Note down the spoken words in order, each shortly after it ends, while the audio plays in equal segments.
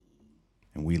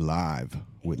And we live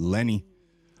with Lenny,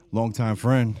 longtime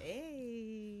friend.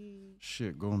 Hey.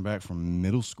 Shit, going back from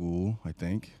middle school, I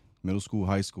think. Middle school,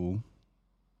 high school.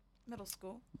 Middle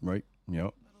school. Right?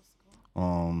 Yep. Middle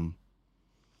school.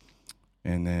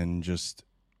 And then just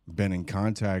been in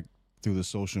contact through the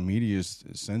social medias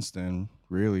since then,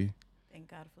 really. Thank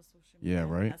God for social media. Yeah,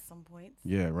 right. At some points.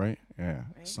 Yeah, right? Yeah. Right.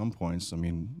 At some points, I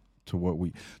mean, to what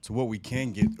we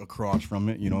can get across from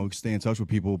it, stay in touch with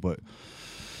people, but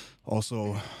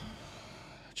also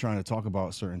trying to talk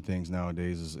about certain things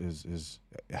nowadays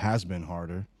has been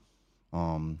harder,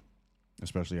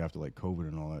 especially after like COVID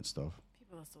and all that stuff.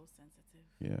 People are so sensitive.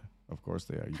 Yeah, of course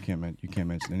they are. You can't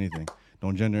mention anything.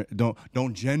 Don't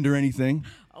gender anything.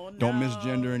 Oh no. Don't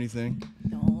misgender anything.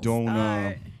 Don't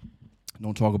start.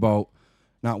 Don't talk about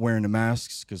not wearing the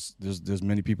masks, because there's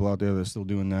many people out there that are still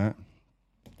doing that.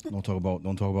 Don't talk about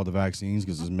the vaccines,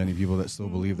 because there's many people that still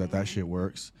believe that shit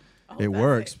works. Oh, It that's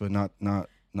works, it. but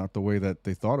not the way that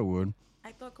they thought it would.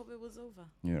 I thought COVID was over.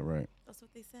 Yeah, right. That's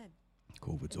what they said.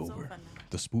 COVID's It's over. over now.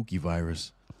 The spooky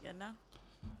virus. You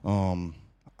know?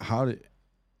 How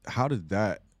did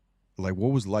that, like,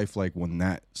 what was life like when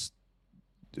that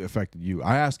affected you?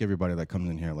 I ask everybody that comes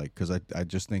in here, like, because I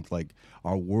just think, like,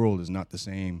 our world is not the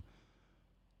same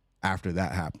after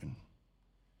that happened.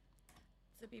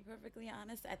 To be perfectly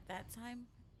honest, at that time,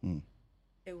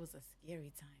 it was a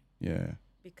scary time. Yeah.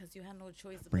 Because you had no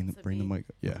choice Bring but to the be. mic.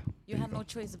 Yeah. You there had go. no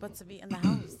choice but to be in the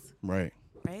house. Right.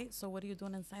 Right? So what are you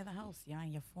doing inside the house? You're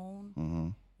on your phone. Mm-hmm.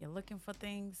 You're looking for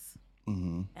things.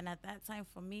 Mm-hmm. And at that time,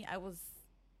 for me, I was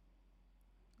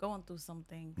going through some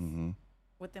things Mm-hmm.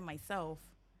 within myself.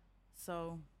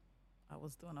 So I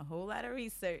was doing a whole lot of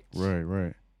research.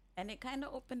 Right. And it kind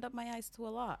of opened up my eyes to a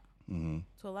lot. Mm-hmm.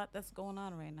 To a lot that's going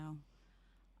on right now.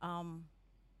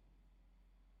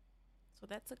 So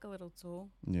that took a little toll.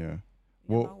 Yeah.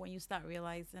 You Well- know, when you start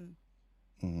realizing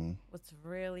Mm-hmm. what's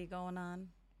really going on.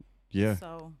 Yeah.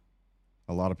 So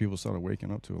A lot of people started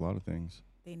waking up to a lot of things.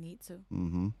 they need to,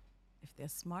 Mm-hmm. if they're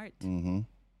smart, Mm-hmm.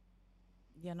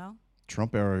 you know?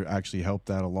 Trump era actually helped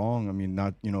that along. I mean,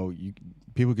 not,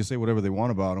 people can say whatever they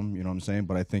want about him, you know what I'm saying?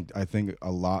 But I think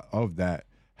a lot of that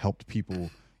helped people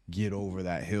get over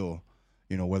that hill,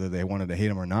 whether they wanted to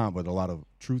hate him or not, but a lot of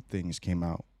truth things came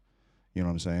out, you know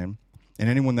what I'm saying? And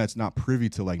anyone that's not privy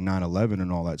to like 9/11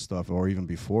 and all that stuff, or even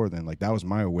before then, like that was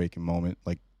my awakening moment.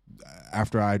 Like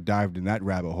after I dived in that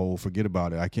rabbit hole, forget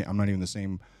about it. I'm not even the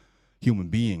same human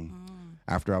being.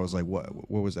 After I was like, what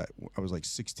was that? I was like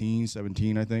 16,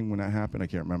 17, I think, when that happened. I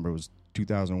can't remember. It was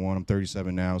 2001. I'm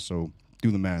 37 now, so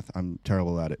do the math. I'm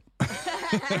terrible at it.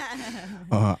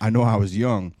 I know I was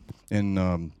young,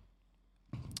 and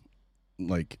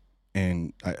my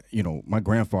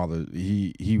grandfather,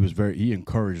 he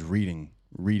encouraged reading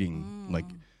like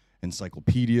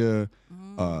encyclopedia,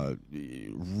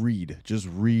 just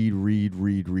read,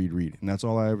 and that's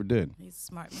all I ever did. He's a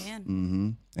smart man. Mm-hmm.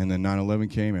 And then 9/11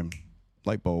 came and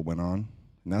light bulb went on,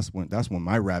 and that's when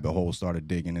my rabbit hole started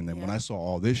digging. And then when I saw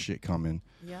all this shit coming,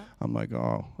 I'm like,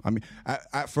 oh, I mean,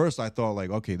 at first I thought like,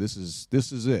 okay, this is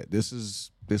it. This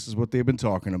is what they've been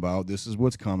talking about. This is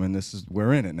what's coming.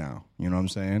 We're in it now. You know what I'm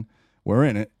saying? We're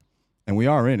in it, and we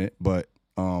are in it. But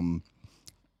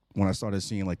when I started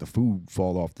seeing like the food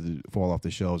fall off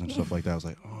the shelves and stuff like that, I was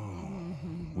like, oh,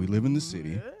 we live in the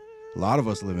city. A lot of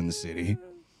us live in the city.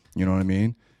 You know what I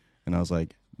mean? And I was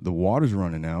like, the water's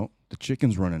running out, the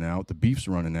chicken's running out, the beef's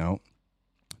running out.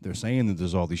 They're saying that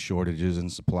there's all these shortages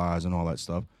and supplies and all that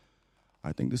stuff.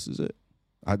 I think this is it.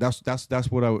 That's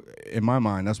what in my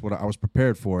mind, that's what I was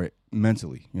prepared for it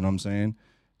mentally. You know what I'm saying?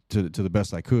 To the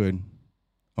best I could.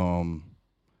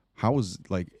 How was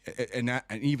like,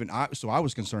 so I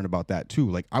was concerned about that too.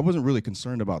 Like I wasn't really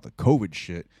concerned about the COVID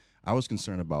shit. I was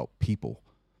concerned about people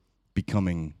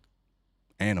becoming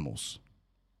animals.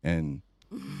 And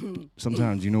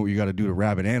sometimes, what you got to do to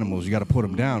rabid animals, you got to put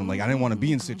them down. Like I didn't want to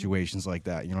be in situations like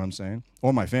that. You know what I'm saying?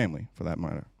 Or my family, for that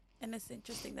matter. And it's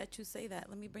interesting that you say that.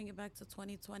 Let me bring it back to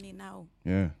 2020 now.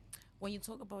 Yeah. When you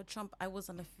talk about Trump, I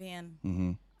wasn't a fan.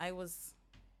 Mm-hmm. I was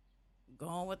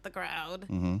going with the crowd,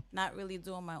 not really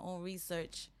doing my own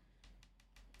research.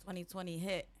 2020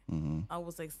 hit. Mm-hmm. I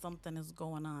was like, something is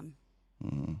going on.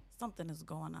 Mm-hmm. Something is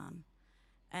going on.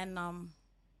 And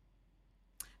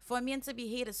for me to be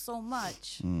hated so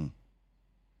much, to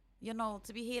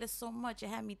be hated so much, it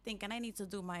had me thinking I need to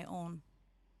do my own.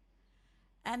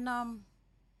 And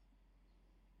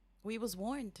we was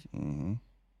warned. Mm-hmm.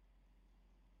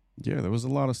 Yeah, there was a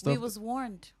lot of stuff. We was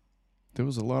warned. There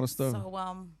was a lot of stuff.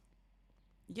 So,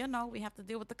 we have to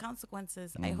deal with the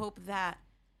consequences. I hope that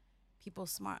people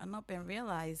smarten up and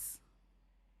realize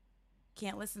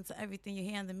can't listen to everything you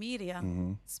hear in the media,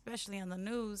 especially on the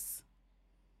news.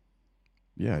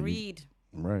 Yeah. Read.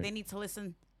 Right. They need to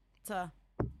listen to,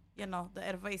 the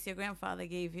advice your grandfather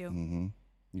gave you.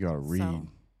 You got to read. So,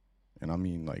 and I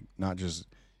mean, like, not just,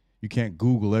 you can't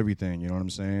Google everything, you know what I'm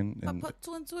saying? but And put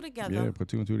two and two together. yeah, put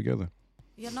two and two together.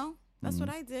 That's what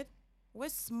I did. We're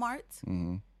smart.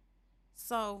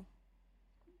 So.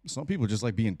 Some people just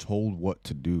like being told what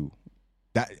to do.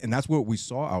 And that's what we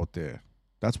saw out there.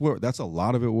 That's a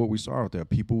lot of it. What we saw out there,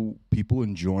 people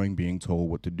enjoying being told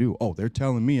what to do. Oh, they're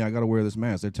telling me I got to wear this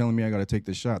mask. They're telling me I got to take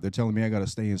this shot. They're telling me I got to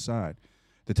stay inside.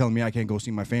 They're telling me I can't go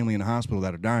see my family in the hospital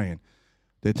that are dying.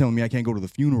 They're telling me I can't go to the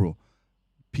funeral.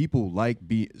 People like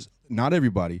not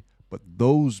everybody, but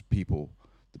those people.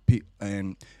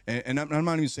 And I'm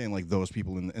not even saying like those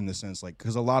people in the sense like,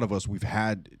 because a lot of us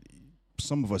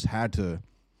some of us had to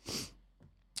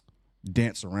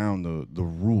dance around the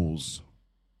rules.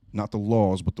 Not the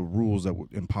laws, but the rules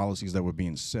and policies that were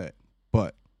being set.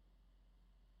 But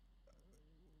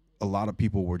a lot of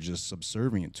people were just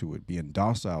subservient to it, being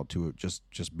docile to it,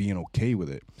 just being okay with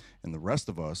it. And the rest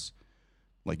of us,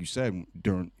 like you said,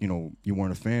 you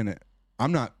weren't a fan.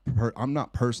 I'm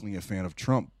not personally a fan of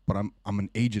Trump, but I'm an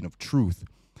agent of truth.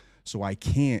 So I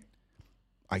can't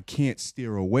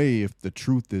steer away if the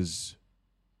truth is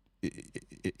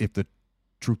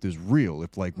real,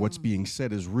 if like what's being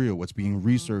said is real, what's being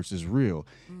researched is real,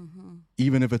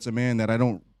 even if it's a man that I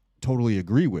don't totally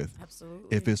agree with.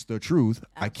 Absolutely. If it's the truth,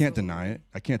 I can't deny it.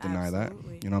 I can't deny that.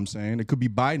 You know what I'm saying? It could be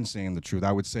Biden saying the truth.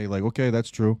 I would say like, okay,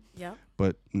 that's true. Yeah.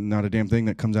 But not a damn thing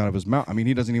that comes out of his mouth. I mean,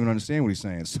 he doesn't even understand what he's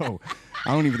saying. So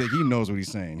I don't even think he knows what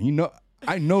he's saying.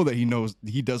 I know that he knows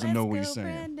he doesn't know what he's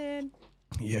saying. Brandon.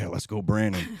 Yeah, let's go,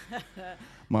 Brandon.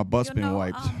 My butt's been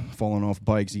wiped, falling off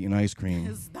bikes, eating ice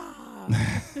cream. Stop.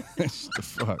 The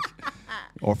fuck?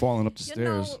 Or falling up the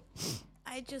stairs.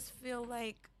 I just feel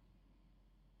like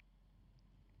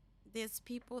there's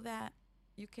people that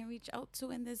you can reach out to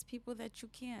and there's people that you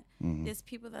can't. There's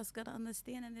people that's going to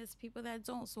understand and there's people that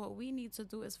don't. So what we need to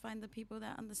do is find the people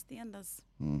that understand us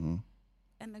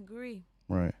and agree.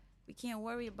 Right. We can't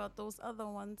worry about those other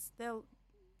ones.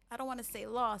 I don't want to say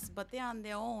lost, but they're on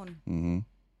their own.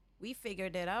 We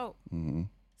figured it out.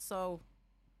 So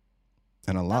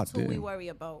and a lot that's who we worry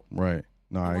about. Right.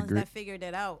 No, I agree. The ones that figured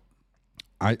it out.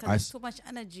 Because it's too much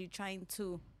energy trying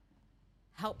to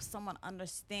help someone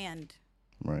understand.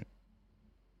 Right.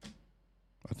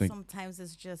 I think sometimes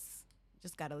it's just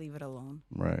got to leave it alone.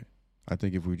 Right. I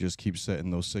think if we just keep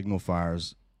setting those signal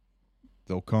fires,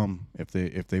 they'll come. If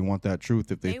they want that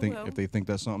truth, if they think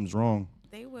that something's wrong,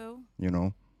 they will.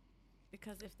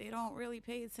 Because if they don't really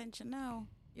pay attention now,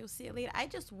 you'll see it later. I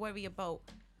just worry about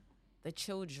the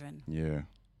children. Yeah.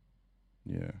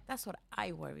 That's what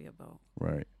I worry about.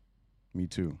 Right. Me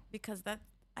too. Because by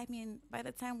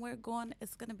the time we're gone,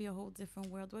 it's going to be a whole different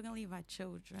world. We're going to leave our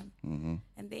children.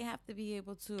 And they have to be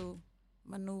able to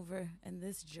maneuver in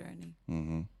this journey.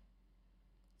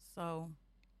 So.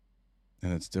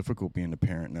 And it's difficult being a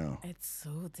parent now. It's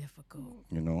so difficult.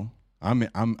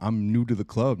 I'm new to the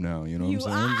club now, you know what I'm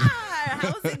saying? You are.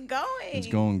 How's it going? It's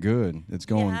going good. It's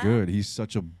going good. He's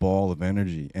such a ball of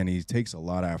energy, and he takes a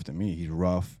lot after me. He's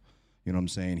rough. You know what I'm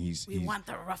saying? We want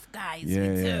the rough guys. Yeah,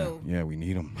 we do. Yeah, we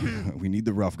need them. We need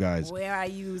the rough guys. Where I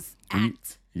use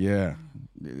act. Yeah,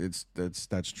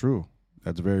 that's true.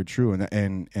 That's very true,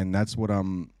 and that's what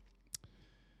I'm.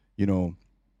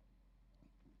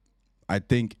 I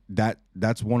think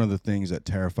that's one of the things that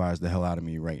terrifies the hell out of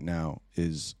me right now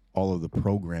is all of the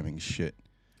programming shit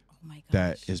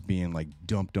that is being like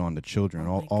dumped on the children.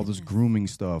 All this grooming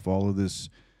stuff, all of this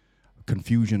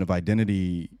confusion of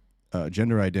identity.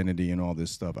 Gender identity and all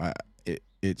this stuff. I'm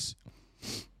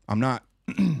not,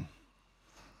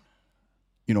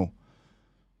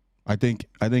 I think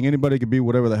anybody could be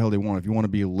whatever the hell they want. If you want to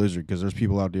be a lizard, because there's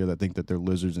people out there that think that they're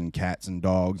lizards and cats and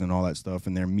dogs and all that stuff,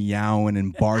 and they're meowing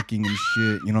and barking and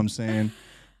shit. You know what I'm saying?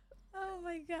 Oh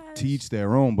my God. To each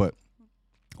their own, but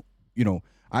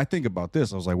I think about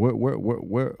this. I was like,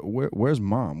 where's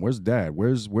mom? Where's dad?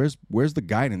 Where's the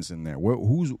guidance in there?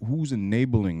 Who's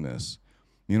enabling this?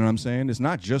 You know what I'm saying? It's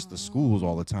not just the schools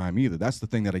all the time either. That's the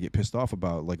thing that I get pissed off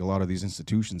about, like a lot of these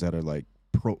institutions that are like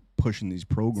pushing these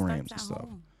programs and stuff.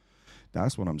 Home.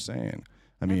 That's what I'm saying.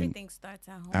 Everything starts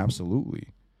at home.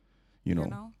 Absolutely. You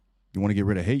want to get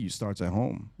rid of hate, it starts at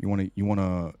home. You want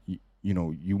to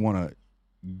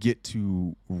get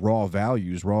to raw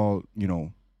values,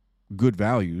 good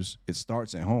values. It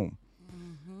starts at home.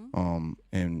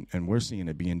 And we're seeing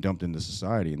it being dumped into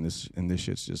society, and this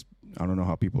shit's just, I don't know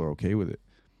how people are okay with it.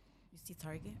 You see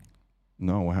Target?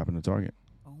 No, what happened to Target?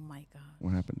 Oh my God.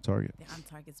 What happened to Target? They're on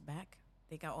Target's back.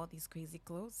 They got all these crazy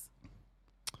clothes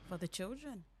for the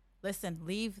children. Listen,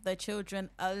 leave the children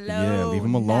alone. Yeah, leave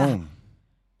them alone.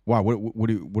 Wow,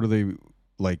 what are they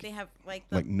like? They have like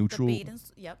neutral.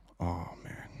 Yep. Oh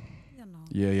man. You know.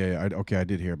 Yeah. Okay, I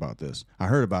did hear about this. I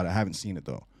heard about it. I haven't seen it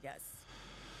though. Yes.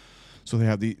 So they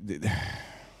have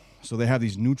they have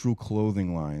these neutral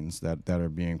clothing lines that are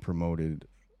being promoted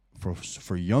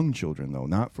for young children though,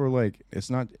 not for like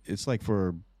it's like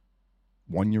for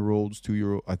 1-year-olds,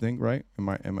 2-year-old, I think, right? Am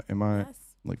I Yes.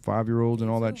 like 5-year-olds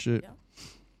and all that shit? Yeah.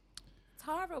 It's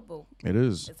horrible. It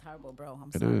is. It's horrible, bro. I'm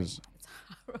It sorry. is. It's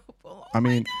horrible. Oh I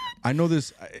mean, my I know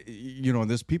this.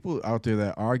 There's people out there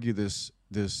that argue this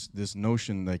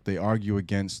notion, like they argue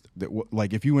against that.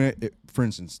 Like if you went, for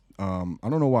instance, I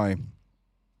don't know why.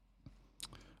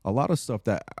 A lot of stuff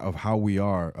of how we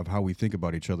think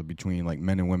about each other between like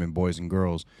men and women, boys and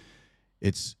girls,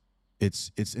 it's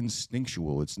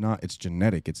instinctual. It's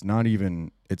genetic. It's not a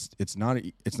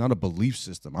belief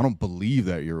system. I don't believe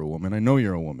that you're a woman. I know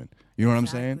you're a woman. You know what I'm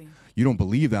saying? You don't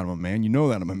believe that I'm a man. You know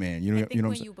that I'm a man. You know when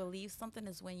what I'm you believe something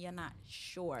is when you're not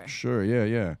sure. Sure, yeah.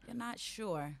 You're not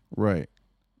sure. Right.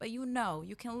 But you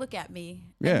can look at me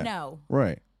and know.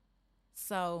 Right.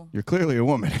 So you're clearly a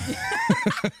woman.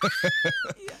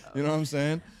 You know what I'm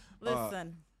saying?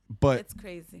 Listen, but it's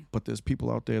crazy. But there's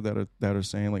people out there that are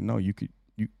saying like, no,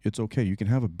 it's okay. You can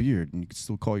have a beard and you can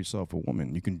still call yourself a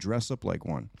woman. You can dress up like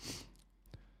one.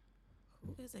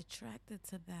 Who is attracted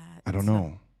to that? I don't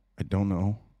know.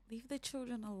 Leave the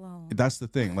children alone. That's the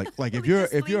thing. Like if you're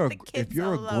a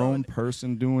grown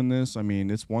person doing this, I mean,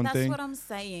 it's one thing. That's what I'm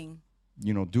saying.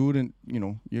 Do it in,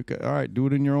 all right, do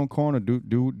it in your own corner.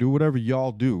 Do whatever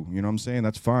y'all do. You know what I'm saying?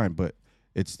 That's fine. But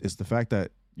it's the fact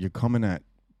that you're coming at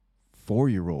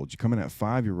 4-year-olds, you're coming at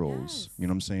 5-year-olds. Yes. You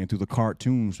know what I'm saying? Through the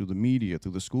cartoons, through the media,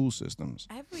 through the school systems.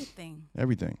 Everything.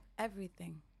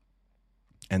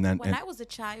 And then when I was a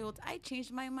child, I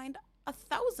changed my mind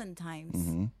 1,000 times.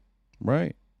 Mm-hmm.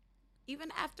 Right.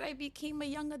 Even after I became a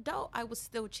young adult, I was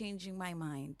still changing my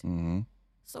mind. Mm-hmm.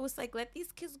 So it's like, let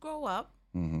these kids grow up.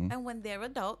 Mm-hmm. And when they're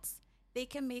adults, they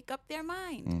can make up their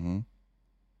mind. Mm-hmm.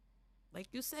 Like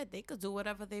you said, they could do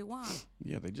whatever they want.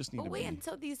 Yeah, they just need but to wait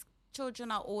until these children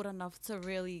are old enough to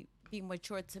really be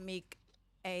mature to make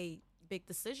a big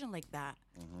decision like that.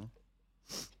 Mm-hmm.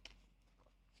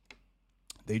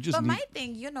 They just But my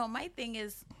thing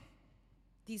is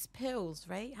these pills,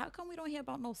 right? How come we don't hear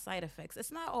about no side effects?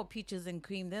 It's not all peaches and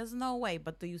cream. There's no way.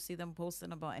 But do you see them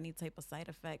posting about any type of side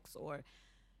effects or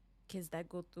kids that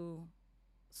go through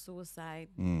suicide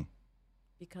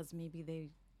because maybe they,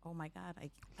 oh my God,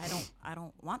 I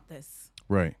don't want this.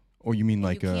 Right. Or you mean and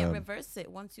like you can't reverse it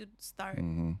once you start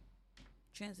mm-hmm.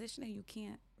 transitioning. You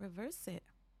can't reverse it.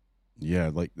 Yeah,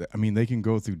 like I mean, they can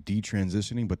go through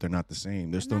detransitioning, but they're not the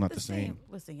same. They're still not the same.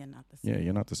 Listen, you're not the same. Yeah,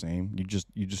 you're not the same.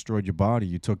 You destroyed your body.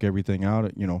 You took everything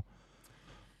out.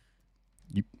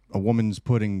 A woman's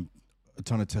putting a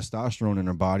ton of testosterone in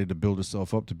her body to build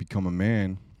herself up to become a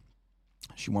man.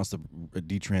 She wants to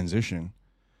detransition.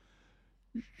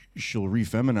 She'll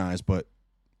refeminize, but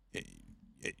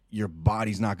your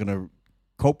body's not going to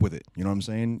cope with it. You know what I'm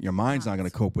saying? Your mind's not going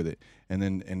to cope with it. And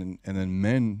then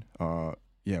men,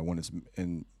 when it's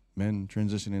and men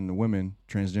transitioning into women,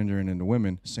 transgendering into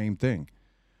women, same thing.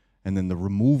 And then the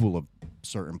removal of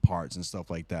certain parts and stuff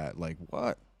like that. Like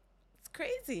what? It's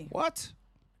crazy. What?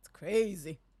 It's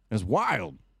crazy. It's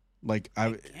wild. Like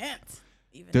I can't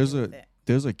even.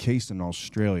 There's a case in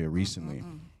Australia recently.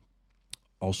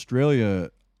 Australia,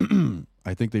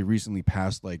 I think they recently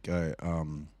passed like a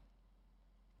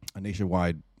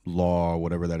nationwide law or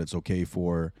whatever that it's okay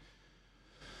for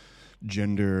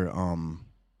gender. I'm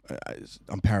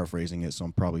paraphrasing it, so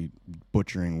I'm probably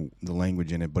butchering the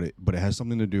language in it, but it has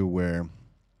something to do where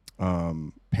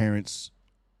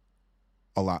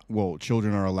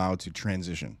children are allowed to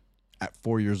transition at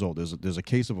 4 years old. There's a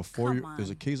case of a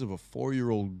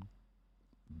 4-year-old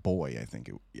boy. I think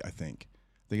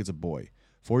it's a boy,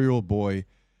 4-year-old boy,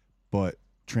 but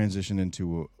transitioned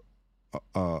into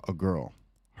a girl.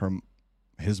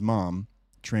 His mom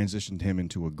transitioned him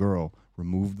into a girl,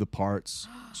 removed the parts,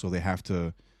 so they have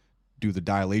to do the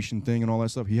dilation thing and all that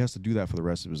stuff. He has to do that for the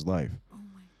rest of his life. Oh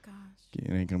my gosh!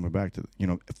 It ain't coming back to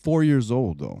 4 years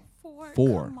old though.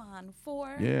 Four. Come on,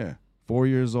 4. Yeah, 4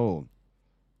 years old.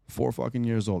 4 fucking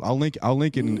years old. I'll link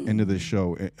it into the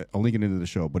show. I'll link it into the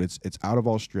show. But it's out of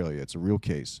Australia. It's a real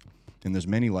case, and there's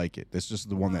many like it. This is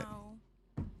the one that.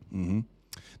 Mm-hmm.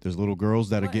 There's little girls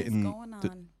that are getting. What's going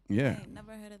on? Yeah. I ain't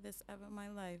never heard of this ever in my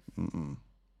life. Mm-mm.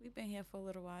 We've been here for a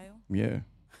little while. Yeah.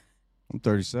 I'm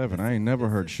 37. I ain't never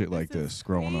heard shit like this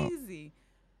growing up.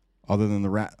 Other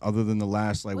than the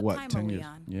last like what time 10 are we years.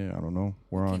 on? Yeah, I don't know.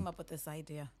 We're Who on came up with this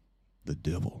idea? the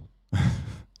devil.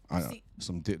 See,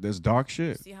 There's dark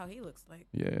shit. see how he looks like.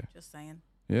 Yeah. Just saying.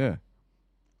 Yeah.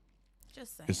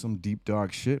 Just saying. It's some deep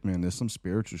dark shit, man. There's some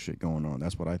spiritual shit going on.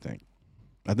 That's what I think.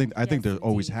 I think there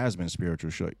always has been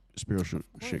spiritual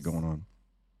shit going on.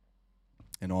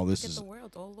 And all this Look is at the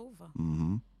world all over.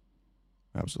 Mm-hmm.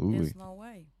 Absolutely. There's no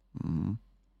way. Mm-hmm.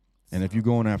 And if you're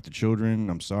going after children,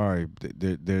 I'm sorry,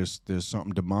 there's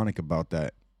something demonic about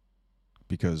that,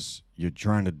 because you're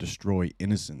trying to destroy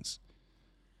innocence.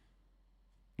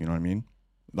 You know what I mean?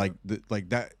 Like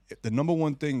that. The number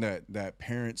one thing that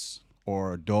parents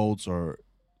or adults or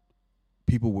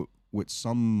people with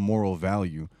some moral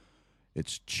value,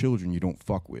 it's children you don't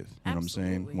fuck with. You know what I'm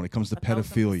saying? When it comes to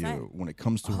pedophilia, when it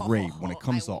comes to rape, when it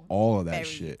comes to all of that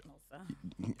shit.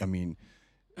 I mean,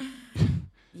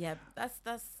 yeah,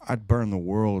 that's. I'd burn the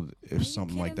world if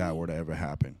something like that were to ever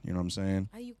happen. You know what I'm saying?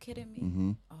 Are you kidding me?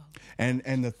 Mm-hmm. Oh.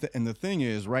 And the thing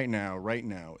is, right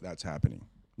now, that's happening,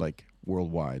 like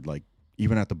worldwide, like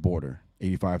even at the border,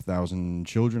 85,000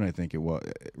 children, I think it was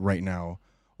right now,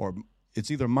 or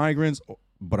it's either migrants,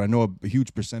 but I know a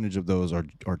huge percentage of those are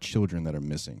children that are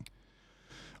missing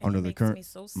under the current.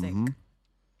 Makes me so sick. Mm-hmm,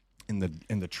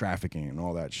 in the trafficking and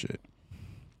all that shit.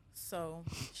 So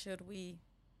should we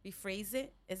rephrase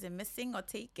it? Is it missing or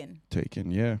taken? Taken,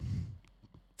 yeah,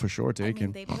 for sure, taken. I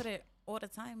mean, they put it all the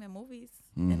time in movies,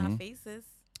 in our faces.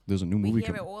 There's a new movie. We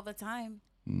hear it all the time.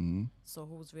 Mm-hmm. So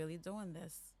who's really doing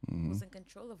this? Mm-hmm. Who's in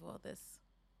control of all this?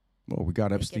 Well, we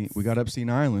got Epstein. We got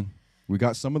Epstein Island. We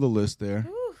got some of the list there.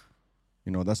 Whew.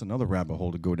 You know, that's another rabbit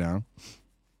hole to go down.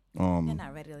 They're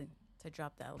not ready to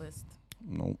drop that list.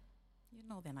 No. You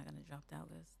know they're not going to drop that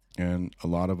list. And a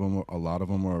lot of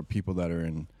them are people that are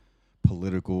in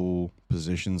political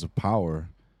positions of power.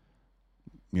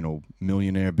 You know,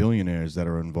 billionaires that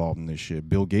are involved in this shit.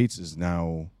 Bill Gates is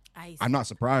now. I'm not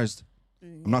surprised.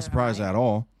 I'm not surprised at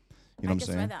all. You know what I'm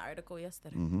saying? I just read that article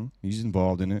yesterday. Mm-hmm. He's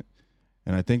involved in it,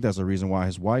 and I think that's the reason why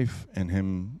his wife and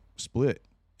him split,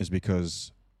 is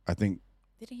because I think.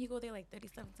 Didn't he go there like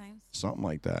 37 times? Something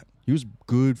like that. He was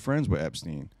good friends with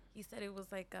Epstein. He said it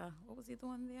was like, what was he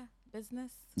doing there?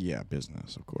 Business? Yeah,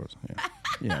 business, of course. Yeah,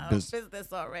 yeah,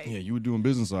 business, all right. Yeah, you were doing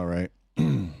business, all right.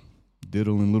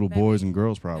 Diddling little boys and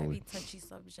girls, probably. Very touchy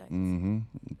subject. Mm-hmm.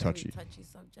 Touchy. Very touchy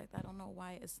subject. I don't know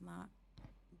why it's not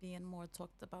being more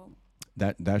talked about.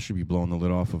 That should be blowing the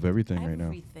lid off of everything right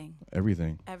now.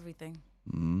 Everything.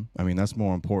 Mm-hmm. I mean, that's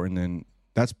more important than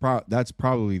that's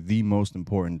probably the most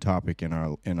important topic in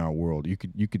our world.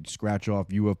 You could scratch off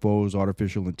UFOs,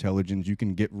 artificial intelligence. You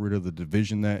can get rid of the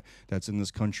division that's in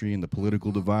this country, and the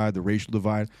political divide, the racial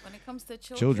divide. When it comes to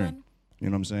children, you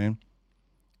know what I'm saying?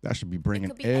 That should be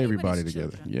bringing everybody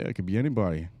together. Children. Yeah, it could be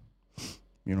anybody.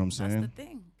 You know what I'm saying? That's the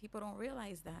thing. People don't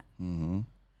realize that. Mm-hmm.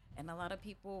 And a lot of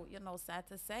people, sad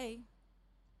to say,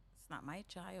 it's not my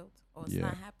child, or it's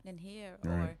not happening here,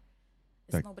 or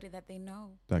it's nobody that they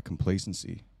know. That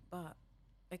complacency. But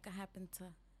it could happen to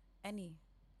any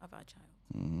of our child.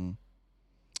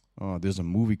 Mm-hmm. There's a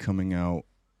movie coming out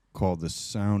called The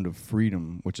Sound of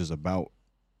Freedom, which is about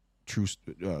true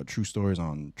stories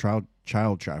on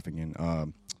child trafficking.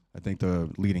 I think the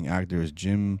leading actor is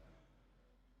Jim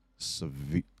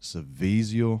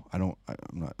Savazio.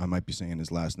 I might be saying his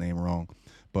last name wrong,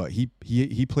 but he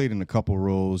played in a couple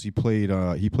roles. He played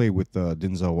with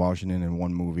Denzel Washington in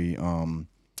one movie. I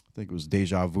think it was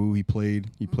Deja Vu. He played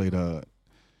a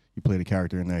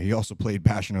character in there. He also played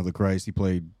Passion of the Christ. He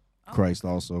played Christ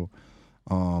also.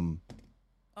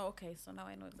 Okay, so now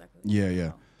I know exactly.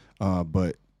 Yeah.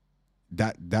 But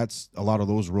that's a lot of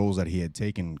those roles that he had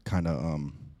taken kind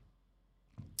of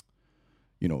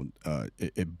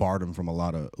it barred him from a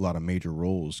lot of major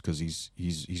roles, because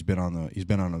he's been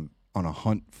on a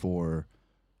hunt for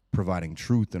providing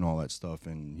truth and all that stuff,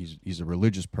 and he's a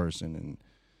religious person, and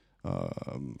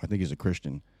I think he's a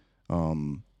Christian,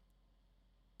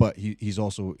 but he's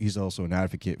also an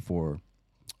advocate for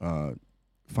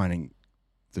finding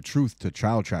the truth to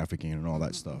child trafficking and all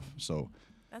that stuff. So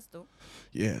that's dope.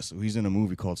 Yeah, so he's in a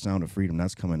movie called Sound of Freedom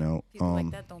that's coming out. People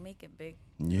like that don't make it big.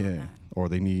 Yeah, or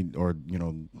they need, or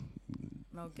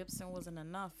Mel Gibson wasn't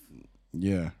enough.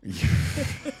 Yeah.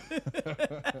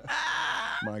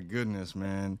 My goodness,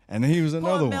 man. And then he was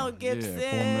another poor Mel one. Gibson.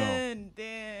 Yeah, poor Mel.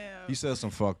 Damn. He said some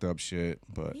fucked up shit,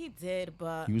 but he did,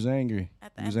 but he was angry.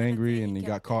 He was angry, and he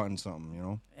got caught in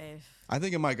something. I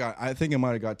think it might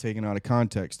have got taken out of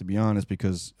context, to be honest,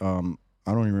 because I don't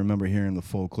even remember hearing the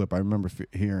full clip. I remember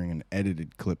hearing an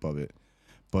edited clip of it,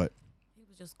 but he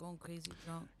was just going crazy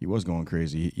drunk. He was going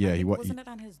crazy. Yeah, Wasn't it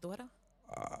on his daughter?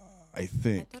 I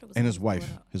think, and his wife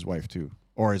too.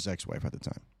 or his ex-wife at the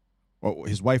time. Well,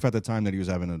 his wife at the time that he was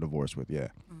having a divorce with, yeah.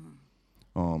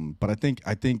 But I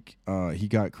think he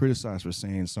got criticized for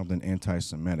saying something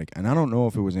anti-Semitic, and I don't know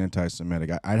if it was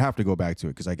anti-Semitic. I'd have to go back to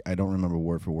it because I don't remember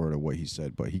word for word of what he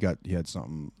said, but he had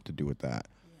something to do with that.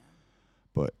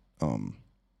 Yeah.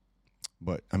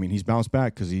 But I mean, he's bounced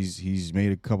back because he's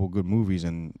made a couple good movies,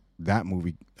 and that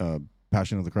movie,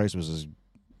 Passion of the Christ, was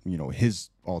his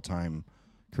all-time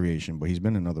creation. But he's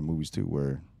been in other movies too,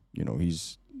 where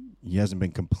he hasn't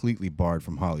been completely barred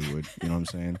from Hollywood. You know what I'm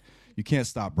saying? You can't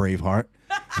stop Braveheart.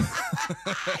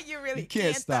 You really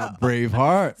can't stop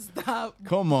Braveheart. Stop.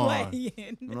 Come on.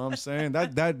 Playing. You know what I'm saying?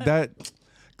 That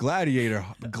Gladiator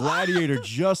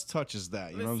just touches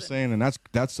that. You know what I'm saying? And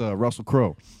that's Russell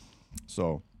Crowe.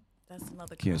 So that's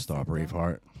another. Can't stop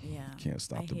Braveheart. Yeah. Can't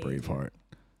stop the Braveheart.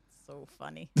 So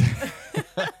funny.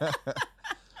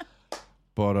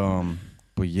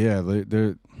 But yeah,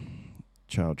 they're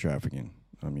child trafficking.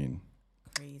 I mean,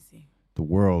 crazy. The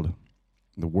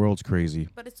world's crazy.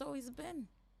 But it's always been.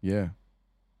 Yeah.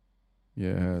 Yeah,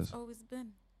 it has. It's always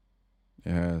been.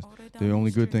 It has. The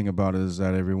only good thing about it is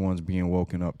that everyone's being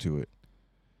woken up to it.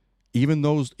 Even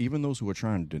those who are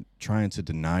trying to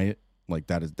deny it, like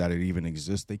that it even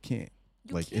exists, they can't.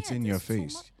 It's in your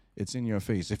face. It's in your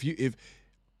face.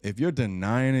 If you're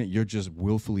denying it, you're just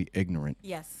willfully ignorant.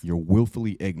 Yes. You're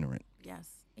willfully ignorant. Yes.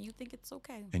 And you think it's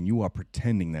okay. And you are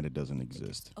pretending that it doesn't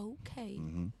exist. It's okay.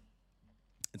 Mm-hmm.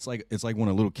 It's like when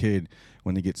a little kid,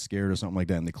 when they get scared or something like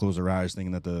that, and they close their eyes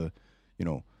thinking that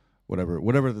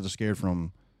whatever they're scared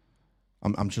from.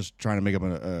 I'm just trying to make up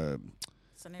a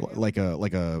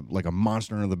like a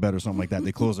monster under the bed or something like that.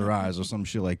 They close their eyes or some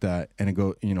shit like that, and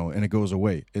it goes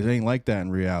away. It ain't like that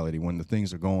in reality. When the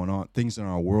things are going on, things in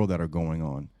our world that are going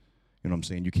on, you know what I'm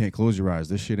saying? You can't close your eyes.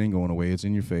 This shit ain't going away. It's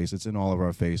in your face. It's in all of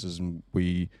our faces, and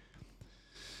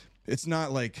it's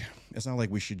not like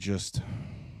we should just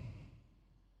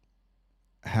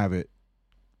have it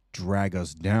drag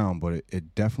us down, but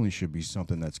it definitely should be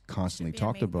something that's constantly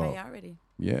talked about. Priority.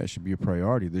 Yeah, it should be a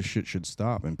priority. This shit should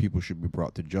stop, and people should be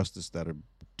brought to justice that are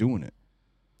doing it.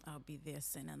 I'll be there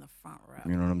sitting in the front row.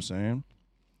 You know what I'm saying?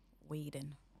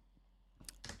 Waiting.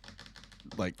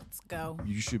 Like, let's go.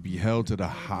 You should be held to the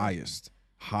highest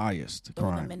crime.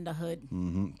 Throw them in the hood.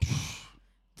 Mm-hmm.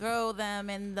 Throw them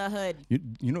in the hood.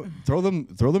 Throw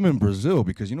them in Brazil,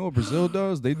 because you know what Brazil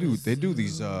does? They do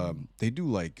these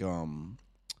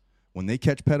when they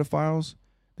catch pedophiles,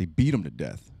 they beat them to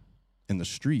death in the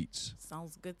streets.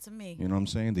 Sounds good to me. You know what I'm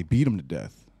saying? They beat them to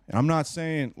death. And I'm not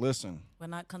saying, listen. We're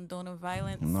not condoning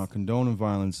violence. I'm not condoning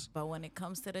violence. But when it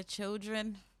comes to the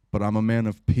children. But I'm a man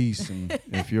of peace, and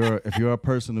if you're a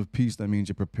person of peace, that means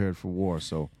you're prepared for war.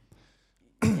 So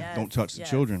yes, don't touch the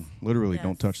children. Literally,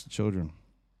 don't touch the children.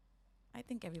 I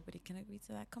think everybody can agree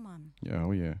to that. Come on. Yeah,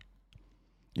 oh yeah.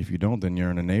 If you don't, then you're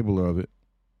an enabler of it,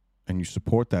 and you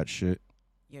support that shit.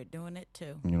 You're doing it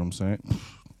too. You know what I'm saying?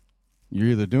 You're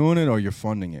either doing it or you're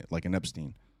funding it, like an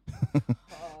Epstein.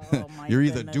 Oh my You're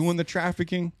either goodness. doing the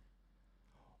trafficking,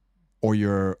 or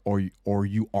you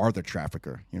are the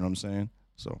trafficker. You know what I'm saying?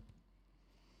 So.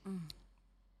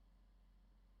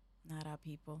 Not our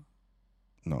people.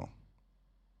 No.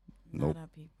 Not our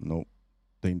people. Nope.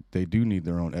 They do need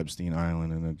their own Epstein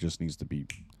Island, and it just needs to be.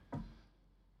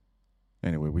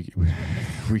 Anyway,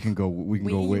 we can go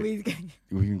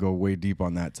way deep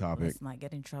on that topic. Let's not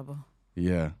get in trouble.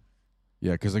 Yeah,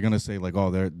 because they're gonna say like,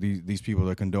 oh, these people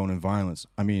are condoning violence.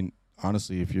 I mean,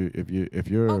 honestly, if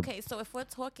you're okay, so if we're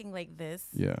talking like this,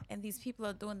 yeah, and these people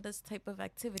are doing this type of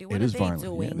activity, what it are is they violent.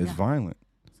 doing? Yeah, it's violent.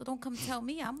 So don't come tell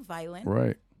me I'm violent.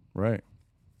 Right.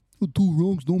 Well, two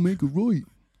wrongs don't make a right.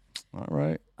 All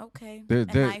right. Okay. An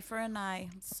eye for an eye.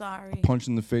 Sorry. A punch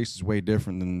in the face is way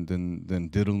different than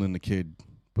diddling the kid.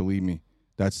 Believe me,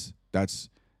 that's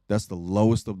the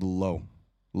lowest of the low.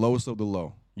 Lowest of the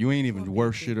low. You ain't even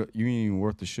worth shit. You ain't even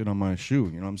worth the shit on my shoe.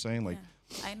 You know what I'm saying? Like,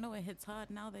 yeah. I know it hits hard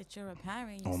now that you're a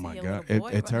parent. Oh my God,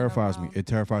 it terrifies me. It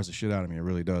terrifies the shit out of me. It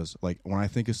really does. Like when I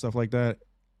think of stuff like that,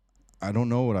 I don't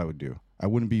know what I would do. I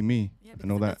wouldn't be me. Yeah, I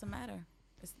know that. It doesn't matter.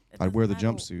 I'd wear the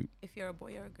jumpsuit. If you're a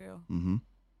boy or a girl. Mm-hmm.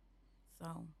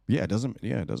 So. Yeah, it doesn't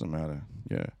matter.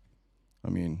 Yeah, I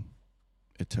mean,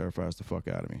 it terrifies the fuck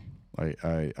out of me.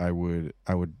 I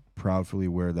would proudly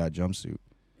wear that jumpsuit.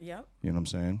 Yep. You know what I'm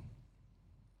saying?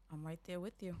 I'm right there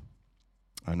with you.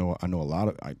 I know a lot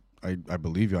of I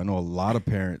believe you. I know a lot of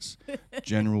parents,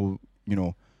 general,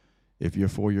 if you're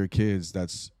for your kids,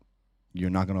 you're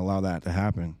not going to allow that to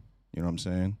happen. You know what I'm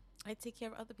saying? I take care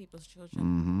of other people's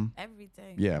children every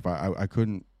day. Yeah, if I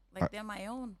couldn't. They're my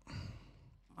own.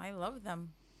 I love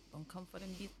them. Don't come for them.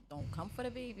 Don't come for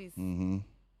the babies. Mm-hmm.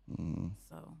 Mm-hmm.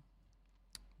 So.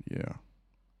 Yeah.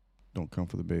 don't come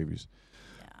for the babies.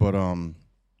 Yeah. But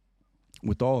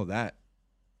with all of that,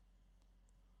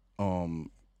 all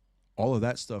of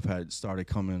that stuff had started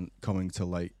coming to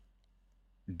light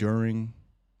during.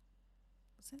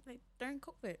 Was it like during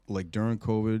COVID? Like during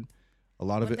COVID, a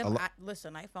lot of it.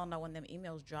 Listen, I found out when them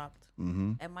emails dropped,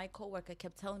 Mm-hmm. and my coworker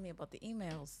kept telling me about the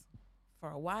emails for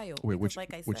a while. Wait, because,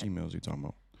 like I said, which emails are you talking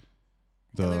about?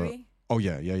 Hillary. Oh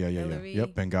yeah. Yep,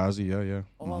 Benghazi. Yeah.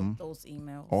 All those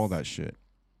emails. All that shit.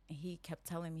 And he kept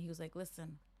telling me, he was like,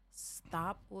 "Listen,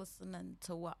 stop listening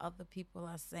to what other people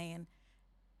are saying,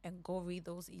 and go read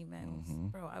those emails,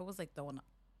 bro." I was like throwing up.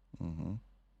 Mm-hmm.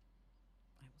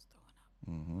 I was throwing up.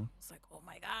 Mm-hmm. I was like, "Oh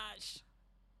my gosh,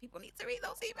 people need to read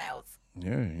those emails."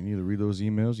 Yeah, you need to read those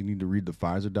emails. You need to read the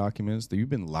Pfizer documents. That you've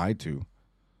been lied to.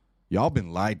 Y'all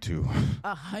been lied to.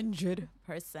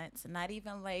 100%. Not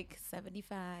even like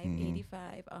 75,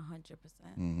 85, 100%.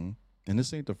 Mm-hmm. And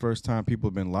this ain't the first time people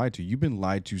have been lied to. You've been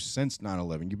lied to since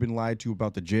 9/11. You've been lied to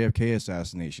about the JFK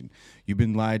assassination. You've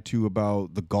been lied to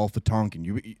about the Gulf of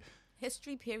Tonkin.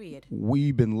 History, period.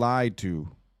 We've been lied to.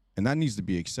 And that needs to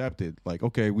be accepted. Like,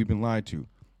 okay, we've been lied to.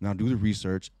 Now do the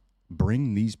research.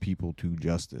 Bring these people to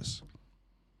justice.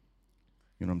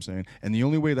 You know what I'm saying? And the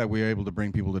only way that we're able to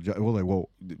bring people to justice,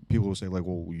 people will say, like,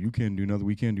 well, you can't do nothing.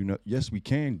 We can't do nothing. Yes, we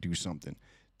can do something.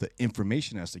 The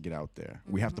information has to get out there.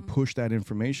 We have to push that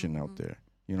information out there.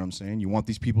 You know what I'm saying? You want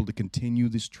these people to continue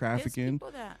this trafficking,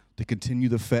 to continue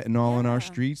the fentanyl in our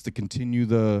streets, to continue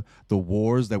the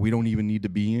wars that we don't even need to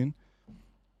be in.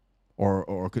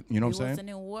 Or you know what I'm saying? We wasn't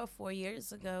in war 4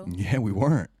 years ago. Yeah, we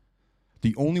weren't.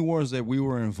 The only wars that we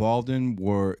were involved in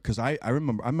were, because I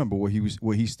remember what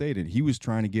he stated. He was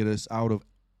trying to get us out of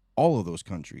all of those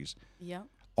countries. Yeah.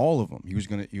 All of them. He was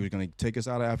gonna take us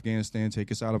out of Afghanistan,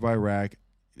 take us out of Iraq,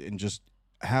 and just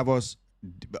have us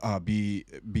be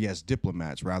as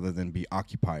diplomats rather than be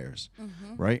occupiers,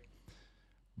 right?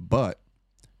 But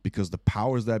because the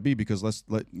powers that be, because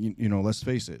let's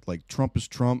face it, like Trump is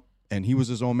Trump, and he was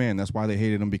his own man. That's why they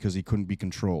hated him, because he couldn't be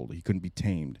controlled, he couldn't be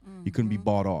tamed, he couldn't be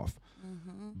bought off.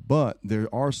 But there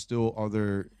are still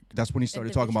other. That's when he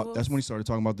started talking about. That's when he started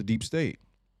talking about the deep state.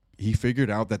 He figured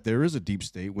out that there is a deep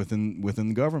state within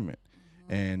the government,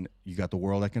 and you got the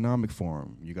World Economic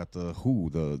Forum, you got the WHO,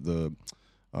 the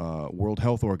World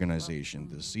Health Organization,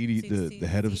 the the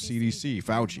head of CDC,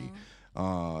 Fauci.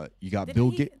 You got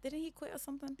Bill Gates. Didn't he quit or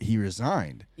something? He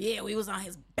resigned. Yeah, we was on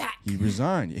his back. He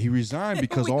resigned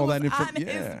because all that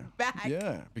information. Back.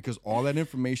 Yeah, because all that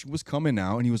information was coming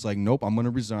out, and he was like, "Nope, I'm going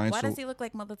to resign." Why does he look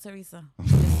like Mother Teresa?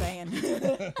 Just saying.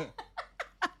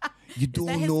 You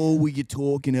don't know what you're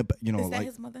talking about. You know, is that like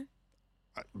his mother?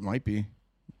 Might be.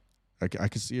 I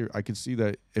could see her. I could see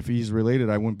that if he's related,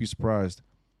 I wouldn't be surprised.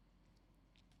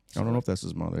 I don't know if that's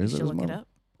his mother. Is it his mother? It up.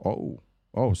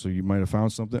 Oh, so you might have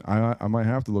found something. I might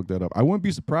have to look that up. I wouldn't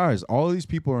be surprised. All of these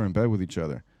people are in bed with each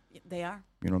other. They are.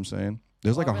 You know what I'm saying?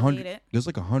 There's like 100. There's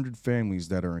like 100 families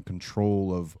that are in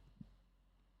control of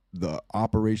the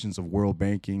operations of world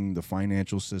banking, the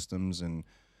financial systems, and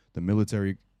the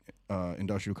military,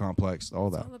 industrial complex. All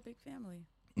that. It's all a big family.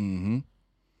 Mm-hmm.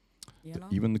 You know?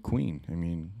 Even the Queen. I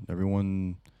mean,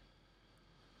 everyone.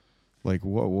 Like,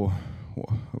 what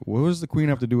does the Queen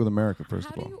have to do with America, first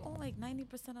of all? How do you own like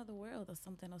 90% of the world or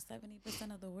something, or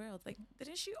 70% of the world? Like,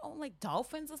 didn't she own like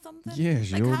dolphins or something? Yeah,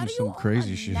 she owned some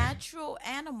crazy shit. Natural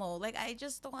animal. Like, I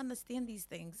just don't understand these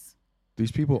things.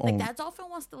 These people own. Like, that dolphin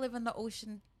wants to live in the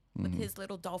ocean with his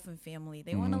little dolphin family.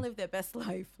 They want to live their best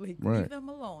life. Like, leave them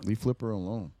alone. Leave Flipper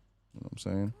alone. You know what I'm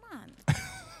saying? Come on.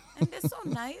 And they're so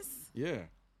nice. Yeah.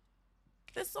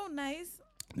 They're so nice.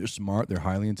 They're smart. They're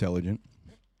highly intelligent.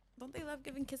 Don't they love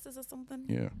giving kisses or something?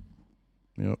 Yeah.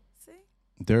 Yep. See?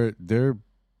 They're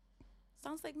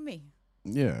sounds like me.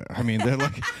 Yeah. I mean, they're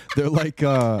like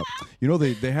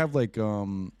they have like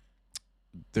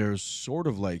they're sort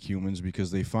of like humans,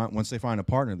 because once they find a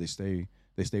partner, they stay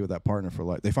with that partner for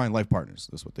life. They find life partners.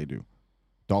 That's what they do.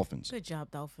 Dolphins. Good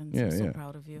job, dolphins. Yeah, I'm so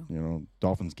proud of you. You know,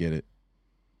 dolphins get it.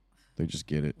 They just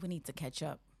get it. We need to catch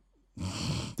up.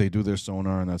 They do their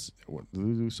sonar, and that's what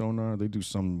do they do. Sonar. They do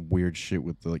some weird shit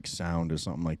with like sound or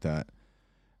something like that,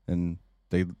 and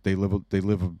they live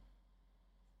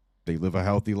a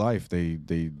healthy life. They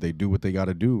do what they got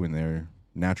to do in their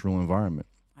natural environment.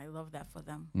 I love that for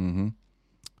them. Mm-hmm.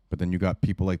 But then you got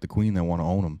people like the Queen that want to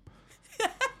own them. You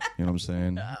know what I'm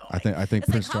saying? No, I think it's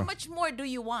Prince like, how much more do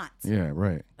you want? Yeah,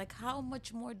 right. Like, how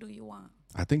much more do you want?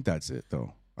 I think that's it,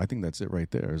 though. I think that's it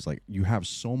right there. It's like you have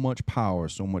so much power,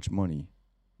 so much money,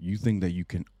 you think that you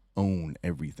can own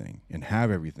everything and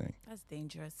have everything. That's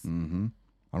dangerous. Mm-hmm.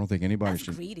 I don't think anybody should.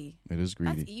 That's greedy. It is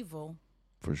greedy. That's evil.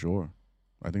 For sure.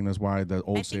 I think that's why that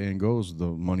old saying goes, the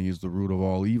money is the root of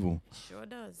all evil. Sure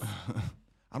does.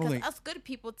 I don't think us good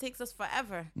people takes us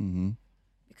forever. Mm-hmm.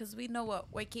 Because we know what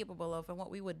we're capable of and what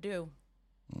we would do.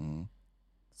 Mm-hmm.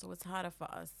 So it's harder for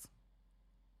us.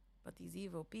 But these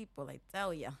evil people, I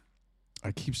tell you.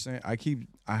 I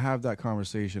have that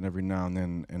conversation every now and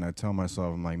then, and I tell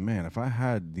myself, I'm like, man, if I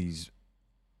had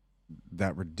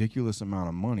that ridiculous amount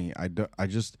of money,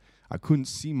 I couldn't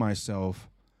see myself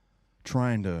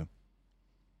trying to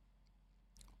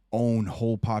own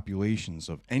whole populations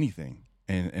of anything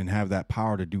and have that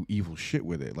power to do evil shit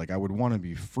with it. Like, I would want to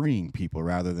be freeing people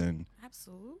rather than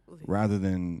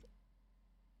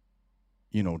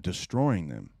destroying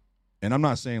them. And I'm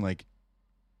not saying like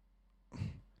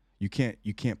you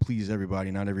can't please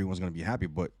everybody. Not everyone's going to be happy,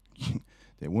 but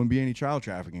there wouldn't be any child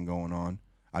trafficking going on.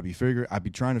 I'd be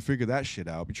trying to figure that shit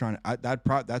out.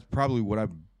 That's probably what I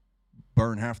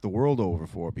burn half the world over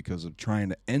for, because of trying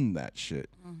to end that shit.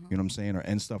 Mm-hmm. You know what I'm saying? Or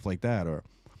end stuff like that, or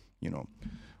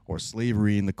or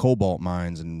slavery in the cobalt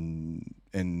mines in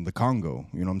the Congo.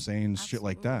 You know what I'm saying? Absolutely. Shit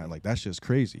like that. Like, that's just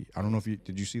crazy. I don't know if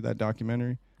did you see that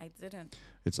documentary? I didn't.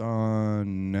 It's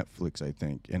on Netflix, I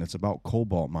think, and it's about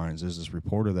cobalt mines. There's this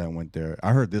reporter that went there.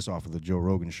 I heard this off of the Joe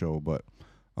Rogan show, but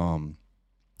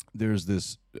there's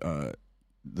this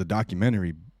the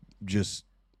documentary just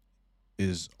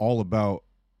is all about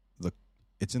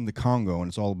it's in the Congo, and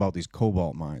it's all about these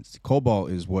cobalt mines. Cobalt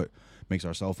is what makes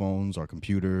our cell phones, our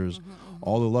computers,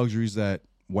 all the luxuries that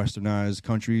westernized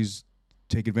countries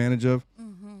take advantage of.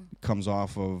 Comes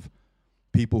off of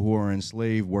people who are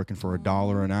enslaved working for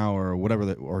 $1 an hour or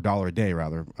whatever, or $1 a day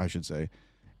rather, I should say.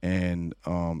 And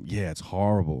it's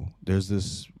horrible. There's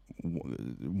this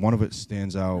one of it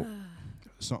stands out.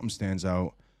 Something stands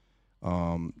out.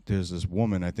 There's this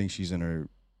woman, I think she's in her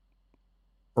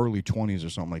early 20s or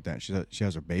something like that. She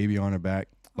has her baby on her back,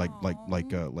 like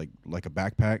a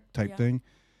backpack type thing,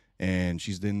 and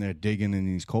she's in there digging in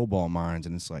these cobalt mines,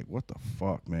 and it's like, what the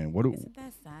fuck, man? Isn't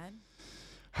that sad?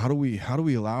 How do we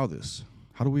allow this?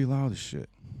 How do we allow this shit?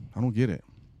 I don't get it.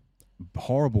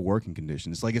 Horrible working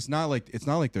conditions. It's not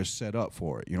like they're set up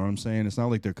for it. You know what I'm saying? It's not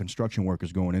like they're construction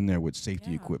workers going in there with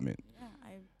safety equipment. Yeah,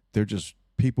 they're just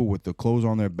people with the clothes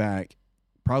on their back,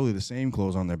 probably the same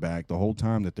clothes on their back the whole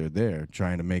time that they're there,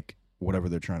 trying to make whatever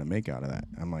they're trying to make out of that.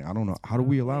 I'm like, I don't know. How do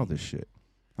we allow this shit?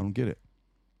 I don't get it.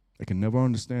 I can never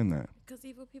understand that. Because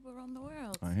evil people run the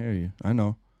world. I hear you. I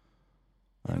know.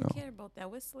 I don't care about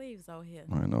that. We're slaves out here.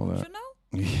 I know that. Don't you know?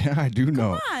 Yeah, I do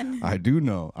know. Come on. I do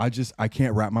know. I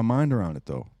can't wrap my mind around it,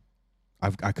 though.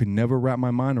 I could never wrap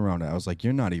my mind around it. I was like,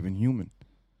 you're not even human.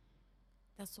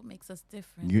 That's what makes us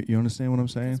different. You understand what I'm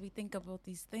saying? Because we think about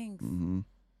these things. Mm-hmm.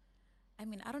 I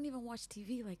mean, I don't even watch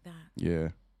TV like that. Yeah.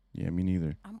 Yeah, me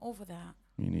neither. I'm over that.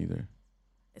 Me neither.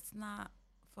 It's not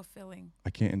fulfilling.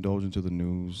 I can't indulge into the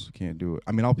news. Can't do it.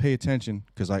 I mean, I'll pay attention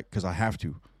because I have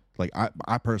to. Like,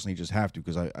 I personally just have to,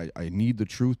 because I need the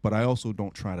truth, but I also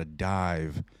don't try to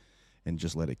dive and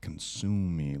just let it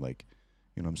consume me. Like,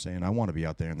 you know what I'm saying? I want to be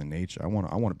out there in the nature. I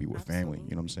want to be with family.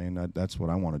 You know what I'm saying? That's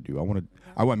what I want to do. I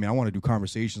want to do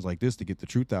conversations like this to get the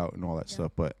truth out and all that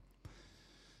stuff. But,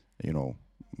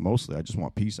 mostly I just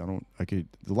want peace. The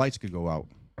lights could go out,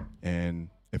 and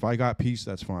if I got peace,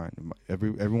 that's fine.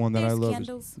 Everyone that I love.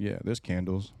 Candles. There's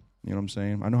candles. You know what I'm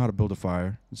saying? I know how to build a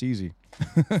fire. It's easy.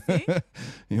 See?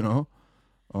 Me,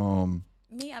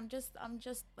 I'm just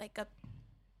like a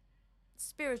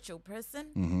spiritual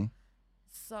person. Mm-hmm.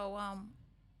 So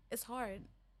it's hard.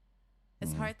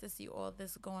 It's hard to see all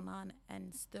this going on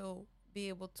and still be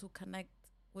able to connect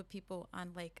with people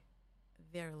on like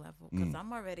their level, because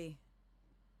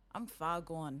I'm far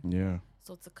gone. Yeah.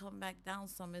 So to come back down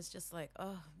some, it's just like,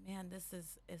 oh man, it's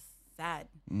sad.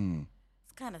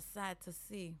 It's kind of sad to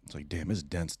see. It's like, damn, it's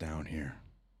dense down here,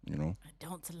 I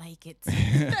don't like it.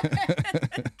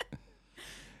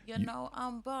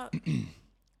 But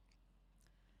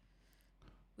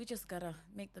we just gotta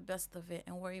make the best of it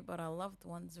and worry about our loved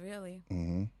ones, really.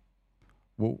 Mm-hmm.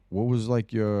 What was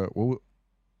like what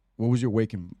was your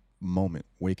waking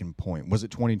point? Was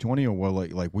it 2020, or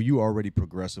like were you already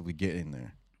progressively getting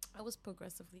there? I was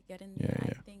progressively getting there.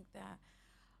 Yeah. I think that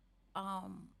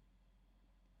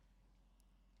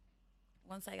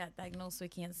once I got diagnosed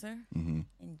with cancer in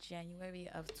January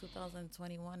of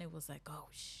 2021, it was like, oh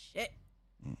shit.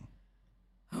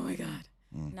 Oh my God.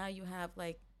 Now you have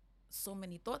like so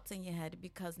many thoughts in your head,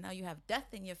 because now you have death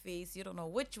in your face. You don't know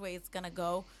which way it's gonna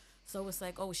go. So it's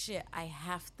like, oh shit, I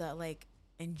have to like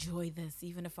enjoy this,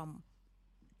 even if I'm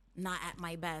not at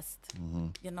my best,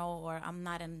 or I'm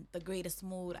not in the greatest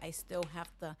mood. I still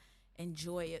have to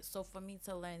enjoy it. So for me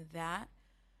to learn that,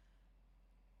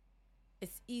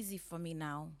 it's easy for me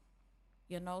now,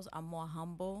 You know, I'm more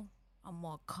humble. I'm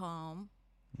more calm.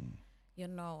 You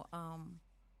know,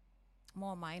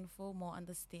 more mindful, more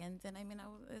understanding. I mean,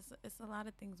 it's a lot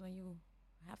of things when you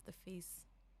have to face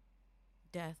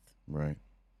death. Right.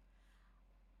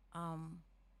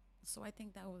 So I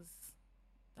think that was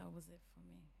it for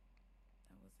me.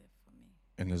 That was it for me.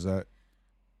 And is that?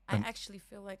 I actually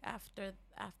feel like after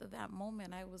that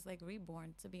moment, I was like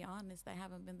reborn. To be honest, I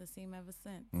haven't been the same ever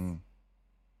since.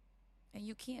 And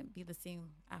you can't be the same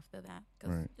after that,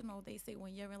 because you know they say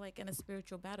when you're in a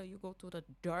spiritual battle, you go through the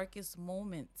darkest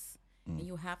moments, and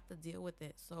you have to deal with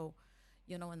it. So,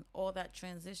 you know, in all that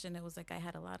transition, it was like I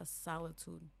had a lot of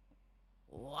solitude.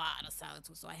 So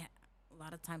I had a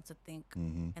lot of time to think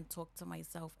and talk to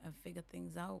myself and figure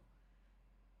things out.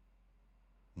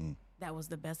 That was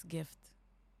the best gift.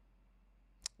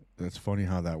 That's funny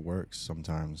how that works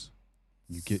sometimes.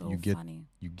 You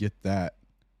get that,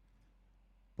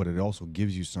 but it also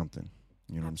gives you something.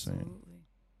 You know Absolutely. what I'm saying?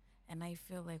 And I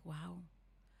feel like, wow,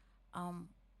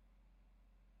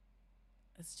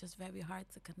 it's just very hard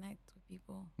to connect with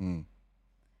people. You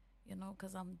know,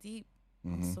 because I'm deep.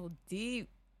 I'm so deep.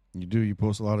 You do. You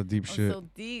post a lot of deep shit. I'm so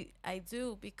deep. I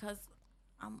do, because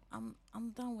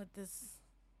I'm done with this.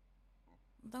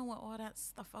 I'm done with all that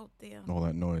stuff out there. All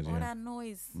that noise. All that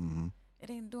noise. It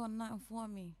ain't doing nothing for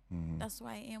me. That's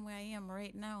why I am where I am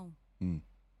right now.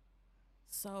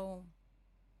 So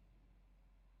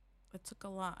it took a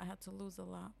lot. I had to lose a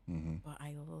lot. But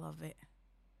I love it.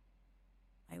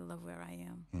 I love where I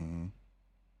am.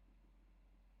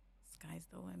 Sky's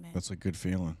the limit. That's a good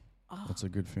feeling. Oh, that's a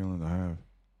good feeling to have.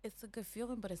 It's a good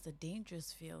feeling, but it's a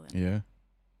dangerous feeling. Yeah.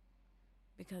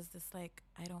 Because it's like,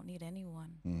 I don't need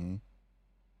anyone.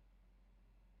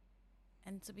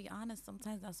 And to be honest,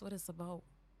 sometimes that's what it's about.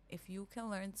 If you can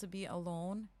learn to be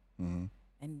alone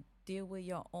and deal with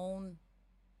your own,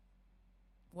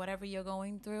 whatever you're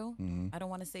going through, I don't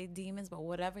want to say demons, but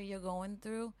whatever you're going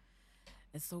through,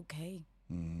 it's okay.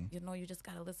 You know, you just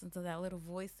got to listen to that little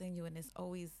voice in you, and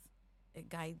it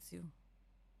guides you.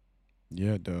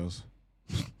 Yeah, it does.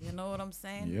 You know what I'm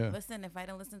saying? Yeah. Listen, if I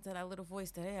didn't listen to that little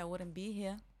voice today, I wouldn't be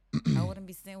here. I wouldn't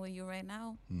be staying with you right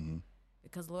now.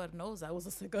 Because Lord knows I was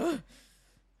just like, oh,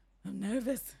 I'm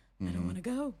nervous. I don't want to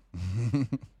go.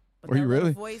 But were you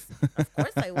really? Voice, of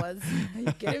course I was. Are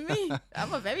you kidding me?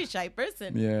 I'm a very shy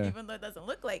person. Yeah. Even though it doesn't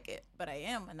look like it. But I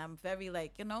am. And I'm very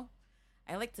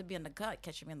I like to be in the cut.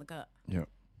 Catch me in the cut. Yeah.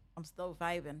 I'm still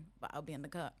vibing, but I'll be in the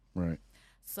cut. Right.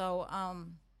 So,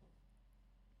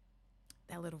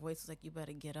 that little voice was like, you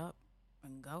better get up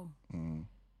and go.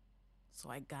 So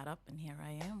I got up, and here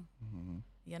I am.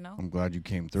 You know? I'm glad you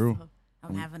came through. So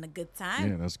I'm having a good time.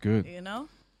 Yeah, that's good. You know?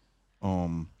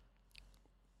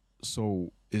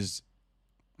 So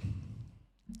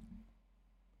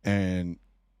and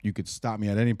you could stop me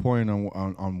at any point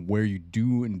on where you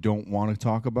do and don't want to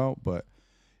talk about, but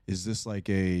is this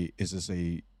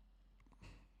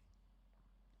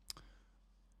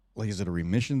is it a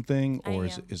remission thing, or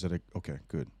is it a, okay,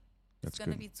 good. That's good. It's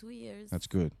going to be 2 years. That's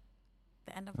good.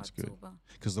 The end of That's October.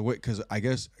 Good.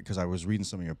 Because I was reading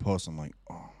some of your posts, I'm like,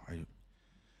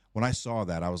 when I saw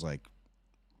that, I was like,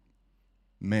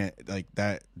 man, like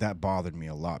that bothered me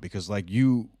a lot, because like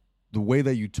the way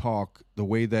that you talk, the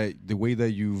way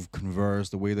that you've conversed,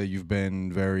 the way that you've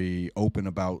been very open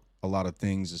about a lot of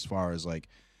things, as far as like,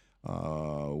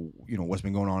 what's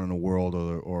been going on in the world,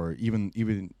 or even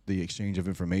the exchange of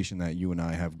information that you and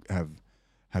I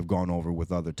have gone over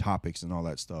with other topics and all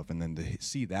that stuff, and then to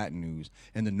see that news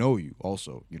and to know you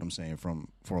also, you know what I'm saying,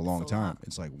 for a long time,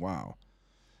 it's like, wow,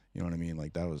 you know what I mean?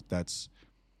 Like I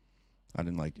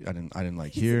didn't like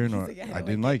hearing, or I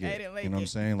didn't like it. You know what I'm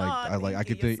saying? Like I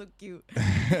could think. So cute.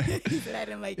 He said I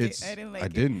didn't like it. I didn't like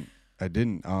it. I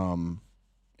didn't. And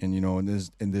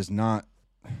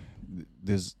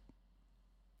there's.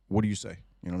 What do you say?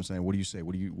 You know what I'm saying? What do you say?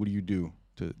 What do you do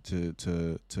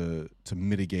to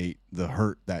mitigate the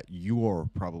hurt that you're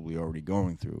probably already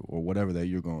going through, or whatever that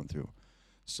you're going through?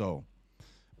 So,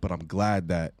 but I'm glad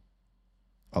that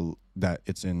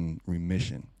it's in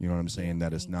remission. You know what I'm saying?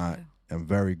 That it's not. I'm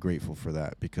very grateful for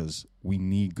that, because we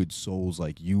need good souls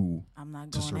like you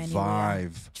to survive.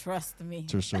 Anywhere. Trust me.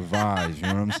 To survive. You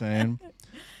know what I'm saying?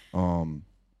 I'm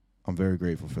very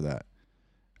grateful for that.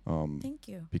 Thank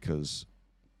you. Because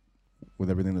with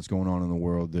everything that's going on in the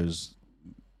world, there's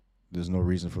no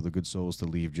reason for the good souls to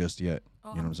leave just yet. Oh,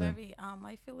 you know what I'm saying?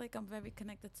 I feel like I'm very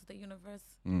connected to the universe.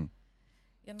 You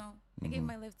know, I gave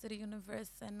my life to the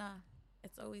universe, and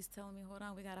it's always telling me, hold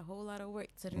on, we got a whole lot of work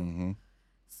to do.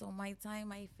 So my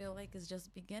time, I feel like, is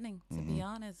just beginning, to be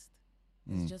honest.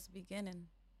 It's just beginning.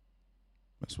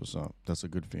 That's what's up. That's a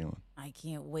good feeling. I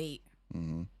can't wait.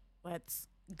 Let's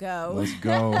go. Let's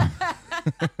go.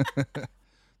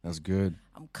 That's good.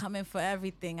 I'm coming for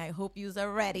everything. I hope yous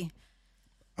are ready.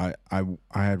 I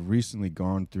had recently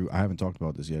gone through. I haven't talked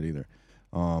about this yet either.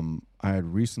 I had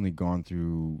recently gone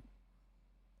through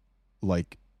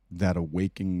like that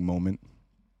awakening moment,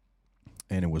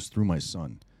 and it was through my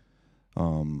son.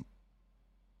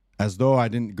 As though I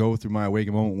didn't go through my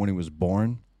awakening moment when he was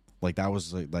born. Like that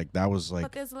was like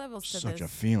But there's levels to such this. a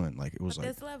feeling. Like it was But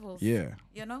like there's levels. yeah.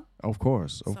 You know? Of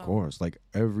course. Like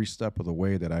every step of the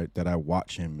way that I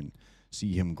watch him and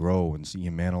see him grow and see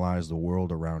him analyze the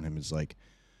world around him is like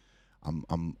I'm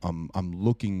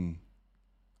looking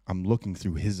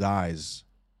through his eyes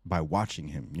by watching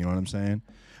him. You know what I'm saying?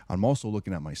 I'm also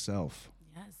looking at myself.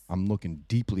 Yes. I'm looking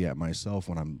deeply at myself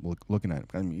when I'm looking at him.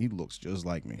 I mean, he looks just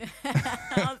like me.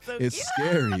 So It's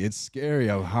scary. It's scary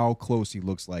of how close he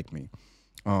looks like me.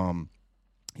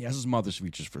 He has his mother's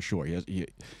features for sure.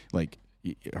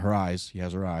 Her eyes. He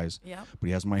has her eyes. Yeah. But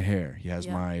he has my hair. He has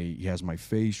my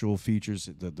facial features.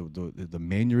 The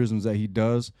mannerisms that he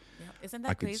does. Yep. Isn't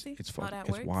that crazy? It's how fun. that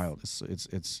It's works? wild.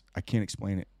 It's I can't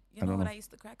explain it. You I know don't what know. I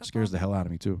used to crack up Scares on? the hell out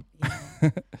of me too.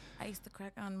 Yeah. I used to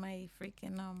crack on my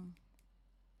freaking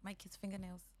my kids'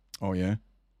 fingernails. Oh yeah.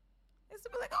 I used to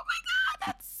be like, oh my God,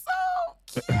 that's so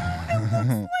cute. It looks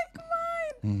like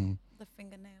mine. Mm-hmm. The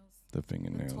fingernails. The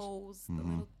fingernails. The toes. Mhm. The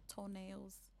little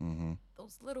toenails. Mm-hmm.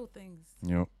 Those little things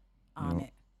Yep. on Yep.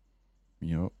 it.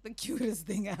 Yep. The cutest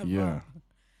thing ever. Yeah.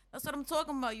 That's what I'm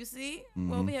talking about, you see? Mhm.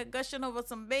 We're over here gushing over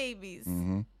some babies.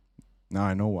 Mm-hmm. Now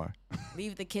I know why.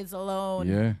 Leave the kids alone.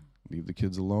 Yeah. Leave the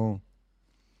kids alone.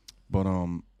 But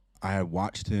I had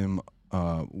watched him.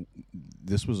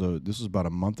 This was about a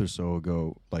month or so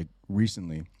ago. Like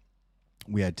recently,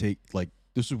 we had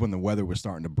this was when the weather was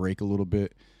starting to break a little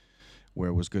bit, where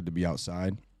it was good to be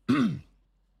outside.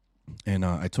 And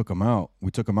I took him out. We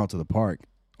took him out to the park,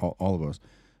 all of us,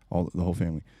 the whole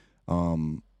family.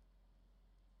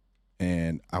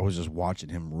 And I was just watching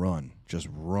him just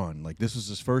run. Like this is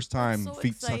his first time so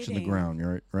feet touching the exciting.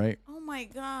 ground, right? Oh my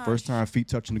God. First time feet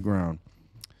touching the ground,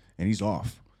 and he's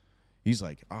off. He's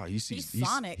like, he sees He's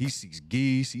Sonic. he sees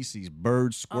geese, he sees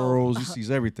birds, squirrels, he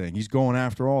sees everything. He's going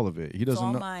after all of it. He doesn't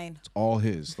all know. mine. It's all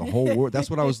his. The whole world. That's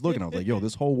what I was looking at. I was like, yo,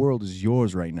 this whole world is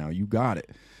yours right now. You got it.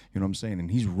 You know what I'm saying?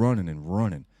 And he's running and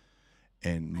running,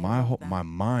 and my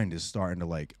mind is starting to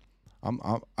like.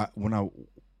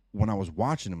 When I was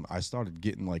watching him, I started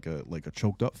getting like a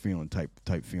choked up feeling type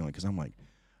feeling because I'm like,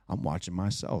 I'm watching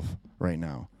myself right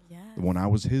now. Yes. When I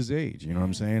was his age, you know what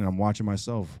I'm saying? I'm watching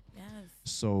myself. Yes.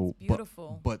 So It's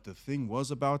beautiful. But the thing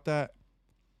was about that,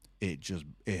 it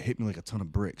hit me like a ton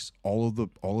of bricks. All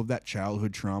of that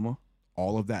childhood trauma,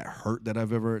 all of that hurt that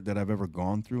I've ever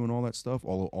gone through, and all that stuff,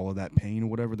 all of that pain or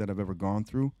whatever that I've ever gone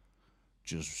through,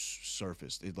 just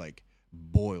surfaced. It like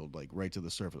boiled like right to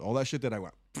the surface. All that shit that I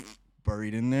went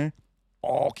buried in there,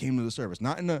 all came to the surface.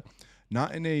 Not in a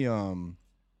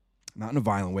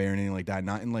violent way or anything like that.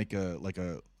 Not in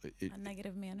a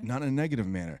negative manner. Not in a negative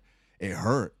manner. It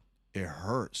hurt. It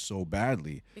hurt so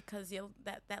badly Because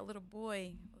that little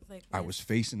boy was like, I was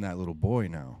facing that little boy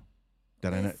now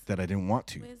that I didn't want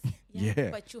to. Yeah.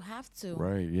 But you have to.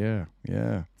 Right. Yeah.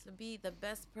 Yeah. To be the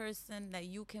best person that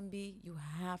you can be, you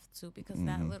have to, because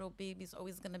that little baby's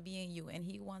always gonna be in you, and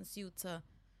he wants you to,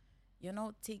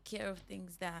 take care of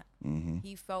things that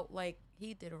he felt like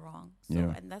he did wrong. So,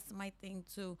 and that's my thing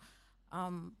too.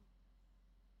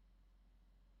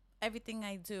 Everything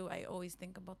I do, I always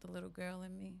think about the little girl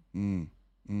in me.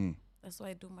 That's why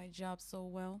I do my job so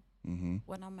well.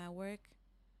 When I'm at work,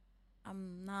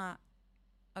 I'm not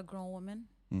a grown woman.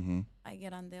 I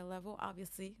get on their level,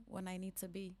 obviously, when I need to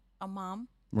be a mom.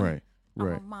 Right. I'm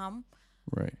a mom.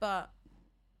 Right. But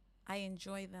I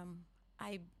enjoy them.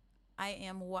 I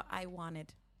am what I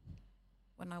wanted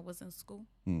when I was in school.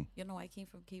 I came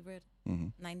from Keyword,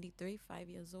 93, 5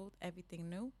 years old, everything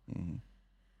new.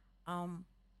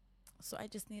 So I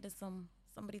just needed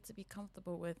somebody to be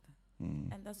comfortable with.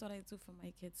 And that's what I do for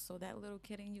my kids. So that little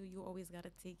kid in you, you always got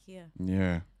to take care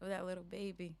of that little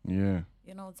baby. Yeah.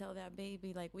 Tell that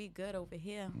baby, like, we good over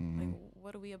here. Like,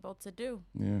 what are we about to do?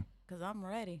 Yeah. Because I'm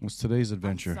ready. What's today's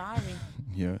adventure? I'm sorry.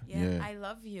 Yeah. I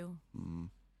love you.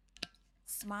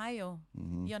 Smile,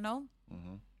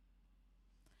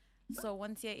 So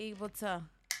once you're able to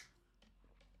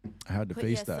I had to put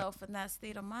face that. yourself in that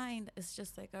state of mind, it's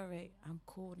just like, all right, I'm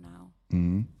cool now.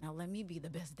 Now let me be the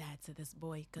best dad to this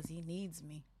boy because he needs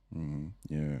me.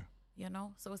 Yeah.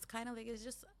 So it's kind of like, it's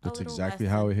just That's a little exactly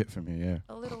lesson, how it hit for me. Yeah.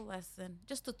 a little lesson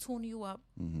just to tune you up.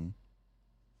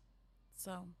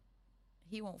 So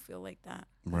he won't feel like that.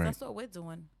 'Cause Right. That's what we're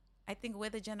doing. I think we're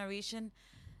the generation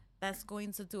that's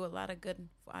going to do a lot of good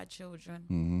for our children.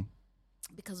 Mm-hmm.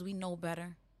 Because we know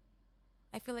better.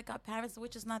 I feel like our parents,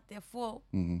 which is not their fault,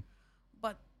 Mm-hmm.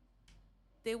 but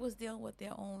they was dealing with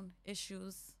their own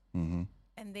issues, Mm-hmm.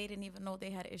 and they didn't even know they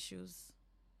had issues.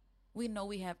 We know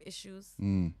we have issues,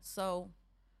 so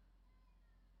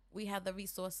we have the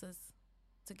resources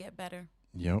to get better.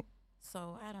 Yep.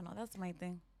 So I don't know. That's my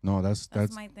thing. No, that's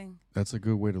my thing. That's a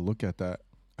good way to look at that.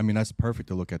 I mean, that's perfect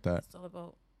to look at that. It's all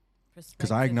about perspective.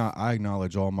 Because I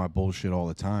acknowledge all my bullshit all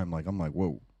the time. Like, I'm like,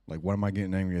 whoa. Like, what am I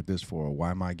getting angry at this for?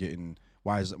 Why am I letting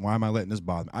this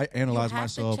bother me? I analyze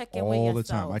myself all the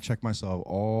time. I check myself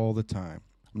all the time.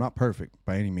 I'm not perfect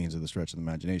by any means of the stretch of the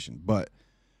imagination, but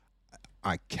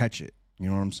I catch it. You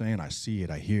know what I'm saying? I see it,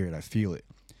 I hear it, I feel it.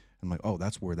 I'm like, oh,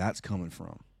 that's where that's coming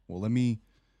from. Well, let me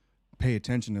pay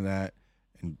attention to that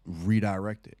and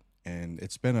redirect it. And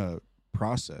it's been a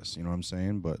process, you know what I'm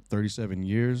saying? But 37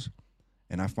 years,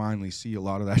 and I finally see a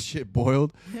lot of that shit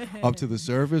boiled up to the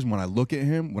surface. When I look at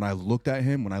him, when I looked at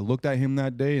him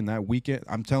that day and that weekend,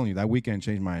 I'm telling you, that weekend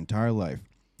changed my entire life.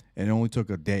 And it only took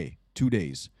a day, 2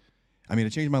 days. I mean, it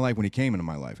changed my life when he came into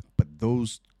my life. But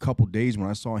those couple days when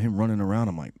I saw him running around,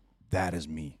 I'm like, that is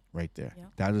me right there. Yeah.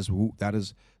 That is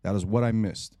what I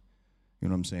missed. You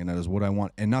know what I'm saying? That is what I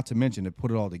want. And not to mention, to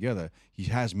put it all together, he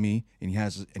has me and he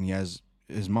has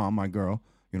his mom, my girl.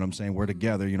 You know what I'm saying? We're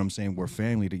together. You know what I'm saying? We're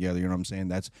family together. You know what I'm saying?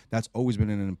 That's always been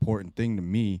an important thing to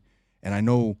me. And I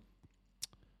know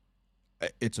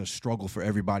it's a struggle for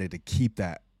everybody to keep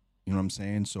that. You know what I'm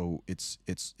saying? So it's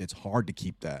hard to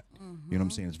keep that. Mm-hmm. You know what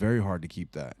I'm saying? It's very hard to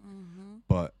keep that. Mm-hmm.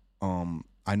 But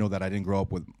I know that I didn't grow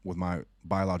up with my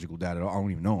biological dad at all. I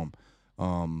don't even know him.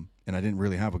 And I didn't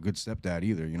really have a good stepdad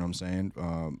either. You know what I'm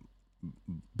saying?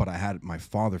 But I had my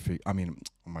father figure. I mean,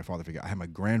 my father figure. I had my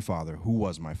grandfather who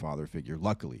was my father figure.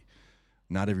 Luckily,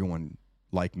 not everyone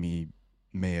like me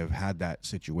may have had that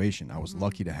situation. I was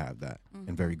lucky to have that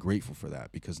and very grateful for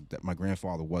that because my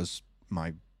grandfather was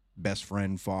my best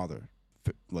friend father,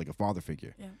 like a father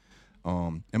figure. Yeah.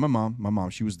 And my mom,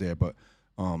 she was there, but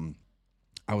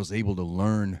I was able to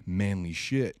learn manly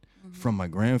shit from my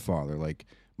grandfather. Like,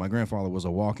 my grandfather was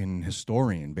a walking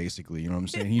historian, basically. You know what I'm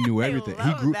saying? He knew everything.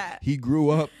 He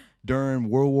grew up during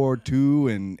World War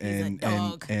II and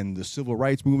the civil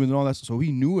rights movement and all that. So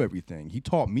he knew everything. He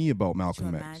taught me about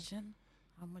Malcolm X. Imagine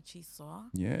how much he saw.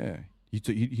 Yeah,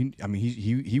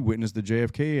 he witnessed the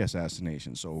JFK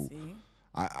assassination. So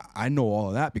I know all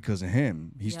of that because of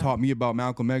him. He's taught me about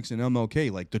Malcolm X and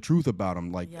MLK, like the truth about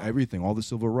him, like everything, all the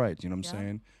civil rights. You know what I'm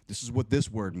saying? This is what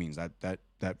this word means.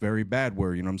 That very bad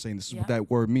word. You know what I'm saying? This is what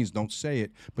that word means. Don't say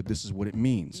it, but this is what it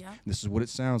means. Yeah. This is what it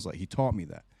sounds like. He taught me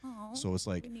that. Aww, so it's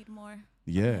like we need more.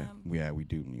 Yeah, we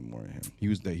do need more of him. He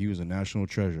was a national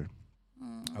treasure.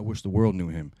 I wish the world knew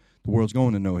him. The world's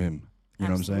going to know him. You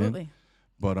know what I'm saying?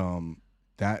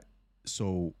 But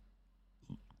so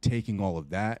taking all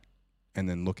of that and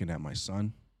then looking at my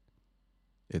son,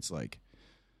 it's like,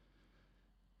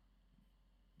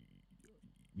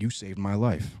 you saved my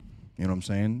life. You know what I'm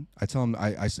saying? I tell him,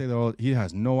 I say that he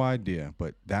has no idea,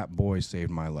 but that boy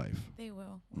saved my life. They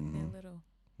will when they're little.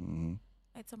 Mm-hmm.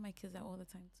 I tell my kids that all the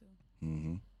time too.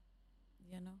 Mm-hmm.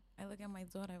 You know, I look at my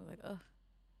daughter, I'm like, ugh,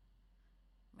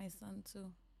 my son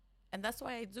too. And that's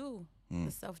why I do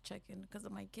the self-checking, because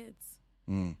of my kids.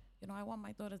 You know, I want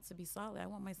my daughter to be solid. I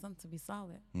want my son to be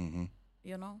solid. Mm-hmm.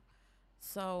 You know?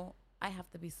 So I have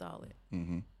to be solid.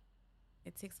 Mm-hmm.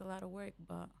 It takes a lot of work,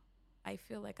 but I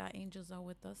feel like our angels are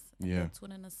with us. And they're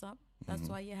tuning us up. That's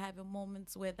why you're having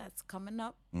moments where that's coming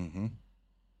up. Mm-hmm.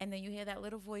 And then you hear that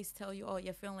little voice tell you, oh,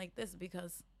 you're feeling like this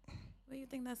because where do you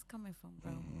think that's coming from,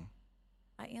 bro? Mm-hmm.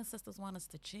 Our ancestors want us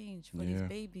to change for these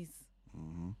babies.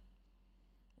 Mm-hmm.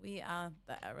 We are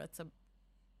the era to...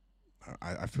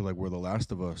 I feel like we're the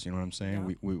last of us. You know what I'm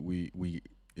saying?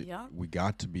 Yeah. We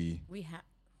got to be. We have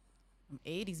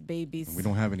 80s babies. We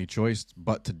don't have any choice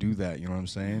but to do that. You know what I'm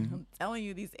saying? I'm telling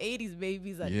you, these 80s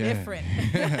babies are different.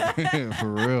 For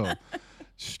real.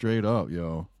 Straight up,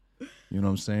 yo. You know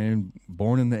what I'm saying?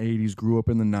 Born in the 80s, grew up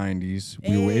in the 90s.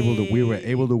 We were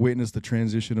able to witness the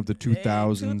transition of the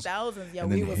 2000s. 2000s, yeah,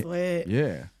 we was lit.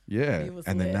 Yeah.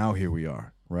 And then now here we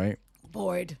are, right?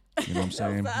 Bored. You know what I'm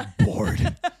saying?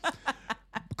 Bored.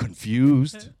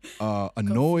 Confused,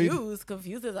 annoyed.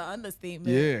 Confused is an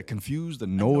understatement. Yeah, confused,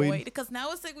 annoyed. Because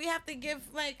now it's like we have to give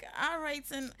like our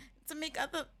rights and to make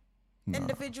other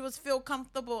individuals feel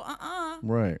comfortable.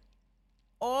 Right.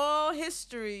 All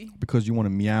history. Because you want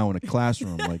to meow in a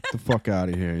classroom. Like, the fuck out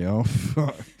of here, yo.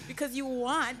 Because you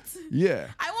want. Yeah.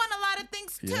 I want a lot of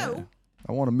things too.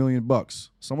 I want $1 million.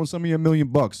 Someone send me $1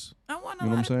 million. I want a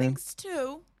lot of things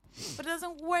too. But it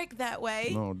doesn't work that way.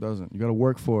 No, it doesn't. You got to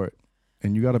work for it.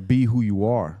 And you got to be who you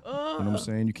are. You know what I'm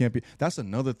saying? You can't be. That's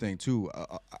another thing too.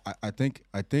 I think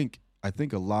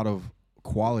a lot of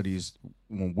qualities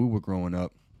when we were growing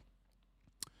up.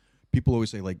 People always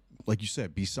say like you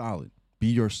said, be solid, be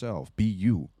yourself, be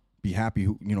you, be happy.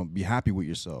 Be happy with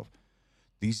yourself.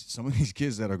 Some of these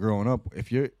kids that are growing up,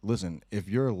 if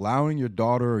you're allowing your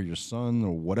daughter or your son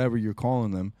or whatever you're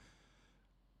calling them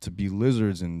to be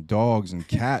lizards and dogs and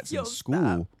cats in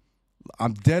school. Stop.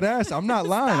 I'm dead ass. I'm not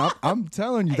lying. I'm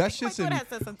telling you, that shit's in. My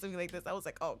said something to me like this. I was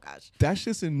like, oh gosh. That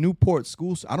shit's in Newport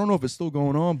schools. I don't know if it's still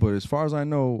going on, but as far as I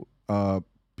know,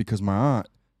 because my aunt,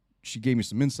 she gave me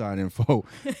some inside info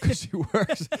because she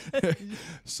works.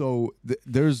 So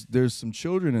there's some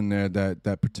children in there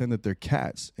that pretend that they're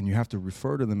cats, and you have to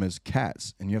refer to them as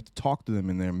cats, and you have to talk to them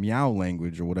in their meow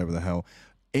language or whatever the hell.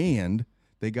 And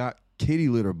they got kitty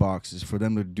litter boxes for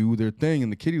them to do their thing in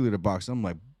the kitty litter box. I'm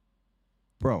like,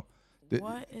 bro.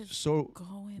 What is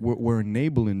going we're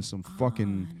enabling some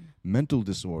fucking mental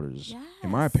disorders. Yes. In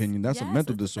my opinion, that's a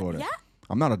mental disorder. Yeah.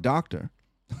 I'm not a doctor.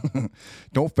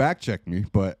 Don't fact check me,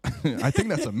 but I think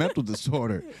that's a mental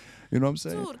disorder. You know what I'm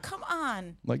saying? Dude, come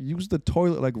on. Like, use the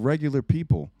toilet like regular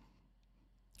people.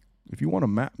 If you want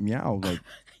to meow, like,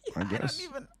 I guess.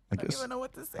 I don't even know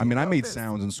what to say. I mean, I made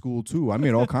sounds in school too. I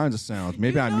made all kinds of sounds.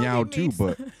 Maybe I meowed too,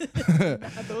 but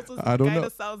those was I don't know.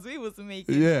 Of sounds we was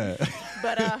making. Yeah.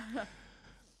 But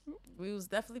we was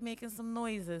definitely making some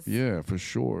noises. Yeah, for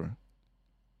sure.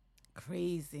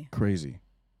 Crazy.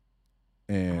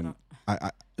 And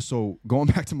so going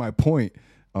back to my point,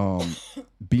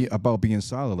 about being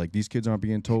solid. Like, these kids aren't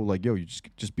being told like, yo, you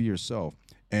just be yourself,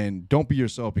 and don't be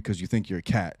yourself because you think you're a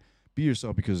cat. Be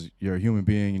yourself because you're a human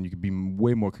being, and you can be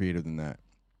way more creative than that,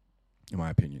 in my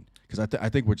opinion. Because I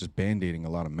think we're just band-aiding a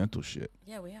lot of mental shit.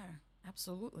 Yeah, we are.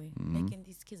 Absolutely. Making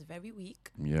these kids very weak.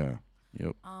 Yeah.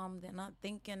 Yep. They're not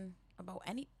thinking about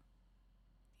any.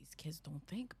 These kids don't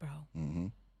think, bro. Mm-hmm.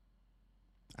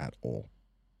 At all.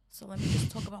 So let me just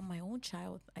talk about my own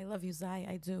child. I love you, Zai.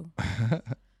 I do.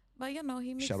 But,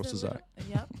 he makes Shout out to Zai.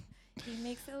 Yep. He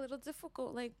makes it a little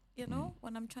difficult. Like,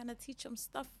 when I'm trying to teach him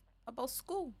stuff about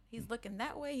school. He's looking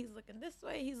that way. He's looking this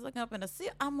way. He's looking up in the sea.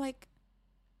 I'm like,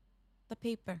 the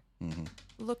paper. Mm-hmm.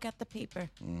 Look at the paper.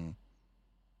 Mm-hmm.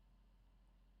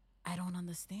 I don't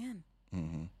understand.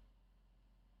 Mm-hmm.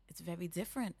 It's very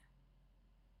different.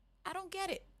 I don't get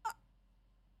it.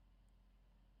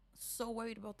 So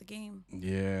worried about the game.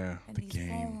 Yeah, and the these game.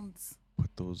 Phones.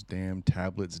 Put those damn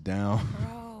tablets down.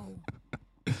 Bro.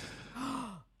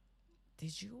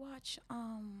 Did you watch what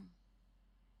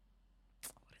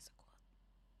is it called?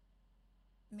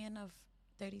 Man of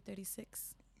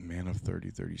 3036. Man of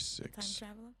 3036. Time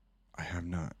Traveler? I have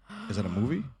not. Is that a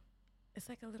movie? It's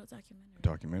like a little documentary.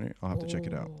 Documentary? I'll have to check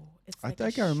it out. Like I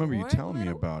think I remember you telling me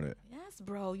about it. Yes,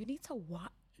 bro. You need to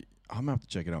watch. I'm going to have to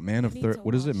check it out. Man of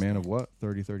what is it? Man of what?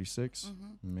 3036?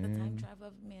 Mm-hmm. The Time Traveler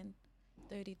of Man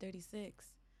 3036.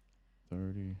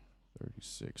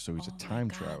 3036. So he's a time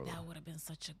traveler. That would have been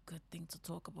such a good thing to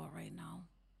talk about right now.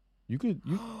 You could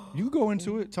go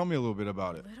into it. Tell me a little bit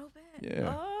about it. A little bit?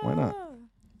 Yeah. Why not?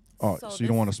 Oh, so you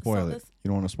don't want to spoil it. You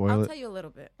don't want to spoil it? I'll tell you a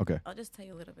little bit. Okay. I'll just tell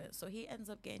you a little bit. So he ends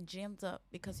up getting jammed up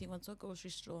because he went to a grocery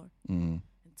store and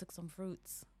took some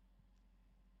fruits.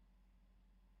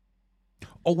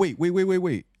 Oh, wait.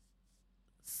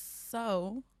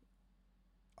 So.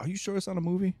 Are you sure it's not a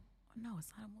movie? No,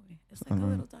 it's not a movie. It's like a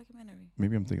little documentary.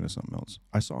 Maybe I'm thinking of something else.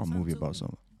 I saw a movie about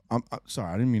something. I'm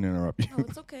sorry, I didn't mean to interrupt you. No,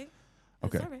 it's okay.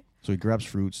 Okay. It's all right. So he grabs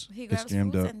fruits. He grabs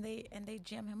jammed fruits up. and they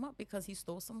jam him up because he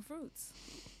stole some fruits.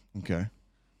 Okay.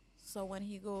 So when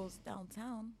he goes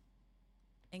downtown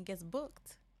and gets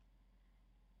booked,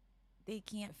 they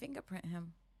can't fingerprint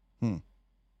him.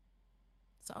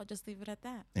 So I'll just leave it at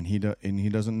that. And he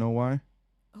doesn't know why?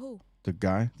 Who? The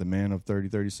guy, the man of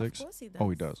 3036? Of course he does. Oh,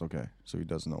 he does. Okay. So he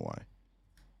does know why.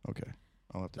 Okay.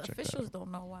 I'll have to check that out. The officials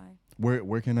don't know why.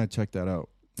 Where can I check that out?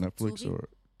 Netflix or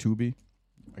Tubi?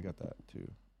 I got that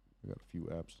too. I got a few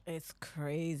apps. It's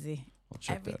crazy. I'll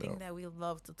check Everything that out. that we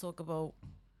love to talk about,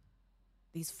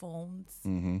 these phones,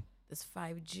 this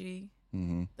 5G,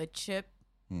 the chip,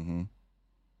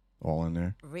 all in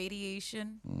there.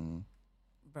 Radiation.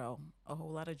 Bro, a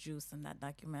whole lot of juice in that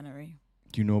documentary.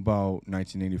 Do you know about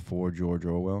 1984, George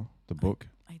Orwell, the book?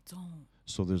 I don't.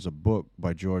 So there's a book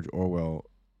by George Orwell.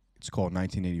 It's called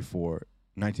 1984.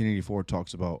 1984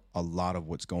 talks about a lot of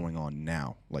what's going on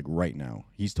now, like right now.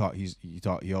 He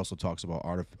also talks about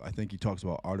I think he talks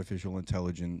about artificial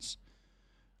intelligence,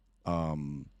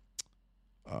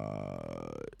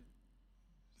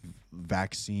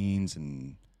 vaccines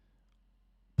and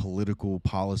political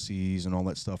policies and all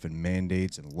that stuff, and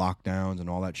mandates and lockdowns and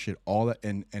all that shit. All that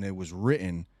and it was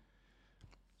written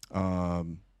I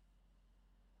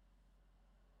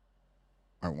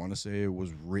want to say it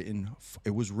was written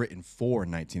for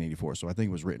 1984. So I think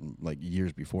it was written like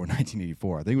years before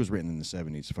 1984. I think it was written in the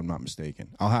 70s, if I'm not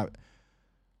mistaken. I'll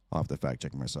have to fact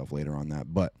check myself later on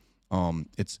that. But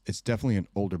it's definitely an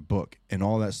older book, and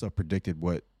all that stuff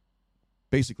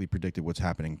basically predicted what's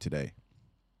happening today.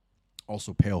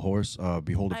 Also, Pale Horse,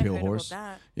 Behold a Pale Horse.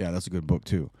 That. Yeah, that's a good book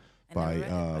too. By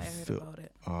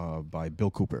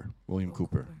William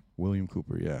Cooper. William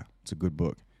Cooper, yeah. It's a good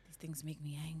book. These things make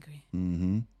me angry.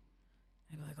 Mm-hmm.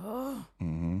 I'd be like, oh,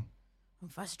 I'm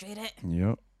frustrated.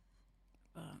 Yep.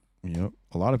 Yep.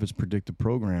 A lot of it's predictive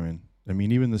programming. I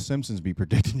mean, even The Simpsons be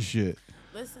predicting shit.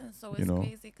 Listen, so it's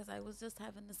crazy because I was just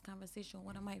having this conversation with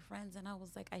one of my friends, and I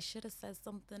was like, I should have said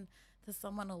something to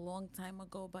someone a long time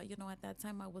ago, but, at that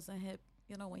time I wasn't hip.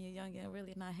 When you're young, you're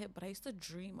really not hip, but I used to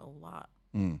dream a lot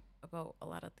about a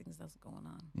lot of things that's going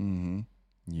on. Mm-hmm.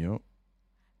 Yep.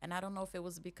 And I don't know if it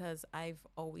was because I've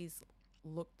always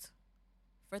looked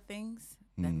for things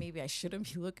that maybe I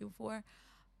shouldn't be looking for,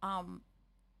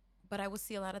 but I would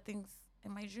see a lot of things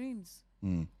in my dreams,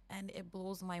 and it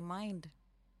blows my mind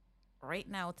right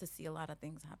now to see a lot of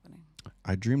things happening.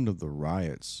 I dreamed of the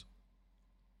riots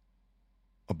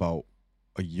about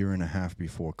a year and a half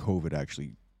before COVID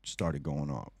actually started going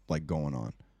on.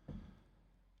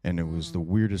 And it was the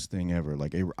weirdest thing ever.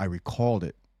 Like I recalled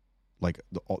it, like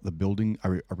the building.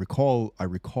 I recall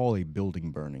a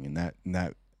building burning, and that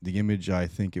the image, I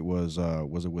think it was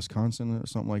it Wisconsin or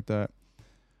something like that.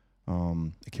 I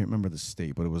can't remember the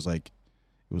state, but it was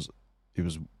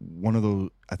one of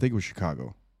those. I think it was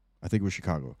Chicago.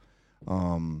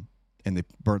 And they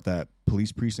burnt that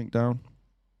police precinct down.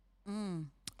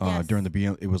 Yes. During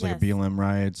it was like a BLM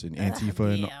riots and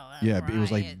Antifa it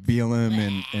was like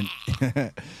BLM and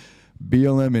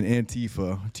BLM and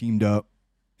Antifa teamed up,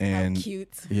 and how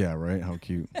cute. Yeah, right. How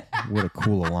cute. What a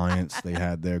cool alliance they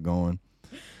had there going.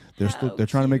 They're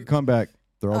trying to make a comeback.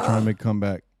 They're all trying to make a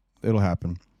comeback. It'll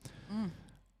happen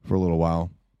for a little while,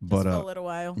 but just for a little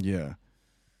while. Yeah.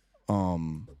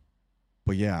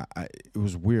 But yeah, it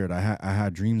was weird. I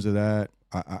had dreams of that.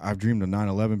 I've dreamed of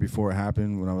 9/11 before it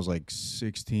happened when I was like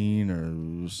 16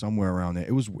 or somewhere around there.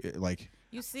 It was like,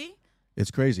 you see,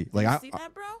 it's crazy. Like you see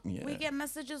that, bro? Yeah. We get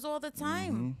messages all the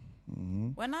time.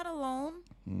 We're not alone.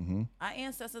 Our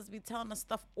ancestors be telling us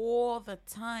stuff all the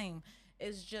time.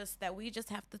 It's just that we just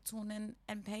have to tune in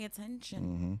and pay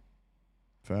attention.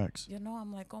 Facts.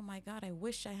 I'm like, oh my God, I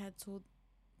wish I had told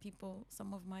people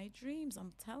some of my dreams.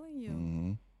 I'm telling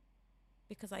you.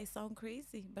 Because I sound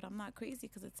crazy, but I'm not crazy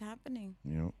because it's happening.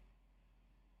 Yep.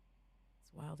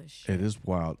 It's wild as shit. It is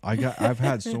wild. I've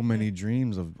had so many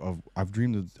dreams I've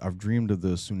dreamed of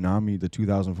the tsunami, the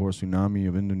 2004 tsunami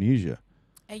of Indonesia.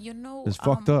 And it's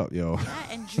fucked up, yo.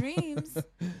 Yeah, and dreams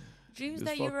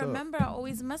that you remember are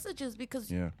always messages because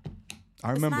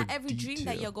I remember it's not every dream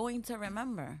that you're going to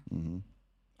remember.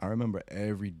 I remember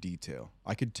every detail.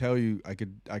 I could tell you, I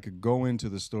could go into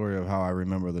the story of how I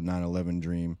remember the 9/11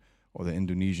 dream or the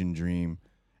Indonesian dream,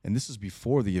 and this is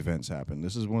before the events happened.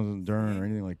 This is wasn't during or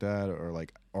anything like that,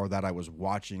 or that I was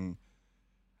watching.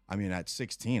 I mean, at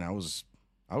 16, I was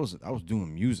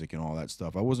doing music and all that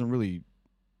stuff. I didn't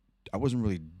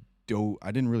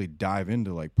really dive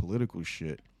into like political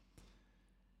shit.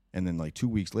 And then like 2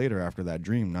 weeks later, after that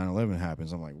dream, 9/11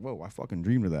 happens. I'm like, whoa, I fucking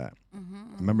dreamed of that. I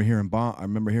remember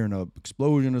hearing an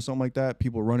explosion or something like that.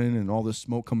 People running and all this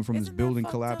smoke coming from this building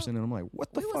collapsing, and I'm like,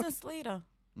 what the fuck? We was in Slater.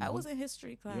 I was in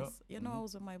history class. Yep. I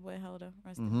was with my boy Helder.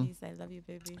 Rest in peace. I love you,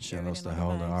 baby. Shout out to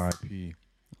Helder, R.I.P.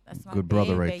 That's my good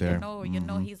brother baby. right there. You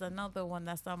know, he's another one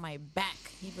that's on my back.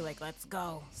 He'd be like, "Let's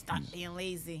go. Stop being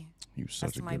lazy."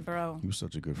 That's my bro. He was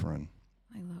such a good friend.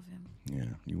 I love him.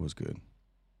 Yeah, he was good.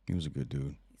 He was a good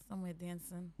dude. He's somewhere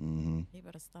dancing. He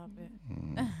better stop it.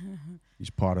 He's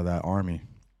part of that army.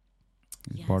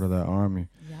 Yeah.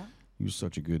 He was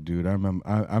such a good dude. I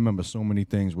remember so many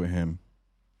things with him.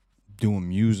 Doing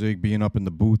music, being up in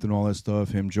the booth and all that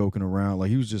stuff, him joking around. Like,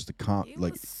 he was just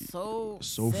so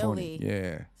silly. Funny.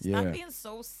 Yeah. Stop being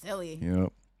so silly.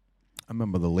 Yep. I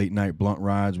remember the late night blunt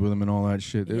rides with him and all that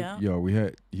shit.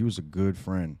 He was a good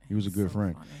friend. He was a good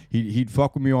friend. Funny. He'd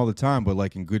fuck with me all the time, but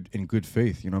like in good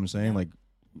faith. You know what I'm saying? Yeah. Like,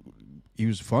 he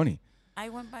was funny. I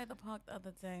went by the park the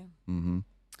other day. And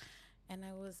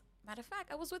I was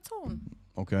with Tone.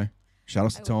 Okay. Shout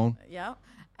out to Tone. Yeah.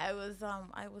 I was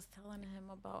telling him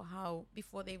about how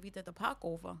before they redid the park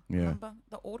over. Remember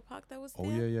the old park that was there?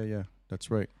 Oh yeah.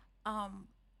 That's right.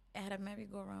 It had a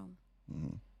merry-go-round.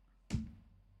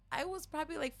 I was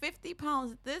probably like 50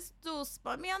 pounds. This dude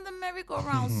spun me on the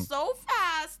merry-go-round so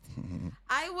fast.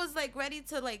 I was like ready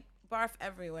to like barf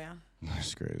everywhere.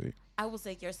 That's crazy. I was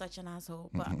like, you're such an asshole.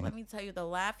 But let me tell you, the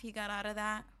laugh he got out of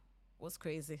that was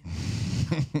crazy.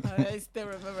 I still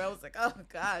remember. I was like, oh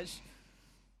gosh.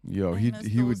 Yo,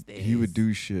 he would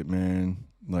do shit, man.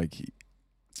 Like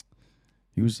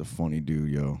he was a funny dude,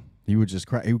 yo. He would just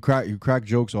crack. He would crack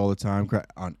jokes all the time, crack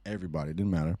on everybody. It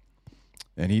didn't matter,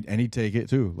 and he'd take it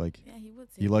too. Like yeah, he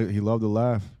would. He loved to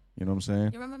laugh. You know what I'm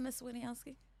saying? You remember Miss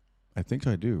Winiowski? I think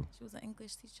I do. She was an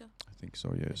English teacher. I think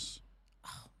so. Yes.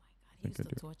 Oh my God, he used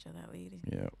to torture that lady.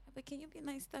 Yeah. But can you be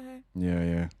nice to her?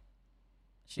 Yeah.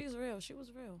 She's real. She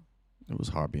was real. It was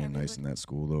hard being nice in that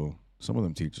school, though. Some of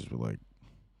them teachers were like,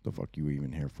 "The fuck you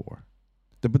even here for?"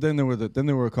 But then there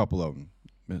were a couple of them.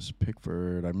 Miss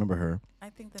Pickford, I remember her. I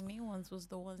think the mean ones was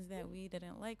the ones that we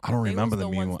didn't like. I don't remember the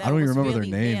mean ones. I don't even remember their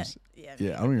names. Yeah,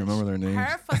 I don't even remember their names.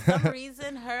 Her, for some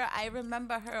reason, I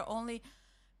remember her only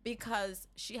because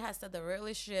she has said the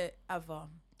realest shit ever.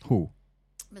 Who?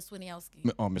 Miss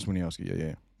Winiowski. Oh, Miss Winiowski.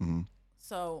 Yeah. Mm-hmm.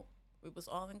 So we was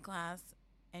all in class,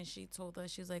 and she told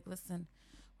us, she's like, listen,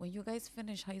 when you guys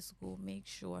finish high school, make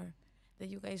sure that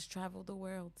you guys travel the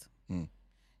world.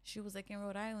 She was like, in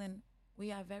Rhode Island,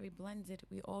 we are very blended.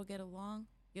 We all get along.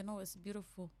 You know, it's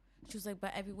beautiful. She was like,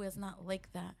 but everywhere's not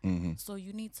like that. Mm-hmm. So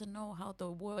you need to know how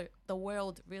the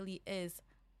world really is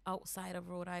outside of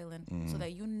Rhode Island, so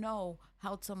that you know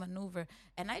how to maneuver.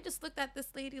 And I just looked at this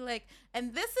lady like,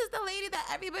 and this is the lady that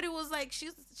everybody was like,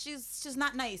 she's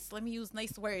not nice. Let me use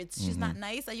nice words. She's not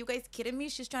nice. Are you guys kidding me?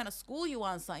 She's trying to school you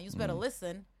on something. You just better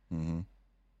listen.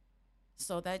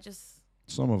 So that just...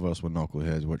 Some of us were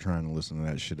knuckleheads were trying to listen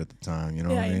to that shit at the time. You know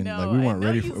what I mean? Know, like we weren't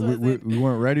ready for we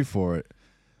weren't ready for it.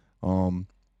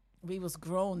 We was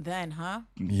grown then, huh?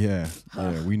 Yeah.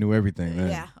 We knew everything then.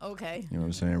 Yeah, okay. You know what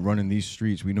I'm saying? Running these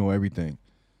streets, we know everything.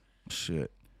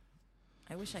 Shit.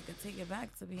 I wish I could take it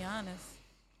back, to be honest.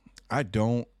 I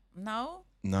don't. No?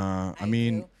 Nah. I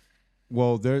mean, do.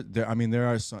 well, there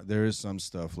is some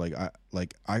stuff I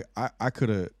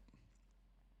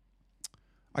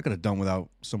could have done without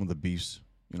some of the beefs.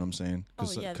 You know what I'm saying?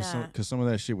 Because some of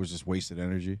that shit was just wasted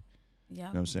energy. Yeah. You know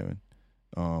what I'm saying?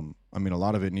 I mean,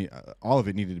 all of it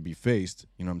needed to be faced.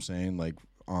 You know what I'm saying? Like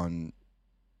on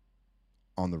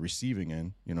the receiving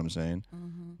end. You know what I'm saying?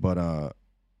 But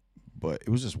it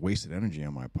was just wasted energy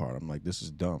on my part. I'm like, this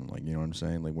is dumb. Like, you know what I'm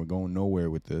saying? Like, we're going nowhere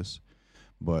with this.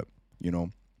 But you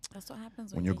know. That's what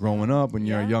happens when you're growing up, when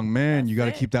you're a young man, you got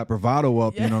to keep that bravado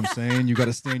up. You know what I'm saying? You got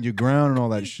to stand your ground and all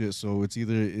that shit. So it's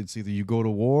either you go to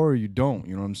war or you don't.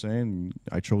 You know what I'm saying?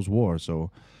 I chose war, so.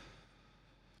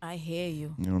 I hear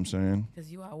you. You know what I'm saying?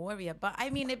 Because you are a warrior, but I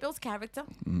mean, it builds character.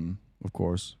 Of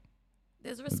course.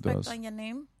 There's respect on your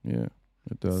name. Yeah,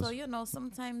 it does. So you know,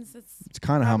 sometimes it's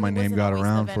kind of how my name got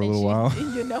around for a little while.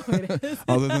 You know it is.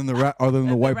 other than the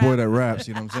white boy that raps.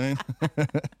 You know what I'm saying?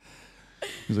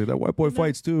 He's like, that white boy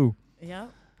fights too. Yeah.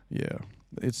 Yeah.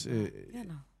 It's I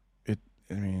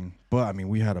mean,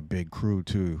 we had a big crew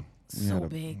too.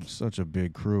 Such a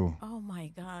big crew. Oh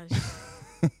my gosh.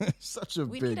 Such a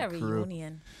big crew. We need a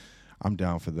reunion. I'm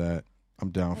down for that.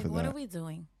 I'm down for that. What are we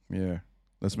doing? Yeah.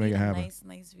 Let's make it happen.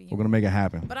 Nice reunion. We're going to make it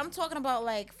happen. But I'm talking about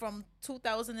like from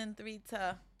 2003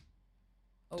 to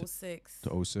 06.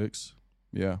 To 06?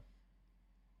 Yeah.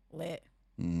 Lit.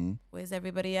 Where's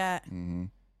everybody at?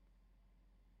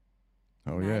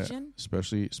 Oh, imagine? Yeah.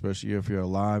 Especially if you're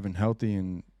alive and healthy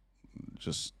and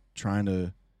just trying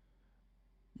to,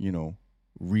 you know,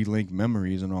 relink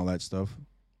memories and all that stuff.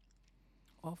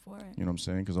 All for it. You know what I'm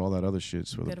saying? Because all that other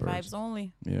shit's for the birds. Good vibes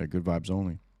only. Yeah, good vibes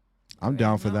only. I'm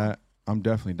down for that. I'm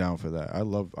definitely down for that. I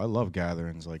love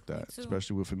gatherings like that,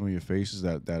 especially with familiar faces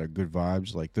that are good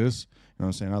vibes like this. You know what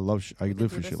I'm saying? I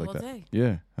live for shit like that. Day.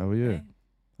 Yeah, hell yeah. Okay.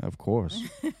 Of course.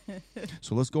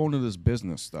 So let's go into this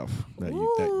business stuff that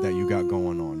you got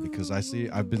going on, because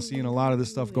I've been seeing a lot of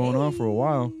this stuff going on for a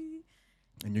while,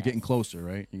 and you're getting closer,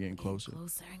 right? You're getting closer.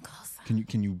 Closer and closer.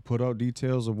 Can you put out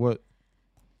details of what?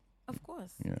 Of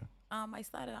course. Yeah. I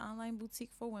started an online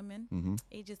boutique for women,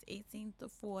 ages 18 to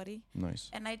 40. Nice.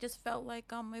 And I just felt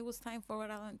like it was time for Rhode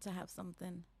Island to have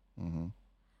something.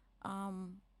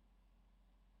 And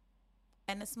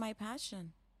it's my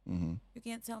passion. You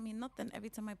can't tell me nothing. Every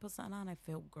time I put something on, I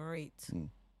feel great.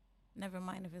 Never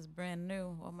mind if it's brand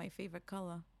new or my favorite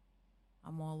color.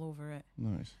 I'm all over it.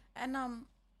 Nice. And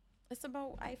it's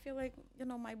about, I feel like, you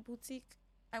know, my boutique,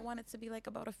 I want it to be like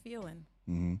about a feeling.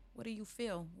 What do you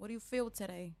feel? What do you feel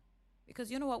today? Because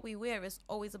you know what we wear is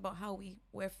always about how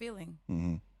we're feeling.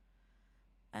 And,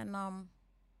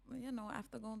 you know,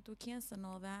 after going through cancer and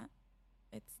all that,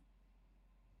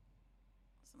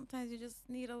 sometimes you just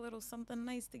need a little something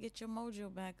nice to get your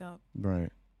mojo back up. Right.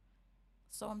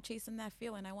 So I'm chasing that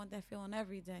feeling. I want that feeling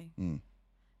every day.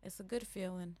 It's a good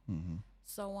feeling. Mm-hmm.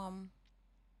 So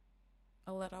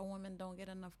a lot of women don't get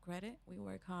enough credit. We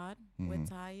work hard. We're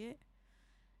tired.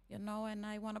 You know, and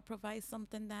I want to provide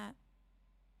something that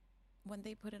when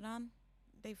they put it on,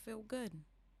 they feel good.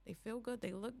 They feel good.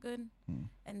 They look good.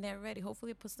 And they're ready.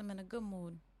 Hopefully it puts them in a good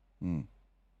mood.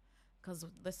 Because,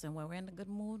 listen, when we're in a good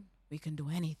mood, we can do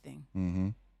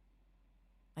anything.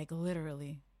 Like,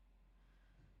 literally.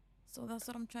 So that's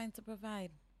what I'm trying to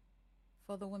provide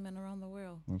for the women around the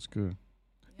world. That's good.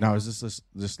 Now, is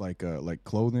this like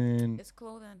clothing? It's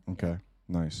clothing. Okay, yeah.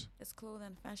 Nice. It's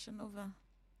clothing. Fashion Nova.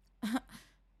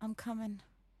 I'm coming.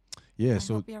 Yeah, I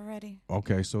so hope you're ready.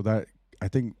 Okay, so that I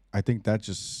think that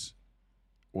just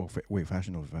wait,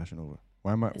 Fashion Nova.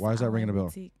 Why is that ringing a bell?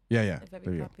 Boutique. Yeah. They're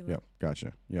There you popular. go. Yep,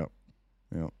 gotcha. Yep.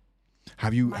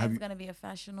 Mine's gonna be a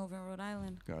Fashion Nova in Rhode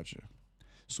Island. Gotcha.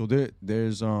 So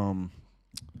there's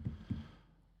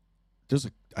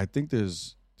I think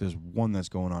there's one that's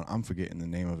going on. I'm forgetting the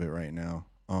name of it right now.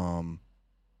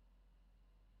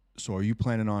 So are you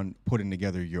planning on putting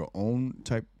together your own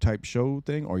type show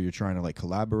thing, or you're trying to like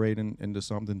collaborate into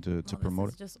something to promote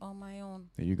it? It's just on my own.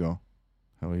 There you go.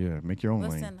 Hell yeah. Make your own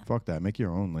lane. Fuck that. Make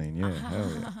your own lane. Yeah.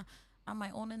 Hell yeah. I'm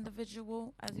my own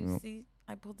individual. As you see,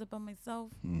 I pulled up on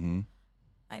myself.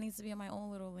 I need to be in my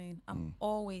own little lane. I'm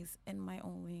always in my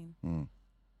own lane.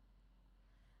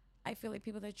 I feel like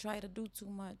people that try to do too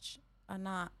much are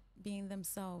not being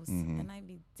themselves. And I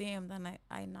be damned and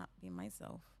I not be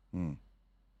myself.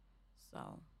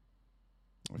 So.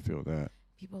 I feel that.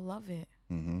 People love it.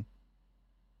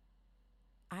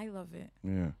 I love it.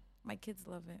 Yeah. My kids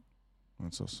love it.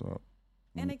 That's what's up.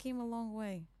 And I came a long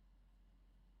way.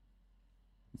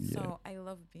 Yeah. So I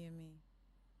love being me.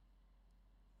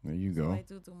 There you go. So I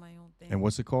do my own thing. And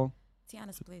what's it called?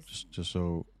 Tiana's Place. Just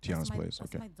so Tiana's Place.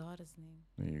 That's okay. my daughter's name.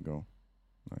 There you go.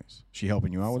 Nice. She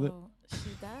helping you out with it? She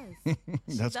does.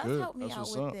 That's she does good. help me That's out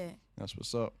what's with up. it. That's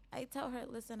what's up. I tell her,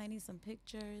 listen, I need some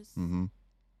pictures.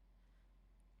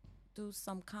 Do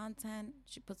some content.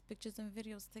 She puts pictures and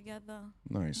videos together.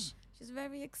 Nice. She's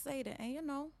very excited. And, you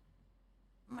know,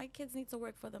 my kids need to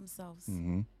work for themselves.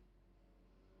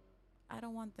 I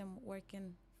don't want them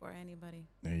working for anybody.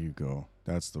 There you go.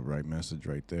 That's the right message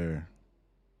right there.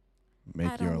 Make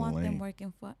your lane. I don't want them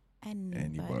working for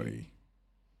anybody.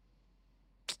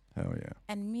 Hell yeah.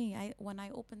 And me, when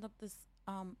I opened up this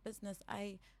business,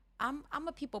 I'm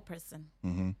a people person.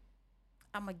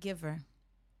 I'm a giver.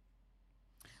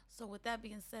 So with that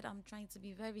being said, I'm trying to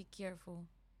be very careful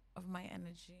of my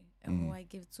energy and who I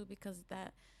give to, because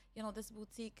that, you know, this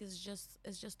boutique is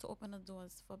just to open the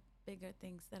doors for bigger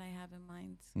things that I have in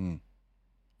mind.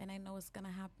 And I know it's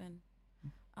gonna happen.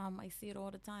 I see it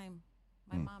all the time.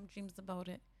 My mom dreams about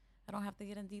it. I don't have to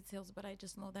get in details, but I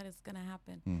just know that it's gonna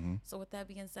happen. So with that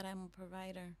being said, I'm a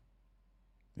provider.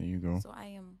 There you go. So I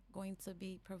am going to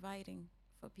be providing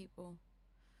for people.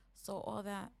 So all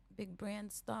that big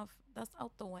brand stuff, that's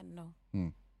out the window.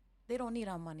 They don't need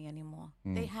our money anymore.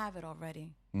 They have it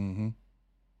already.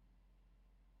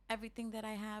 Everything that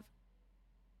I have,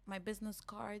 my business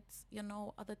cards, you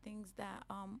know, other things that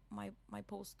my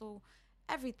postal,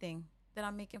 everything that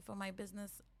I'm making for my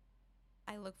business,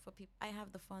 I look for people. I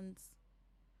have the funds.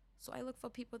 So I look for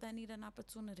people that need an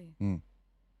opportunity. You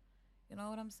know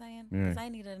what I'm saying? Because I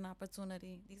needed an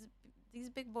opportunity. These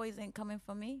big boys ain't coming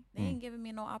for me. They ain't giving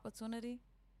me no opportunity.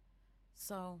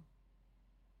 So,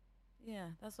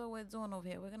 yeah, that's what we're doing over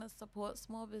here. We're going to support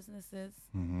small businesses.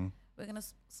 We're going to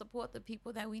support the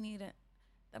people that we need it.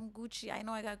 Them Gucci, I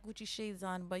know I got Gucci shades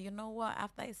on, but you know what?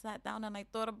 After I sat down and I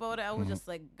thought about it, I was just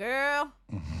like, girl,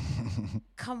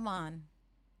 come on.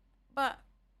 But,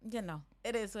 you know,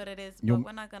 it is what it is. But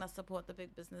we're not going to support the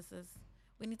big businesses.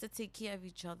 We need to take care of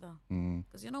each other.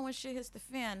 Because, you know, when shit hits the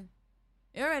fan,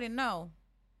 you already know.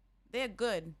 They're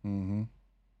good.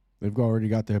 They've already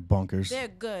got their bunkers. They're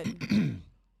good.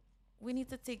 We need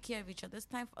to take care of each other. It's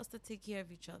time for us to take care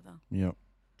of each other. Yep.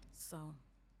 So.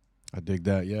 I dig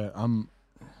that. Yeah, I'm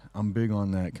big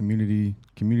on that.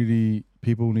 Community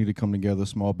people need to come together.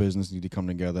 Small business need to come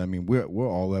together. I mean, we're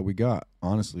all that we got,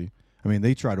 honestly. I mean,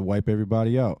 they try to wipe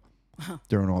everybody out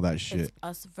during all that shit. It's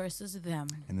us versus them.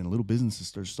 And then little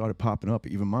businesses started popping up,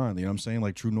 even mine. You know what I'm saying?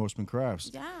 Like True Norseman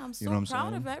Crafts. Yeah, I'm so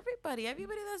proud of everybody.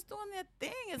 Everybody that's doing their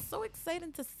thing. It's so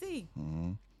exciting to see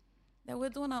that we're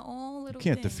doing our own little thing.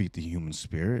 You can't defeat the human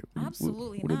spirit.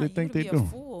 Absolutely what not. do they think they do? A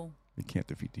fool. You can't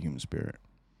defeat the human spirit.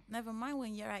 Never mind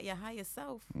when you're at your higher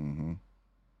self.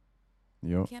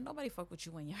 Yep. Can't nobody fuck with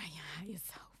you when you're at your higher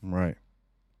self. Right.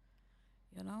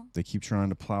 You know? They keep trying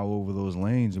to plow over those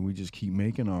lanes and we just keep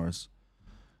making ours.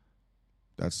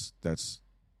 That's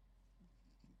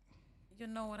You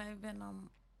know what I've been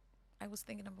I was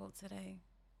thinking about today.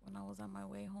 when I was on my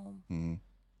way home Mm-hmm.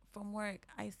 from work.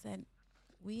 I said,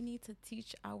 we need to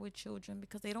teach our children,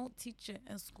 because they don't teach it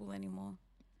in school anymore.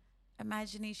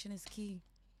 Imagination is key.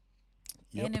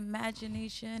 Yep. And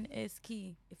imagination is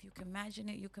key. If you can imagine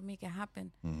it, you can make it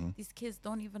happen. Mm-hmm. These kids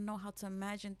don't even know how to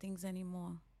imagine things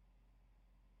anymore.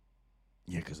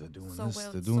 Yeah, because they're doing So this.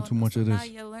 well, They're doing so- too much so of now this.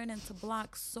 you're learning to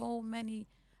block so many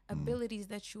abilities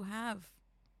that you have.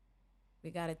 We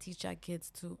got to teach our kids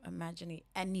to imagine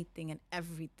anything and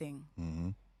everything. Mm-hmm.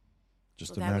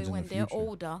 Just So that way imagine when the they're future.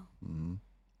 older, Mm-hmm.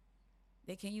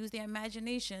 they can use their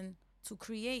imagination to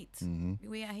create. Mm-hmm.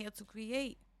 We are here to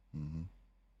create. Mm-hmm.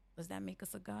 Does that make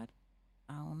us a god?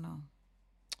 I don't know.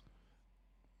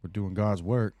 We're doing God's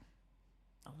work.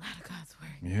 A lot of God's work.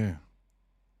 Yeah.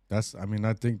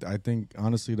 I think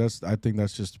honestly I think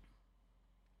that's just,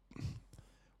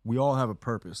 we all have a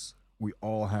purpose. We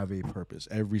all have a purpose.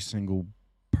 Every single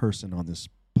person on this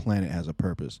planet has a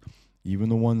purpose. Even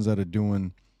the ones that are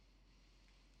doing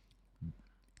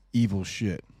evil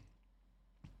shit.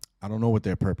 I don't know what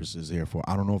their purpose is here for.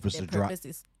 I don't know if it's Their to drive.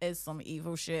 purpose is some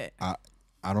evil shit.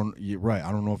 You're right.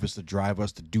 I don't know if it's to drive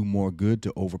us to do more good,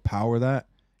 to overpower that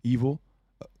evil.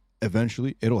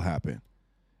 Eventually, it'll happen.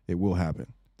 It will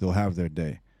happen. They'll have their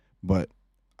day. But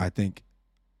I think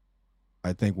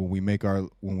when we make our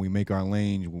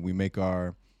lanes, when we make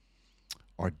our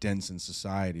dents in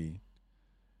society,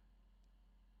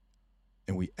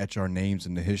 and we etch our names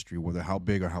into history, whether how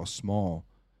big or how small,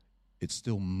 it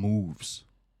still moves.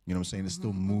 You know what I'm saying? It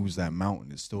still moves that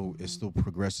mountain. It still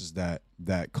progresses that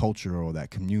culture or that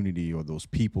community or those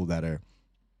people that are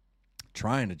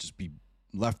trying to just be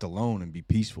left alone and be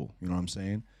peaceful. You know what I'm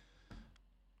saying?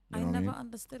 You know I what never mean?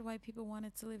 understood why people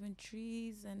wanted to live in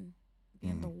trees and be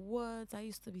in the woods. I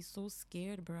used to be so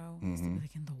scared, bro. I used to be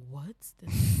like, in the woods?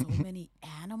 There's so many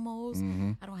animals.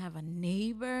 I don't have a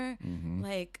neighbor.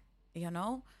 Like, you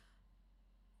know?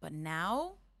 But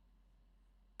now,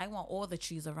 I want all the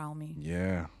trees around me.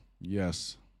 Yeah.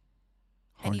 Yes.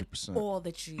 I need 100%. all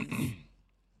the trees.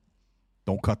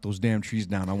 Don't cut those damn trees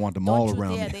down. I want them Don't all you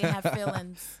around dare. me. They have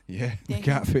feelings. Yeah, They're they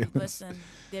got human. feelings. Listen,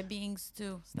 they're beings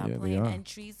too. Stop Yeah, they playing. are. And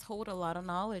trees hold a lot of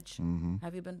knowledge. Mm-hmm.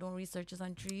 Have you been doing researches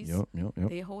on trees? Yep.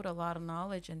 They hold a lot of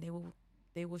knowledge, and they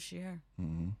will share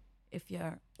Mm-hmm. if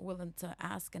you're willing to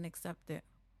ask and accept it.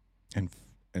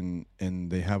 And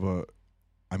they have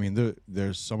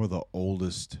there's some of the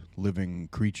oldest living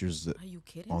creatures that Are you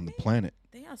kidding on me? the planet.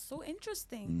 They are so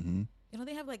interesting. Mm-hmm. You know,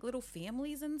 they have like little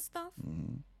families and stuff.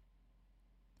 Mm-hmm.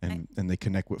 And they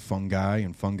connect with fungi,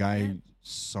 and fungi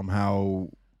somehow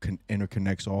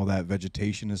interconnects all that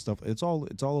vegetation and stuff. It's all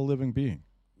a living being.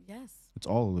 Yes. It's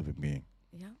all a living being.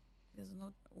 Yeah.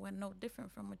 We're no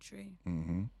different from a tree.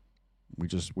 Mm-hmm. We're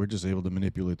just able to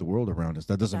manipulate the world around us.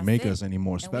 That doesn't That's make it. us any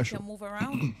more And special. we can move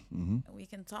around. Mm-hmm. And we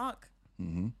can talk.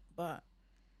 Mm-hmm. But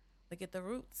look at the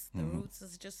roots. The roots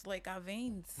is just like our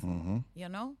veins. Mm-hmm. You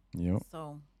know? Yep.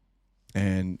 So.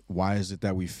 And why is it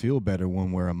that we feel better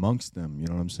when we're amongst them? You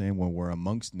know what I'm saying? When we're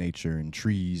amongst nature and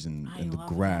trees and the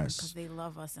grass. Because they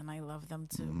love us and I love them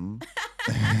too.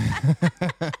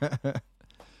 Mm-hmm.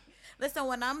 Listen,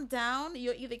 when I'm down,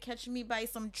 you'll either catch me by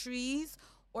some trees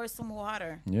or some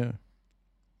water. Yeah.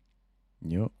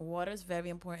 Yep. Water is very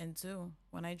important too.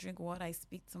 When I drink water, I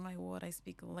speak to my water. I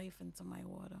speak life into my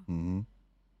water. Mm-hmm.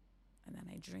 And then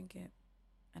I drink it.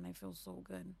 And I feel so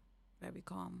good. Very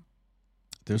calm.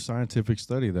 There's scientific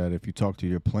study that if you talk to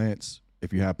your plants,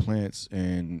 if you have plants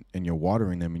and you're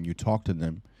watering them and you talk to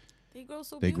them, they grow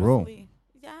so they grow. beautifully.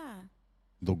 Yeah.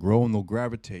 They'll grow and they'll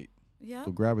gravitate. Yeah.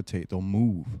 They'll gravitate. They'll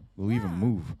move. They'll even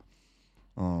move.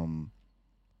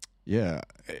 Yeah.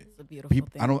 It's a beautiful People,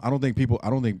 thing. I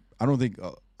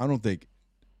don't think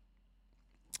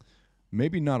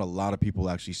maybe not a lot of people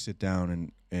actually sit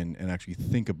down and actually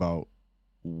think about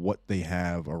what they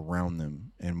have around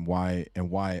them and why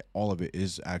all of it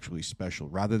is actually special,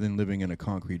 rather than living in a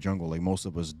concrete jungle like most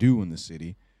of us do in the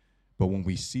city. But when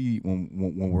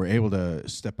we're able to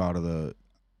step out of the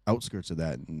outskirts of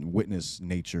that and witness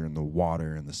nature and the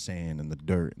water and the sand and the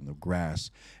dirt and the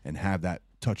grass and have that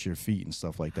touch your feet and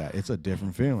stuff like that, it's a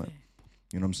different feeling.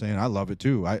 You know what I'm saying? I love it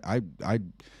too.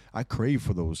 I crave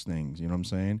for those things. You know what I'm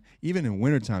saying? Even in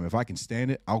wintertime, if I can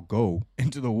stand it, I'll go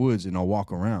into the woods and I'll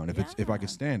walk around if I can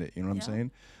stand it. You know what I'm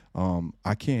saying?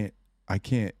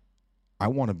 I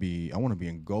want to be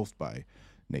engulfed by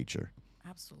nature.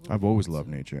 Absolutely. I've always loved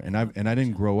nature, and I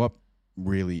didn't grow up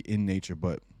really in nature,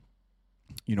 but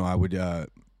you know, I would.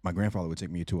 My grandfather would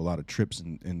take me to a lot of trips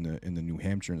in the New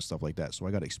Hampshire and stuff like that, so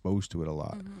I got exposed to it a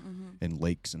lot, and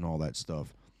lakes and all that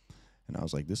stuff. And I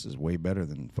was like, this is way better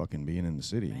than fucking being in the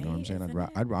city. You know what I'm saying?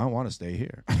 I want to stay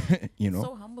here. You know,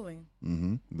 so humbling.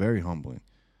 Very humbling.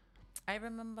 I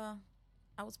remember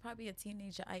I was probably a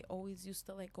teenager. I always used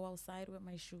to like go outside with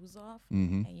my shoes off.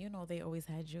 Mm-hmm. And you know, they always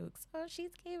had jokes. Oh,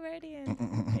 she's gay ready. And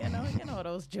you know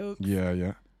those jokes. Yeah,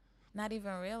 yeah. Not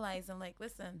even realizing, like,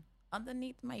 listen,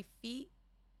 underneath my feet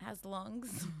has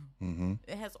lungs. Mm-hmm.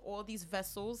 It has all these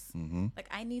vessels. Mm-hmm. Like,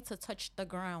 I need to touch the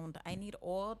ground. I need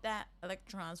all that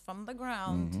electrons from the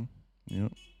ground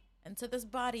Yep. into this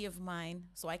body of mine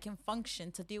so I can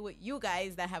function to deal with you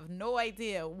guys that have no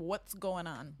idea what's going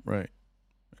on. Right.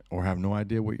 Or have no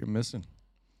idea what you're missing.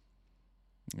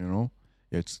 You know?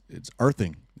 It's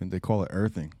earthing. And they call it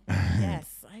earthing.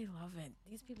 Yes, I love it.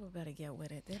 These people better get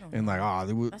with it. They don't And know.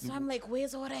 like, That's why I'm like,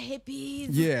 where's all the hippies?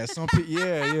 yeah, some people,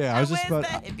 yeah. I was just where's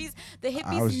about, the hippies? The I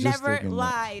hippies was just never thinking that.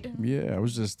 lied. Yeah, I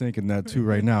was just thinking that too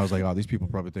right now. I was like, oh, these people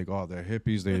probably think, oh, they're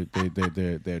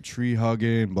hippies. They're tree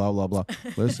hugging, blah, blah, blah.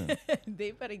 Listen,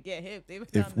 They better get hip. They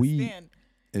better understand.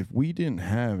 if we didn't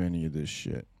have any of this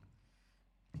shit,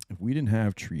 if we didn't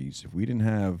have trees, if we didn't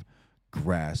have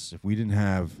grass, if we didn't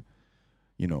have,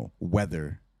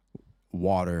 weather,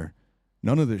 water,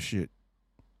 none of this shit.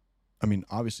 I mean,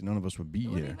 obviously, none of us would be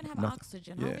We here. don't even have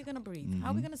oxygen. How are we going to breathe? How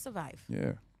are we going to survive?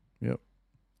 Yeah. Yep.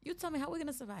 You tell me, how are we going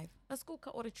to survive? Let's go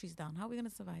cut all the trees down. How are we going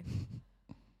to survive?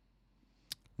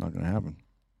 Not gonna happen.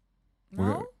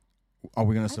 No? Are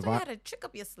we gonna I thought you survive? had a trick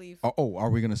up your sleeve. Oh, are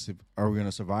we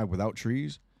gonna survive without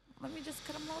trees? Let me just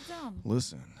cut them all down.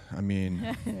 Listen, I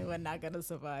mean, We're not going to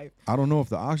survive. I don't know if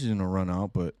the oxygen will run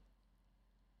out, but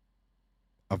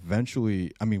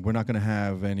eventually, I mean, we're not gonna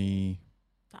have any,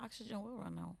 The oxygen will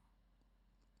run out.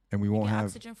 and we We won't get have,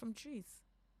 oxygen from trees,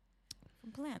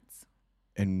 from plants.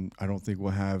 and I don't think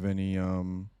we'll have any,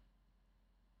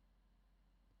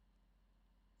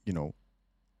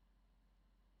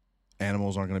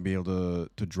 animals aren't gonna be able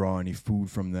to draw any food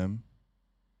from them.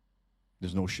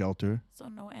 There's no shelter. So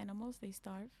no animals, they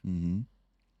starve. Mm-hmm.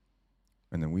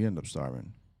 And then we end up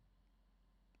starving.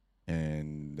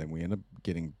 And then we end up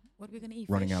What are we going to eat?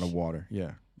 running Fish? out of water.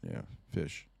 Yeah,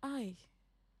 fish. I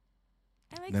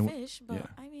like Then fish, but yeah.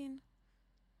 I mean,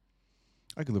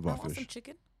 I could live I off want fish. some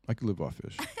chicken. I could live off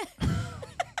fish.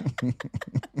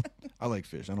 I like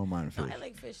fish. I don't mind fish. No, I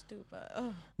like fish too, but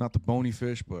Not the bony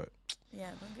fish, but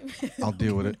yeah, don't give me. I'll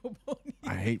deal with it. No bony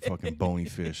I hate fucking bony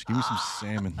fish. Give me some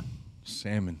salmon.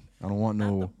 Salmon. I don't want Not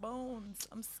the no. bones.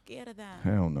 I'm scared of that.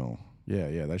 Hell no.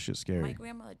 Yeah, that shit's My scary.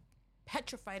 grandmother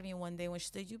petrified me one day when she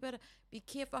said, "You better be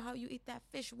careful how you eat that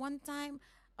fish." One time,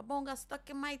 a bone got stuck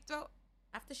in my throat.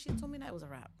 After she told me that, it was a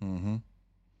wrap. Mm-hmm.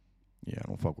 Yeah, I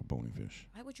don't fuck with bony fish.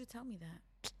 Why would you tell me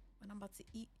that when I'm about to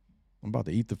eat? I'm about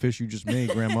to eat the fish you just made,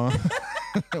 Grandma.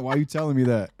 Why are you telling me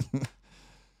that?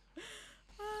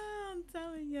 I'm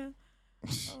telling you.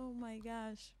 Oh my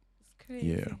gosh, it's crazy.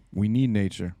 Yeah, we need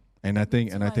nature, and I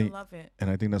think, I love it. and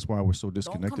I think that's why we're so Don't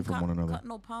disconnected come from one another. Cut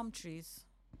no palm trees.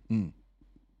 Mm.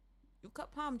 You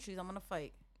cut palm trees, I'm gonna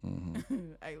fight.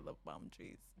 Mm-hmm. I love palm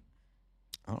trees.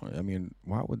 I mean,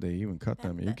 why would they even cut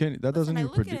them? You That- can't. That doesn't I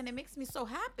even look at it produce. and it makes me so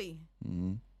happy.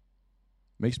 Mm-hmm.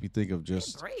 Makes me think of They're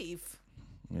just brave.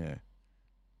 yeah.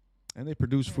 And they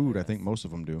produce food. I think Yes. most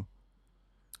of them do.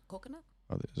 Coconut?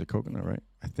 Is it coconut, right?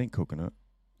 I think coconut.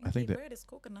 I think that- bread is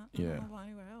coconut. I yeah. don't know about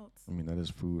anywhere else. I mean, that is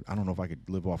food. I don't know if I could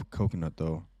live off coconut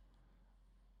though.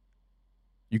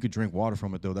 You could drink water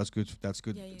from it though. That's good. That's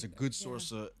good. Yeah, It's a you- good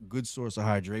yeah. source of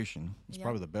hydration. It's Yeah.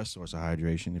 probably the best source of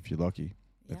hydration if you're lucky.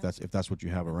 Yeah. If that's what you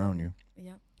have around you.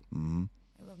 Yep. Mm-hmm.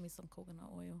 I love me some coconut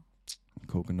oil.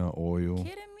 Coconut oil.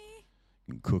 Kidding me?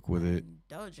 You can cook with it.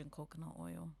 Indulge in coconut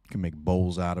oil. You can make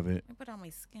bowls out of it. I put it on my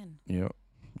skin. Yep.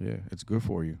 Yeah, it's good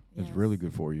for you. It's Yes. really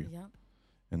good for you. Yep.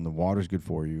 And the water's good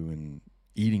for you, and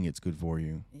eating it's good for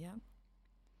you. Yep.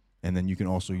 And then you can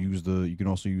also use the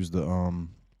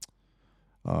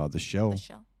shell. The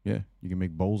shell. Yeah, you can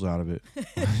make bowls out of it.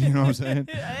 You know what I'm saying?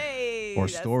 Hey, Or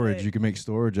that's storage. it. You can make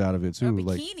storage out of it too. Or a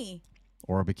Like bikini.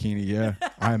 or a bikini, yeah.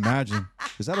 I imagine.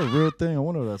 Is that a real thing? I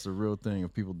wonder if that's a real thing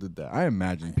if people did that. I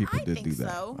imagine people I did think do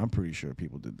that. so. I'm pretty sure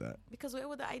people did that. Because where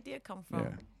would the idea come from? Yeah.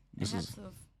 It This has is to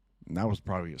have that was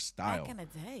probably a style. back in the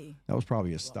day. That was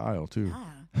probably a style too.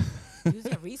 Ah, use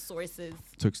your resources.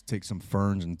 Take some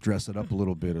ferns and dress it up a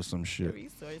little bit or some Your shit.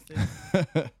 resources.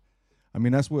 I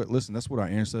mean, that's what our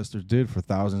ancestors did for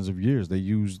thousands of years. They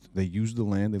used the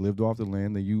land. They lived off the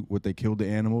land. They killed the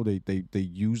animal. They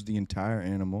used the entire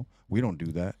animal. We don't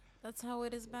do that. That's how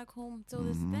it is back home till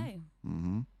this day.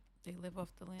 Mm-hmm. They live off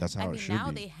the land. That's how I it mean, should now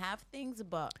be. they have things,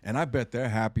 but And I bet they're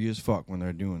happy as fuck when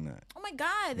they're doing that. oh my God,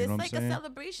 You it's know what I'm like a saying?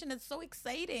 celebration. It's so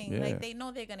exciting. Yeah. Like they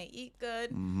know they're gonna eat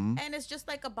good, Mm-hmm. and it's just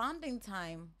like a bonding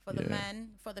time for the Yeah. men,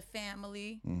 for the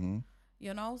family. Mm-hmm.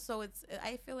 You know, so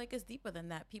I feel like it's deeper than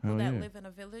that. People Hell that yeah. live in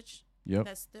a village Yep.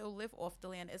 that still live off the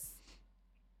land.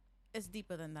 it's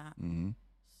deeper than that.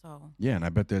 So yeah, and I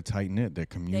bet they're tight knit. They're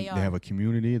They They have are. a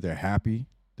community. They're happy.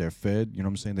 They're fed. You know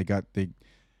what I'm saying?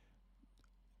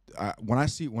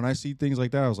 When I see things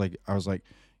like that, I was like,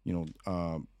 you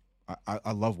know,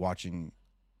 I love watching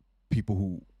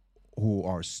people who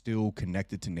are still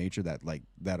connected to nature,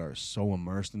 that are so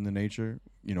immersed in the nature.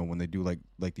 You know, when they do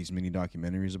like these mini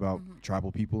documentaries about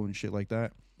tribal people and shit like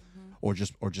that, or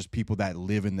just people that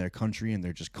live in their country and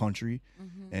they're just country,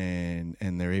 and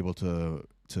they're able to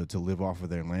live off of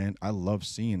their land. I love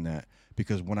seeing that,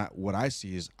 because what I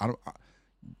see is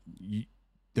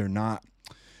they're not.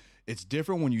 It's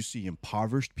different when you see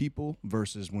impoverished people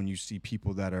versus when you see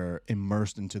people that are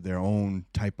immersed into their own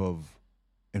type of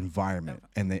environment,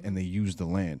 and they use the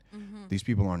land. These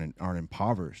people aren't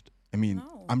impoverished. I mean,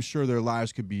 No. I'm sure their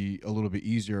lives could be a little bit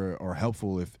easier or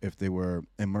helpful if they were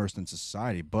immersed in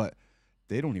society, but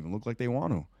they don't even look like they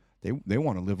want to. They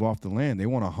want to live off the land. They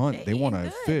want to hunt. They want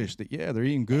to fish. They're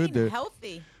eating good. They're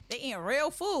healthy. They eating real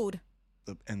food.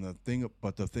 The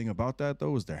thing about that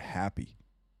though is they're happy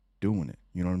doing it.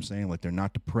 You know what I'm saying? Like, they're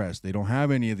not depressed. They don't have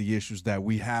any of the issues that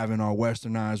we have in our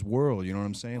westernized world. You know what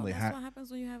I'm saying? Well, that's what happens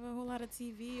when you have a whole lot of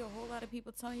TV, a whole lot of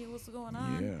people telling you what's going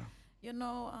on. Yeah. You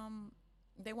know,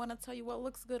 they want to tell you what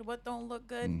looks good, what don't look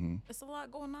good. It's a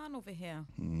lot going on over here.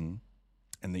 And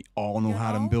they all know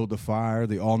how to build a fire.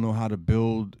 They all know how to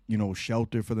build,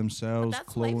 shelter for themselves,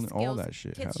 clothing, all that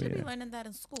shit. Kids should be learning that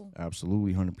in school.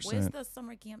 Absolutely, 100%. Where's the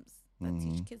summer camps that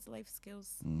teach kids life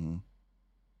skills?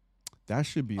 That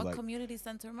should be a community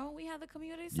center. Remember we had the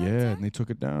community center? Yeah, and they took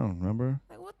it down. Remember?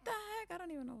 Like, what the heck? I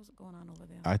don't even know what's going on over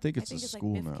there. I think it's a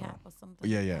school like now. Or something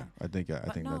Yeah, like yeah. that.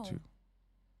 I think that too.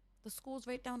 The school's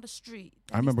right down the street.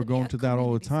 I remember going to that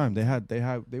all the time.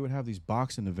 They would have these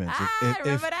boxing events.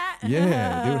 Remember that? Yeah,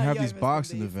 they would have Yeah, these I miss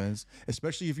boxing them days. events,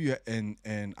 especially if you and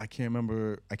I can't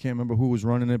remember who was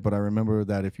running it, but I remember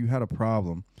that if you had a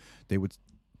problem, they would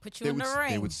put you in the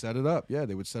ring. They would set it up. Yeah,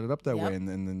 they would set it up that Yep. way, and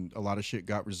then a lot of shit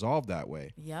got resolved that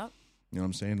way. Yep. You know what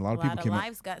I'm saying? A lot of A lot people of came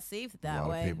lives got saved that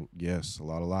way. Yes, a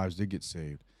lot of lives did get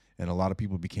saved, and a lot of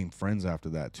people became friends after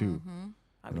that too.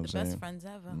 Probably the best friends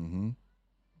ever.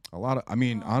 A lot of,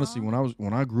 honestly,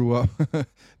 when I grew up,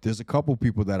 there's a couple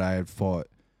people that I had fought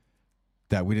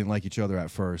that we didn't like each other at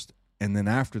first, and then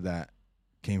after that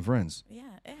came friends. Yeah,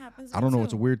 it happens. I don't know. Too.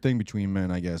 It's a weird thing between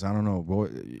men, I guess. I don't know.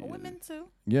 Women too.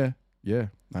 Yeah, I It's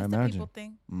imagine. the people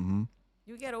thing.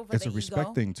 You get over It's the a respect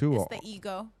ego. thing too. It's the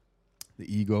ego.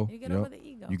 The ego. You get over the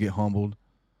ego. You get humbled,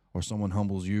 or someone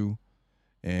humbles you,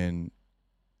 and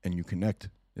you connect.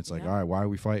 It's like, all right, why are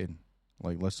we fighting?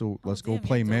 Like, let's go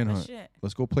play manhunt.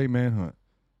 Let's go play manhunt.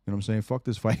 You know what I'm saying? Fuck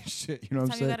this fight shit. You know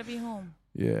what I'm saying? You gotta be home.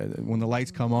 Yeah, when the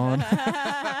lights come on.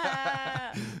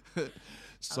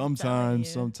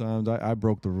 Sometimes I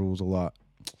broke the rules a lot.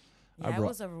 Yeah, I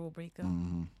was a rule breaker.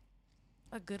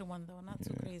 A good one though, not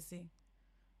too crazy.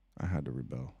 I had to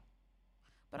rebel.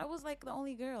 But I was like the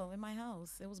only girl in my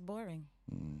house. It was boring.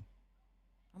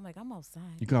 I'm like, I'm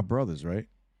outside. You got brothers, right?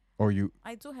 Or you?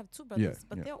 I do have two brothers,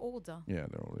 but they're older. Yeah,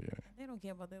 they're older. Yeah. They don't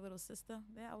care about their little sister.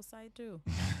 They're outside too.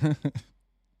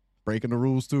 Breaking the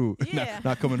rules too. Yeah.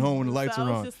 not coming home when the lights so are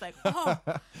I on. was just like, oh,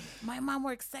 my mom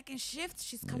works second shift.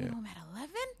 She's coming home at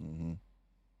 11.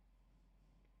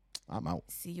 I'm out.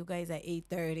 See you guys at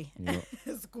 8:30.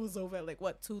 Yep. School's over at like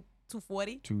what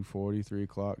 2:40? 2:40, 3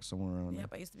 o'clock, somewhere around there.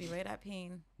 Yep, I used to be right at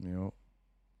Payne. Yep.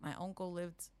 My uncle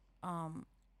lived,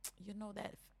 you know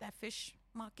that fish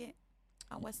market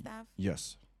on West Ave?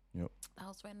 Yes. Yep. The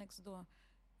house right next door,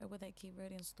 right where that Cape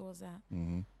Verdean store's at.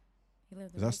 He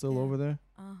lived Is that still over there?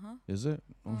 Is it?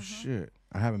 Oh, Uh-huh. shit.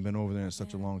 I haven't been over there in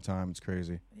such a long time. It's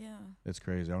crazy. Yeah. It's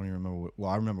crazy. I don't even remember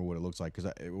I remember what it looks like because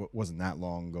it wasn't that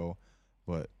long ago.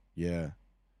 But, yeah.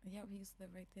 Yeah, we used to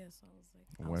live right there. So I was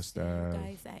like, West see Ave. you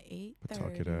guys at 8:30.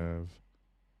 Pawtucket Ave.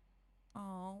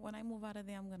 Oh, when I move out of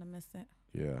there, I'm going to miss it.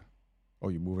 Yeah. Oh,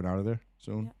 you moving out of there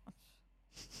soon? Yeah.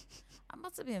 I'm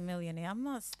about to be a millionaire. I'm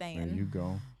not staying. There you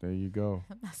go. There you go.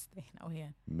 I'm not staying out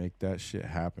here. Make that shit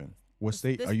happen. What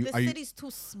state this, are you? This city's too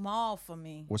small for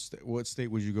me. What state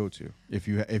would you go to if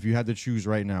you had to choose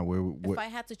right now? If I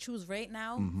had to choose right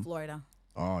now, Florida.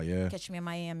 Oh yeah. Catch me in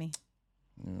Miami.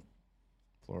 Yeah.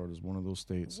 Florida's one of those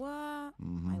states. What? I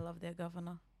love their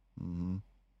governor.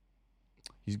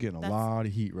 He's getting a lot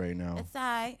of heat right now. It's all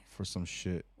right. For some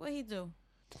shit. What'd he do?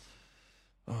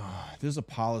 There's a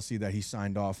policy that he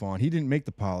signed off on. He didn't make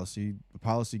the policy. The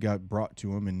policy got brought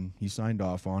to him, and he signed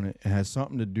off on it. It has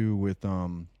something to do with,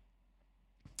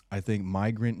 I think,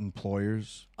 migrant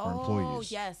employers or employees. Oh,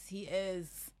 yes, he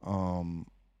is.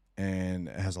 And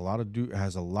it has a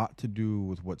lot to do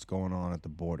with what's going on at the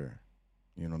border.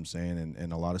 You know what I'm saying?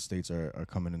 And a lot of states are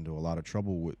coming into a lot of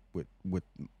trouble with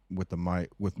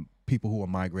people who are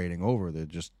migrating over. They're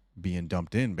just being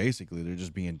dumped in. Basically, they're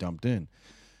just being dumped in.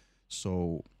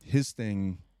 So his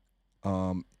thing,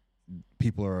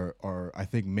 people are I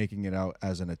think making it out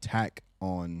as an attack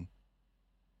on.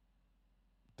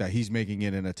 That he's making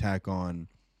it an attack on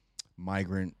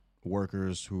migrant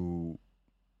workers who,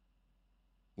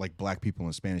 like black people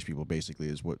and Spanish people, basically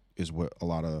is what a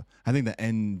lot of. I think the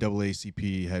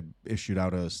NAACP had issued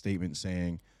out a statement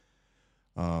saying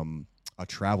a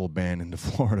travel ban into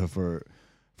Florida for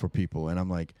people, and I'm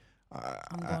like,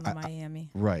 I'm going to Miami.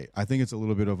 Right. I think it's a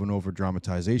little bit of an over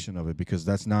dramatization of it because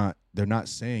they're not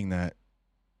saying that.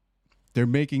 They're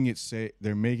making it seem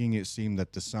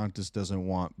that DeSantis doesn't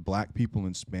want black people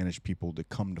and Spanish people to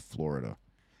come to Florida.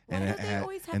 Why do they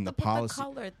always have to put the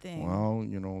color thing? Well,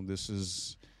 you know, this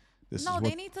is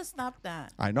they need to stop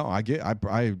that. I know. I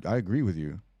agree with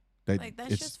you.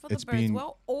 That's just for the birds.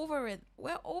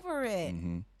 We're over it.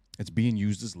 Mm-hmm. It's being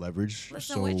used as leverage.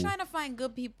 Listen, we're trying to find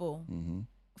good people. Mm-hmm.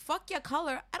 Fuck your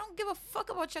color. I don't give a fuck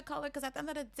about your color because at the end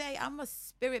of the day, I'm a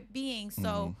spirit being.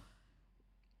 So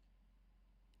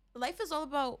life is all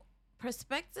about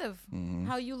perspective. Mm-hmm.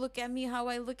 How you look at me, how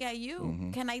I look at you.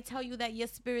 Mm-hmm. Can I tell you that your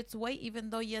spirit's white even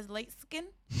though you're light skin?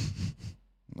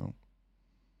 No.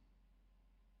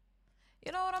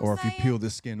 You know what I'm saying? Or if you peel the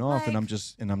skin off and I'm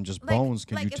just bones,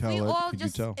 can you tell it? Can you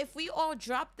tell? If we all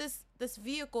drop this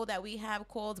vehicle that we have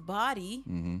called body,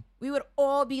 we would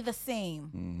all be the same.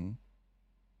 Mm-hmm.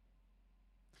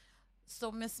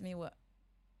 So miss me with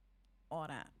all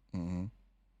that. Mm-hmm.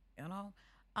 You know?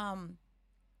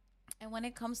 And when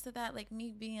it comes to that, like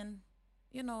me being,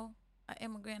 you know, an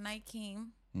immigrant, I came.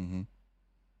 Mm-hmm.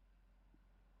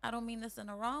 I don't mean this in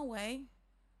the wrong way.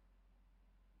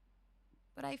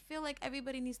 But I feel like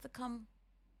everybody needs to come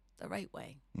the right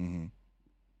way. Mm-hmm.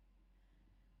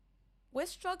 We're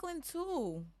struggling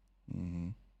too. Mm-hmm.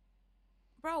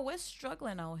 Bro, we're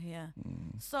struggling out here.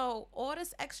 Mm-hmm. So all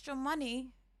this extra money,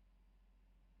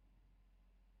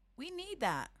 we need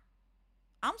that.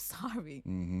 I'm sorry.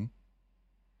 Mm-hmm.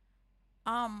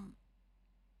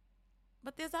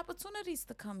 But there's opportunities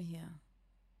to come here.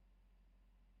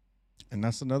 And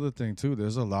that's another thing too.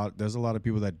 There's a lot of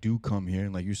people that do come here,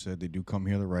 and like you said, they do come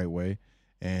here the right way,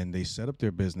 and they set up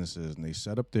their businesses and they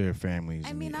set up their families.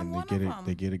 I mean,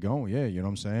 they get it going. Yeah, you know what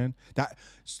I'm saying?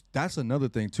 That's another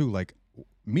thing too. Like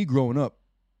me growing up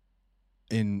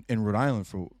in Rhode Island,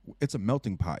 it's a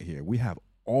melting pot here. We have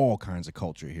all kinds of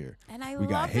culture here. And we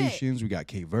got Haitians, we got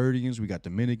Cape Verdeans, we got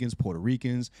Dominicans, Puerto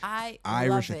Ricans,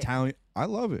 Irish, Italian. I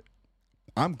love it.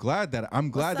 I'm glad that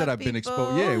I've been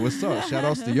exposed. Yeah, what's up? Shout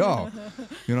outs to y'all.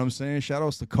 You know what I'm saying? Shout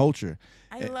outs to culture.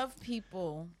 I love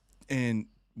people. And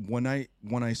when I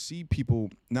see people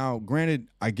now, granted,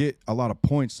 I get a lot of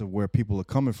points of where people are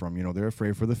coming from. You know, they're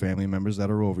afraid for the family members that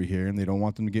are over here, and they don't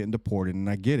want them to get deported. And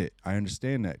I get it. I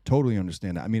understand that. Totally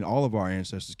understand that. I mean, all of our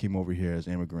ancestors came over here as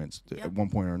immigrants at one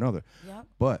point or another. Yep.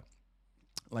 But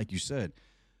like you said,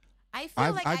 I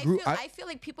feel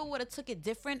like people would have took it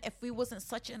different if we wasn't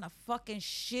such in a fucking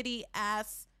shitty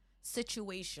ass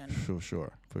situation. For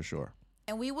sure.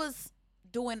 And we was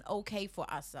doing okay for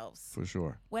ourselves. For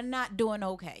sure. We're not doing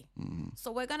okay. Mm-hmm.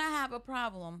 So we're going to have a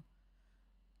problem,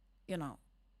 you know,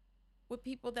 with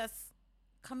people that's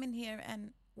coming here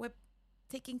and we're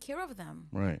taking care of them.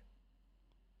 Right.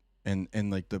 And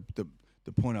like the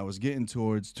point I was getting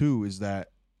towards too is that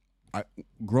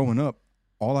growing up,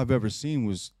 all I've ever seen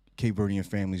was Cape Verdean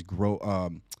families grow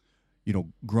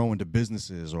into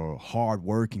businesses or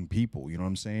hardworking people, you know what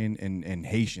I'm saying? And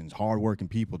Haitians, hardworking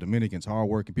people, Dominicans,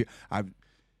 hardworking people.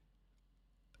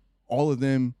 All of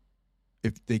them,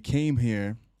 if they came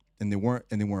here and they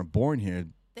weren't born here,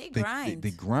 they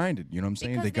grinded, you know what I'm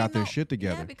saying? They got their shit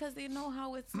together. Yeah, because they know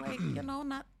how it's like, you know,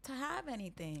 not to have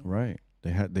anything. Right.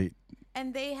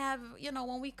 And they have, you know,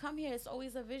 when we come here, it's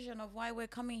always a vision of why we're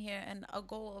coming here and a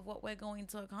goal of what we're going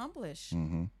to accomplish.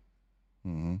 Mm-hmm.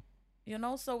 Mm-hmm. You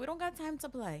know, so we don't got time to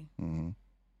play. Mm-hmm.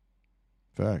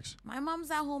 Facts. My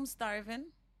mom's at home starving.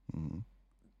 Mm-hmm.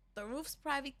 The roof's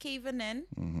probably caving in.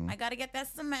 Mm-hmm. I got to get that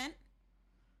cement.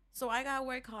 So I got to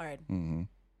work hard. Mm-hmm.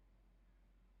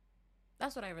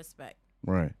 That's what I respect.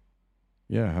 Right.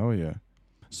 Yeah, hell yeah.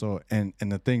 So, and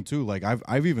the thing too, like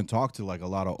I've even talked to like a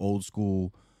lot of old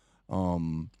school, a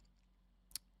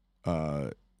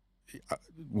lot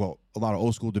of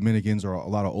old school Dominicans or a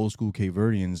lot of old school Cape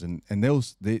Verdeans, and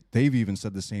they've even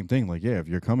said the same thing. Like, yeah, if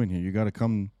you're coming here, you gotta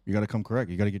come correct.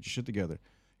 You gotta get your shit together.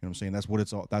 You know what I'm saying? That's what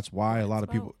it's all. That's why a lot of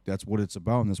people. That's what it's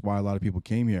about, and that's why a lot of people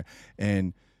came here.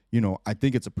 And I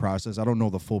think it's a process. I don't know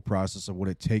the full process of what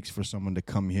it takes for someone to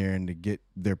come here and to get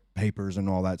their papers and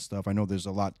all that stuff. I know there's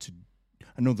a lot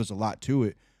to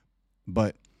it,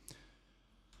 but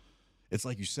it's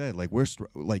like you said, like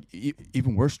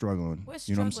even we're struggling. We're struggling.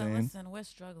 You know what I'm saying? Listen, we're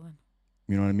struggling.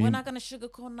 You know what I mean? We're not gonna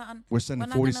sugarcoat nothing. We're sending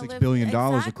 $46 billion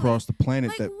across the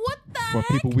planet like, for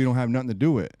people we don't have nothing to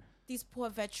do with. These poor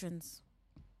veterans.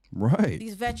 Right.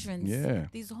 These veterans. Yeah.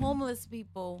 These homeless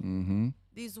people. Mm-hmm.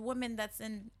 These women that's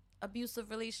in abusive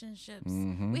relationships.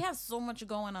 Mm-hmm. We have so much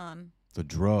going on. The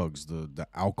drugs, the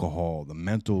alcohol, the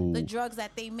mental. The drugs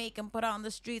that they make and put out on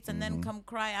the streets and then come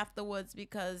cry afterwards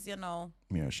because, Yeah,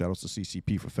 shout outs to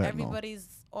CCP for fentanyl. Everybody's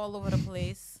all over the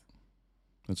place.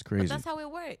 That's crazy. But that's how it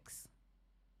works.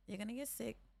 You're going to get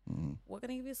sick. Mm-hmm. We're going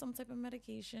to give you some type of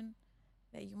medication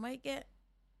that you might get,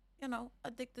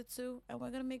 addicted to, and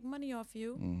we're going to make money off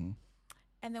you. Mm-hmm.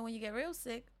 And then when you get real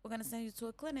sick, we're going to send you to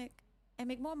a clinic and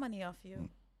make more money off you.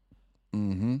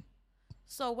 Mm-hmm.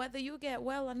 So whether you get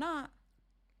well or not,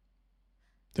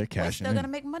 they're cashing we're still going to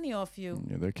make money off you.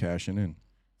 Yeah, they're cashing in.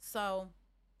 So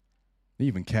they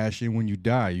even cash in when you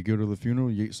die. You go to the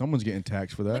funeral, someone's getting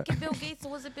taxed for that. Look at Bill Gates.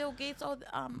 Or was it Bill Gates? Or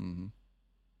an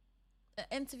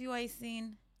interview I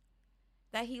seen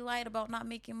that he lied about not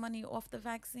making money off the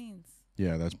vaccines.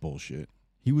 Yeah, that's bullshit.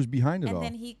 He was behind it all. And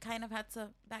then he kind of had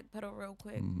to backpedal real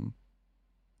quick. Mm-hmm.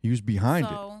 He was behind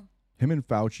it. Him and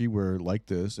Fauci were like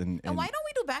this. And why don't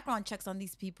we do background checks on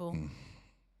these people?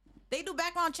 They do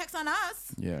background checks on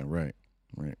us. Yeah, right.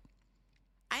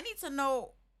 I need to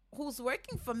know who's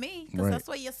working for me because that's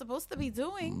what you're supposed to be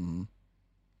doing.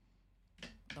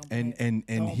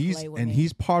 Mm-hmm.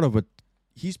 He's part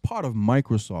of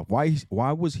Microsoft.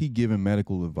 Why was he giving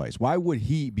medical advice? Why would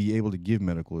he be able to give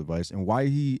medical advice? And why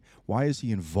is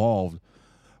he involved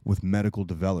with medical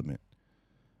development?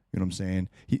 You know what I'm saying?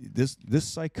 This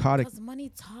psychotic. Because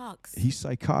money talks. He's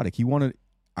psychotic.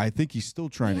 I think he's still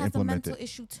trying to implement it. He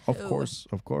has a mental issue too.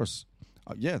 Of course.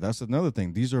 Yeah, that's another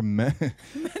thing. These are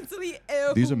mentally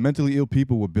ill. These are mentally ill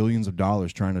people with billions of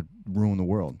dollars trying to ruin the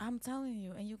world. I'm telling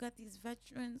you, and you got these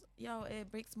veterans. Yo,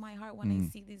 it breaks my heart when I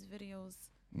see these videos.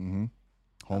 Mm-hmm.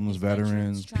 Homeless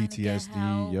veterans,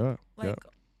 PTSD.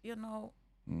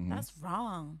 That's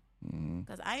wrong.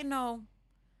 Because I know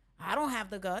I don't have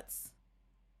the guts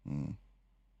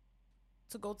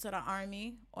to go to the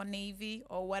Army or Navy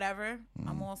or whatever.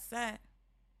 I'm all set.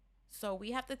 So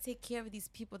we have to take care of these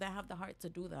people that have the heart to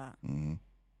do that.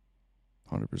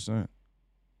 100%.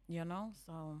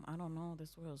 So I don't know.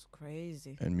 This world's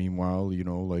crazy. And meanwhile,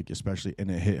 especially,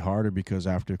 and it hit harder because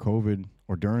after COVID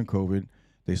or during COVID,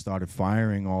 they started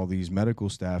firing all these medical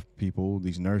staff people,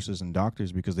 these nurses and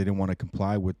doctors, because they didn't want to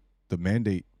comply with the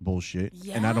mandate bullshit.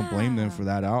 Yeah. And I don't blame them for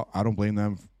that. I don't blame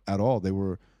them at all. They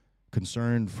were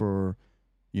concerned for,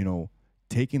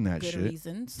 taking that good shit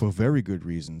reasons. For very good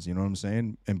reasons. You know what I'm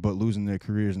saying? But losing their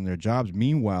careers and their jobs.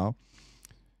 Meanwhile,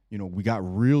 we got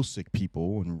real sick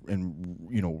people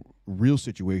and real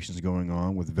situations going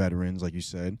on with veterans, like you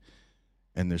said,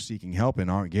 and they're seeking help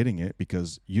and aren't getting it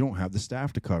because you don't have the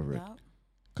staff to cover it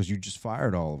because you just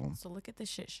fired all of them. So look at this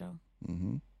shit show.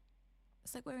 Mm-hmm.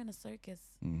 It's like we're in a circus.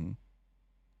 Mm-hmm.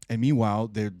 And meanwhile,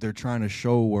 they're trying to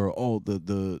show where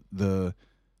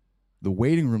the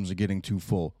waiting rooms are getting too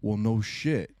full. Well, no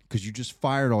shit, because you just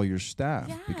fired all your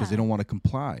staff because they don't want to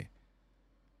comply.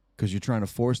 Because you're trying to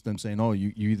force them, saying, "Oh,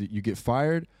 you either you get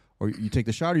fired or you take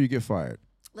the shot or you get fired."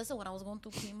 Listen, when I was going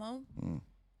through chemo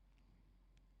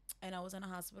and I was in a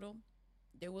hospital,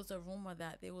 there was a rumor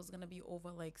that there was gonna be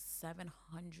over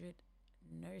 700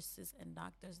 nurses and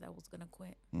doctors that was gonna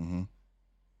quit. Mm-hmm.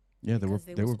 Yeah, they were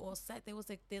all set. They was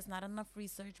like, "There's not enough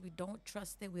research. We don't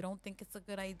trust it. We don't think it's a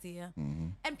good idea." Mm-hmm.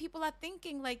 And people are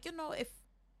thinking, if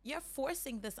you're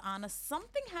forcing this on us,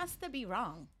 something has to be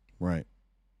wrong. Right.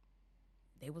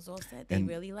 They was all set. They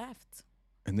really left.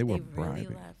 And they were bribing.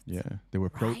 Really left. Yeah, they were.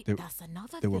 That's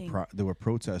another thing. They were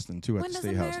protesting too at the State House.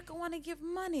 When does America want to give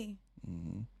money?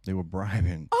 Mm-hmm. They were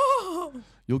bribing. Oh,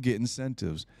 you'll get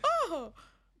incentives. Oh.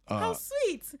 How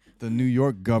sweet. The New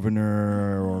York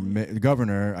governor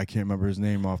governor, I can't remember his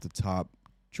name off the top.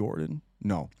 Jordan?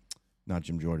 No, not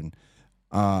Jim Jordan.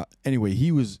 Anyway,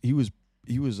 he was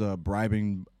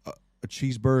bribing a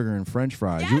cheeseburger and French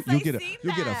fries. Yes, you'll get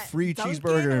a free Dunkin',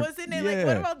 cheeseburger. Wasn't it?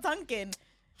 What about Dunkin'?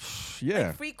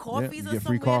 Yeah. Free coffees or get some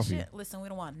free weird coffee. shit. Listen, we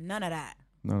don't want none of that.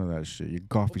 None of that shit. Your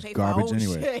coffee's we'll garbage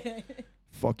anyway. Shit.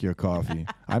 Fuck your coffee.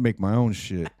 I make my own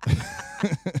shit.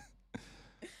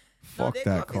 Fuck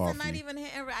that coffees coffee. are not even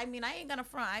hitting. I mean, I ain't gonna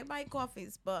front. I buy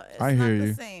coffees, but it's I not hear the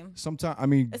you. same. Sometimes, I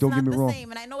mean, It's don't not get me the wrong.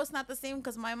 same, and I know it's not the same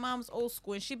because my mom's old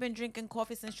school, and she been drinking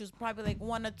coffee since she was probably like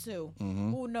 1 or 2.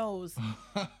 Who knows?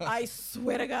 I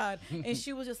swear to God. And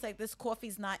she was just like, "This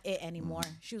coffee's not it anymore."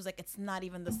 She was like, "It's not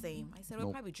even the same." I said,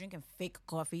 "We're probably drinking fake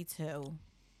coffee too."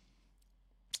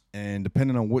 And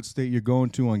depending on what state you're going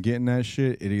to on getting that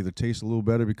shit, it either tastes a little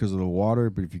better because of the water.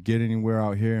 But if you get anywhere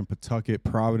out here in Pawtucket,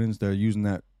 Providence, they're using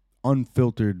that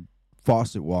unfiltered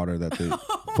faucet water that they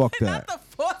fuck that. Not the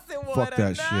faucet water. Fuck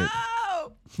that no.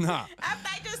 shit. Nah. After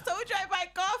I just told you I buy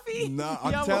coffee. No,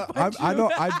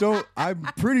 I don't. I'm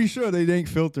pretty sure they ain't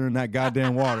filtering that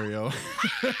goddamn water, yo.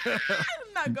 I'm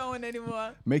not going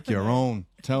anymore. Make your own.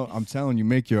 I'm telling you,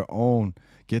 make your own.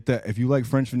 Get that. If you like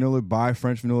French vanilla, buy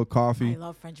French vanilla coffee. I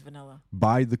love French vanilla.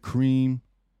 Buy the cream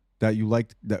that you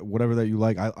like. That whatever that you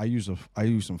like. I use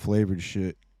some flavored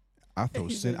shit. I'm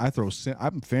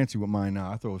fancy with mine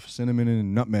now. I throw cinnamon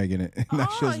and nutmeg in it. And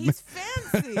he's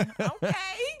fancy. Okay.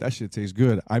 That shit tastes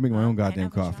good. I make my own goddamn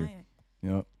never coffee.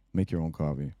 Yep. Make your own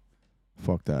coffee.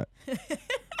 Fuck that.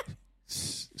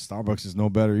 Starbucks is no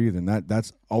better either. And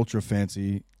that's ultra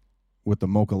fancy with the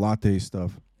mocha latte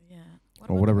stuff. Yeah.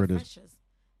 Or whatever it is.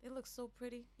 They look so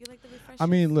pretty. You like the refreshers? I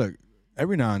mean, look,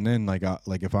 every now and then,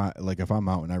 if I'm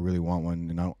out and I really want one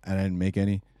and I didn't make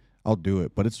any, I'll do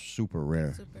it. But it's super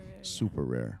rare. Super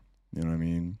rare. You know what I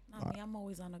mean? Not me. I'm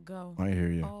always on the go. I hear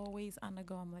you. Always on the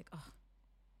go. I'm like, oh,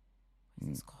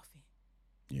 where's this coffee?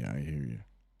 Yeah, I hear you.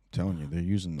 I'm telling you, they're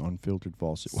using unfiltered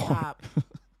faucet water. Stop.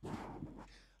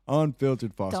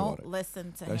 Unfiltered faucet water. Don't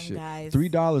listen to that him, shit. guys.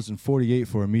 $3.48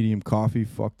 for a medium coffee.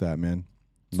 Fuck that, man.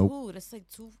 Nope. Dude, it's like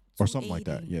 $2.80. Or something like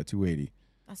that. Yeah, $2.80.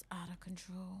 That's out of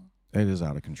control. It is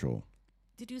out of control.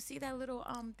 Did you see that little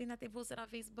thing that they posted on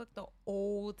Facebook? The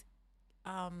old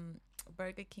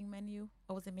Burger King menu.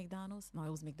 Or was it McDonald's? No,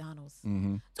 it was McDonald's.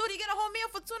 Mm-hmm. Dude, you get a whole meal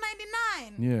for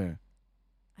 $2.99. Yeah.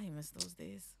 I miss those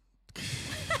days.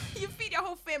 You feed your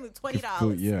whole family $20.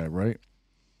 Food, yeah, right.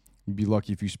 You'd be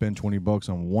lucky if you spend $20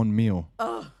 on one meal.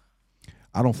 Ugh.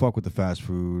 I don't fuck with the fast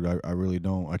food. I really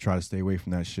don't. I try to stay away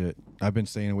from that shit. I've been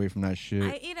staying away from that shit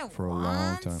I eat it for a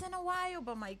long time. once in a while,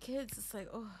 but my kids, it's like,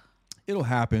 oh. It'll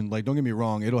happen. Like, don't get me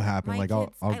wrong. It'll happen. My like,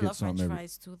 kids, I'll I get love something. French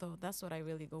fries too, though. That's what I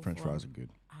really go French for. fries are good.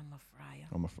 I'm a fryer.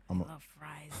 I love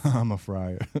fries. I'm a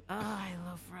fryer. Oh, I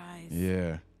love fries.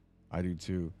 Yeah, I do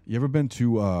too. You ever been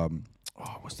to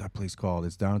what's that place called?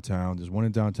 It's downtown. There's one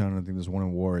in downtown, and I think there's one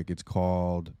in Warwick. It's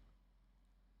called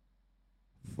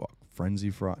Frenzy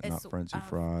Fries. Not Frenzy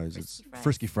Fries. It's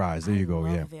Frisky Fries. There you go.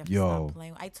 Yeah. Yo.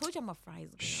 I told you I'm a fries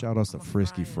girl. Shout outs to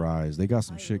Frisky Fries. They got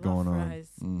some shit going on.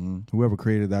 Mm-hmm. Whoever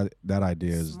created that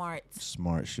idea is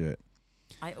smart shit.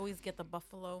 I always get the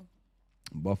buffalo.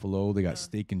 They got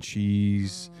steak and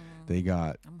cheese. They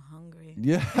got. I'm hungry.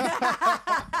 Yeah.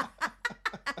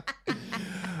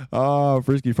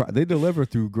 Frisky Fries. They deliver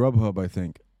through Grubhub, I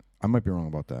think. I might be wrong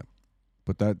about that,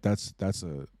 but that's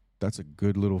a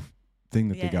good little thing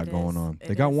that they got going on.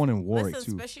 They got one in Warwick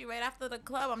too. Especially right after the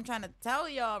club. I'm trying to tell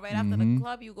y'all. Right after the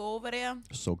club, you go over there.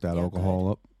 Soak that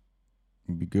alcohol up.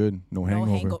 You'll be good. No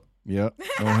hangover. Yep.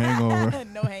 No hangover.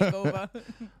 No hangover.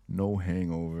 No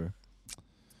hangover.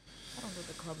 I don't go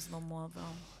to clubs no more though.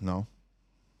 No.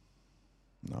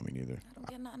 Not me neither. I don't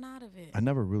get nothing out of it. I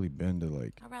never really been to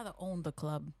like. I'd rather own the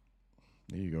club.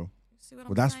 There you go. See what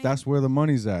I'm saying? That's where the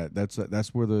money's at. That's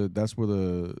where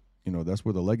the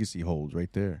legacy holds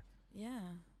right there. Yeah.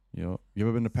 You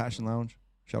ever been to Passion Lounge?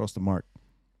 Shout outs to Mark.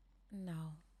 No.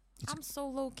 I'm so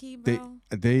low key, bro.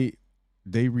 They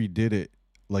redid it.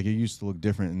 Like, it used to look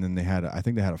different, and then I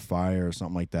think they had a fire or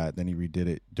something like that. Then he redid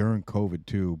it during COVID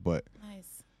too. But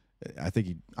nice.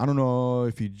 I don't know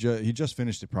if he just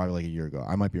finished it probably like a year ago.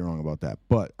 I might be wrong about that,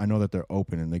 but I know that they're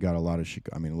open and they got a lot of shit.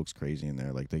 I mean, it looks crazy in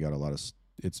there. Like, they got a lot of.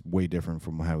 It's way different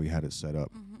from how we had it set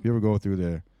up. Mm-hmm. If you ever go through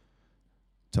there,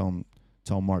 tell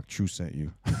Mark True sent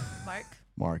you.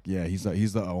 Mark, yeah, he's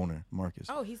the owner. Marcus.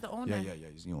 Oh, he's the owner. Yeah,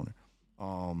 he's the owner.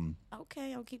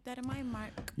 Okay, I'll keep that in mind,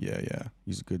 Mark. Yeah,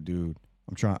 he's a good dude.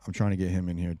 I'm trying to get him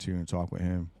in here too and talk with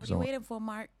him. What are you waiting for,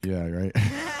 Mark? Yeah, right.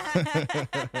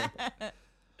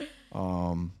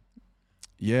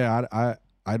 Yeah,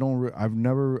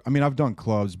 I've done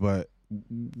clubs, but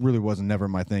really wasn't never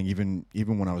my thing.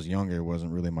 Even when I was younger, it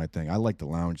wasn't really my thing. I like the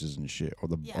lounges and shit, or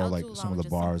like some of the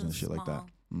bars and shit like that.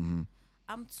 Mm-hmm.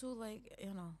 I'm too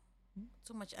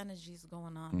too much energy's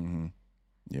going on. Mm-hmm.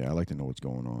 Yeah, I like to know what's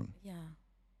going on. Yeah.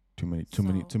 Too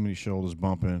many shoulders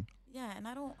bumping. Yeah, and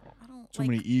I don't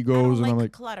many egos, and I'm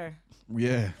like clutter.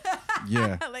 Yeah,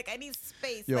 yeah. Like, I need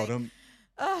space. Yo, like, them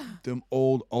them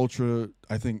old Ultra,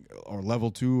 I think, or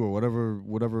Level 2 or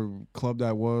whatever club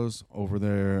that was over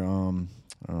there. I don't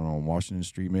know, on Washington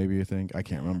Street maybe, I think. I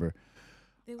can't remember.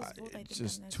 There was both, I think,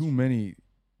 just too many.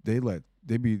 They would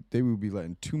be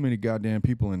letting too many goddamn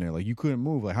people in there. Like, you couldn't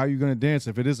move. Like, how are you gonna dance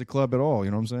if it is a club at all?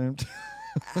 You know what I'm saying?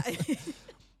 If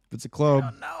it's a club, I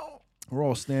don't know. We're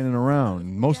all standing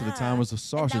around. Most of the time, it's a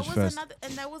sausage fest.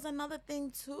 And that was another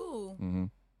thing too. Mm-hmm.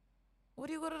 What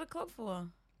do you go to the club for?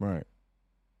 Right.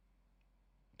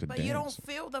 But dance. You don't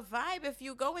feel the vibe if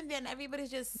you go in there and everybody's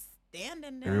just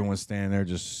standing there. Everyone's standing there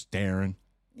just staring.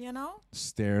 You know?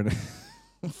 Staring.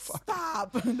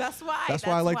 Stop. That's why. That's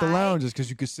why I like the lounges, because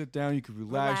you could sit down, you could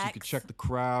relax, you could check the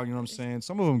crowd. You know what I'm saying?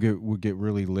 Some of them would get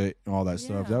really lit and all that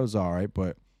stuff. That was all right,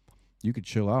 but you could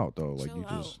chill out though. Like you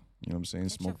just, you know what I'm saying?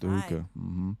 Smoke the hookah.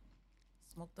 Mm-hmm.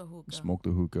 Smoke the hookah. Smoke the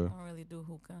hookah. I don't really do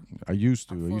hookah. I used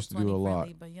to. I used to do a lot.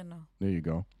 Friendly, but you know. There you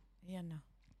go. You know.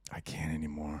 I can't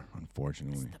anymore,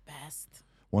 unfortunately. It's the best.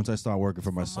 Once I start working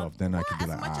for myself, then I can be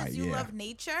like, as much as you love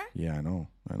nature. Yeah, I know.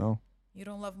 You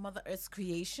don't love Mother Earth's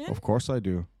creation? Of course I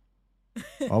do.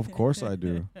 Of course I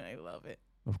do. I love it.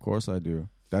 Of course I do.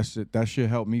 That shit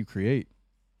helped me create.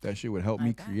 That shit would help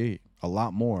me create a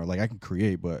lot more. Like, I can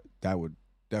create, but that would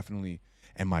definitely,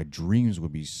 and my dreams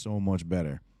would be so much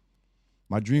better.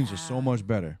 My dreams are so much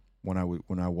better when I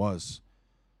was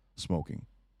smoking.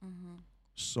 Mm-hmm.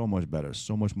 So much better,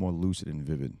 so much more lucid and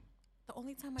vivid. The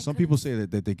only time some people say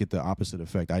that they get the opposite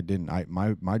effect. I didn't.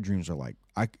 My dreams are like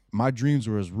my dreams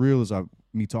were as real as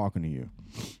me talking to you.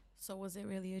 So was it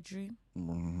really a dream?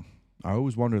 I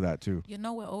always wonder that too. You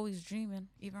know, we're always dreaming.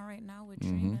 Even right now, we're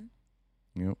dreaming.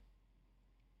 Yep.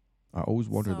 I always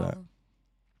wondered that.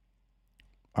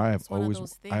 I have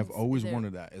always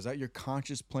wondered that. Is that your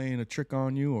conscious playing a trick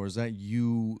on you, or is that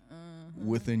you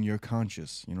within your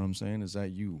conscious? You know what I'm saying? Is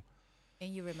that you?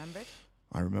 And you remembered?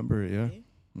 I remember it, yeah. Okay.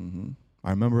 Mm-hmm.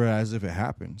 I remember it as if it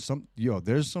happened.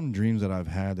 There's some dreams that I've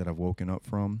had that I've woken up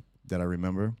from that I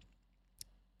remember.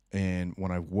 And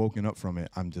when I've woken up from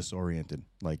it, I'm disoriented.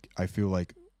 Like, I feel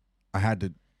like I had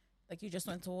to. Like you just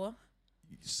went to war?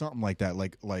 Something like that.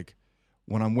 Like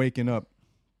when I'm waking up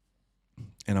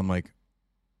and I'm like,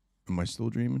 am I still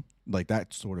dreaming? Like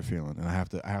that sort of feeling. And I have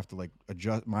to like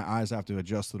adjust. My eyes have to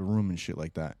adjust to the room and shit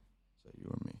like that. Is that you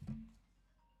or me?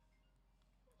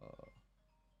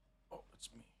 It's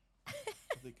me.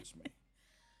 I think it's me.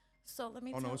 So let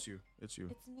me. Oh no, it's you. It's you.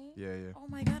 It's me. Yeah. Oh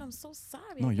my God, I'm so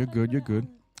sorry. No, you're good. You're good.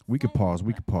 We could pause.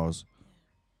 We could pause.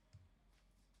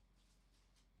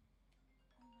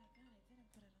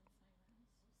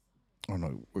 Oh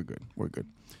no, we're good. We're good.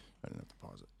 I didn't have to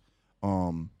pause it.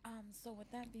 So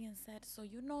with that being said, so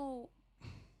you know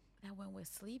that when we're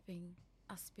sleeping,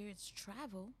 our spirits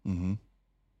travel. Mm-hmm.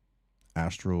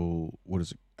 Astral. What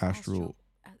is it? Astral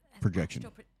projection.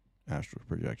 Astral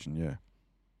projection. Yeah.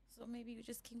 So maybe you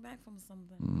just came back from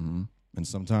something. Mm-hmm. And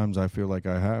sometimes I feel like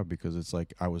I have, because it's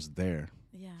like I was there.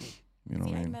 Yeah. You know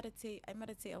what I mean? I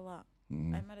meditate a lot.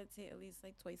 Mm-hmm. I meditate at least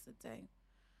like twice a day.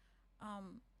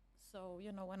 So,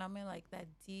 you know, when I'm in like that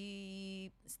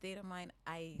deep state of mind,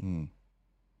 I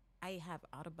have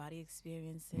out of body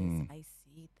experiences. I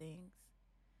see things.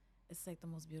 It's like the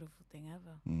most beautiful thing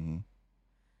ever. Mm-hmm.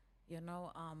 You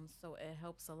know, so it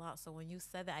helps a lot. So when you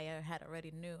said that, I had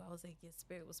already knew. I was like, your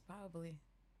spirit was probably.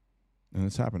 And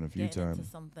it's happened a few times. Into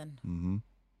something. Mm-hmm.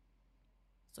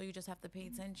 So you just have to pay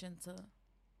attention to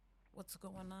what's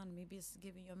going on. Maybe it's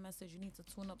giving you a message. You need to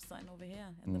tune up something over here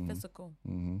in the physical.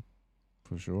 Mm-hmm.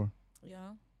 For sure.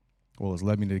 Yeah. Well, it's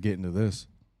led me to get into this.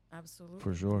 Absolutely.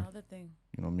 For sure. Another thing.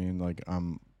 You know what I mean? Like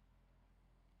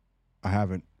I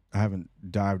haven't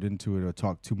dived into it or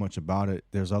talked too much about it.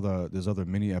 There's other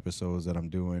mini episodes that I'm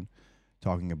doing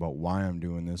talking about why I'm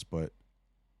doing this, but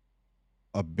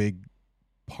a big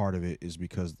part of it is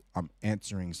because I'm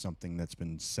answering something that's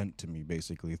been sent to me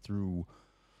basically through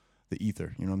the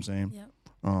ether. You know what I'm saying?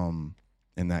 Yeah.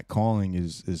 And that calling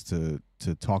is to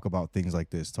talk about things like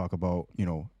this, talk about, you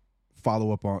know,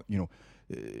 follow up on, you know,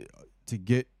 to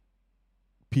get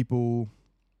people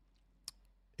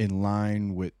in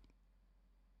line with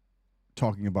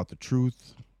talking about the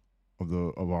truth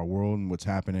of our world and what's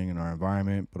happening in our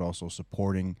environment, but also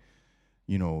supporting,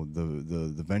 you know,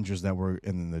 the ventures that we're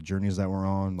and the journeys that we're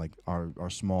on, like our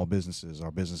small businesses,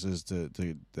 our businesses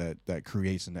that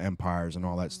creates an empires and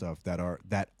all that stuff that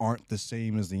aren't the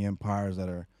same as the empires that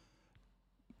are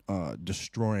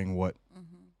destroying what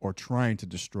or trying to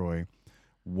destroy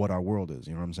what our world is.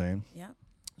 You know what I'm saying? Yeah.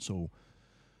 So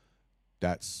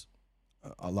that's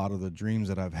a lot of the dreams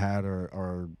that I've had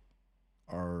are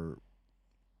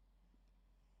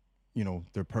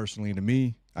they're personally to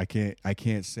me. I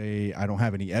can't say I don't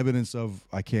have any evidence of.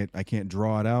 I can't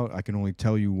draw it out. I can only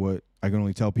tell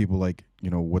people like,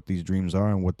 what these dreams are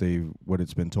and what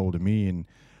it's been told to me and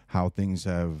how things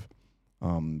have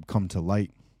come to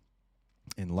light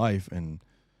in life, and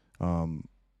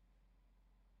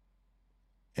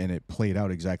it played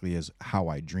out exactly as how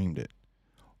I dreamed it,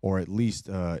 or at least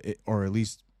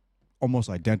almost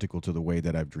identical to the way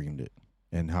that I've dreamed it,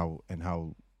 and how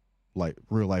like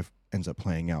real life ends up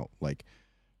playing out, like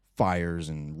fires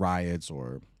and riots,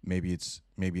 or maybe it's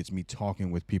me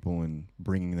talking with people and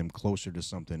bringing them closer to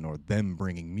something, or them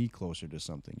bringing me closer to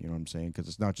something. You know what I'm saying? Because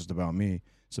it's not just about me;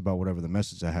 it's about whatever the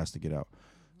message that has to get out.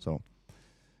 So,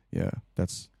 yeah,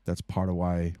 that's part of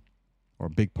why, or a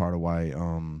big part of why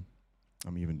I'm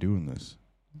even doing this.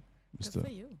 Good for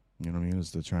you. You know what I mean?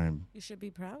 Is to try and. You should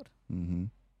be proud. Mm-hmm.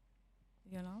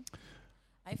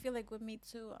 I feel like with me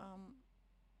too.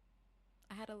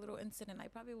 I had a little incident. I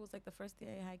probably was like the first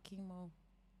day I had chemo.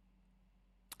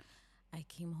 I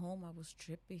came home. I was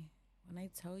trippy. When I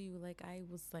tell you, like, I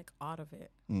was like out of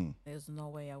it. There's no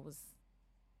way I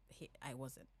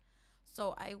wasn't.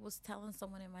 So I was telling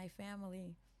someone in my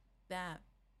family that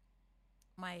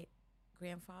my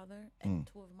grandfather and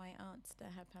two of my aunts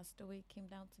that had passed away came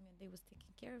down to me, and they was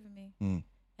taking care of me.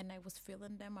 And I was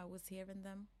feeling them. I was hearing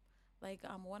them. Like,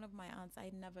 one of my aunts, I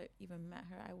never even met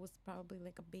her. I was probably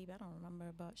like a baby. I don't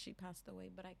remember, but she passed away.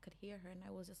 But I could hear her, and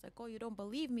I was just like, oh, you don't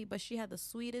believe me? But she had the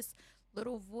sweetest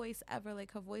little voice ever.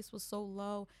 Like, her voice was so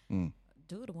low.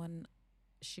 Dude, when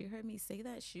she heard me say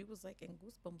that, she was like in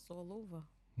goosebumps all over.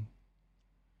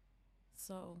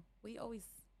 So we always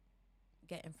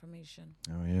get information.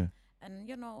 Oh, yeah. And,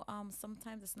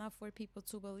 sometimes it's not for people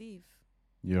to believe.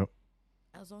 Yep.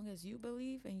 As long as you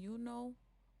believe and you know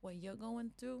what you're going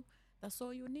through, that's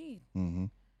all you need. Mm-hmm.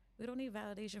 We don't need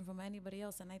validation from anybody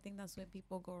else. And I think that's where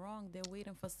people go wrong. They're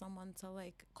waiting for someone to,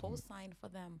 like, co-sign for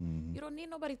them. Mm-hmm. You don't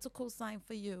need nobody to co-sign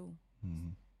for you.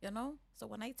 Mm-hmm. So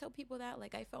when I tell people that,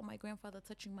 like, I felt my grandfather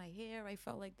touching my hair. I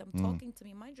felt like them talking to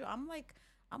me. Mind you, I'm like,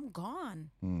 I'm gone.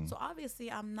 So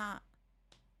obviously I'm not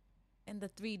in the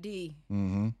 3D.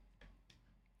 Mm-hmm.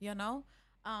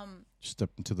 Step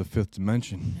into the fifth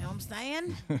dimension. You know what I'm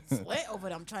saying? It's lit over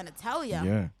there. I'm trying to tell you.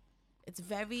 Yeah. It's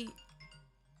very.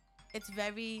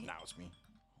 Now it's me.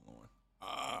 Hold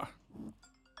on.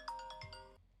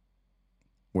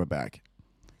 We're back.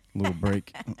 Little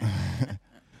break.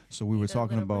 So we were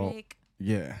talking about. Break.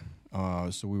 Yeah.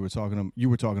 So we were talking. You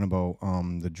were talking about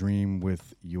the dream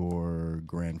with your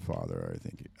grandfather.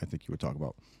 I think you were talking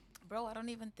about. Bro, I don't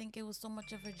even think it was so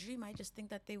much of a dream. I just think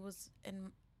that they was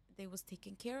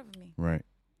taking care of me. Right.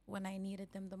 When I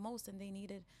needed them the most, and they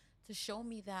needed to show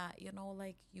me that,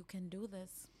 like, you can do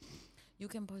this. You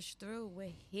can push through.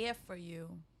 We're here for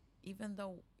you. Even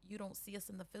though you don't see us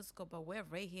in the physical, but we're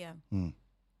right here.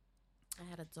 I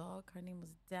had a dog. Her name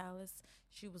was Dallas.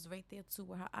 She was right there, too,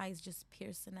 with her eyes just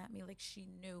piercing at me like she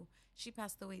knew. She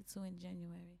passed away, too, in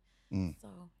January. So,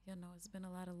 it's been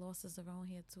a lot of losses around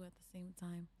here, too, at the same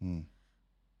time.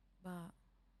 But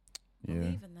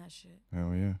believe in that shit.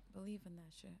 Hell yeah. Believe in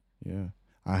that shit. Yeah.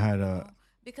 I had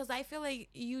because I feel like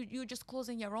you're just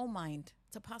closing your own mind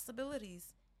to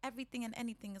possibilities. Everything and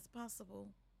anything is possible.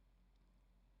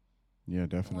 Yeah,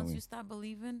 definitely. And once you start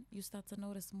believing, you start to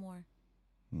notice more.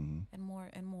 And more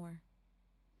and more.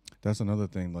 That's another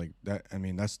thing. Like that. I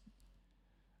mean, that's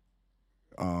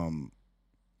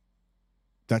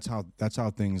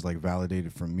how things like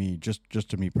validated for me. Just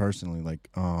to me personally, like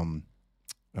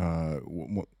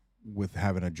with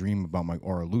having a dream about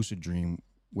a lucid dream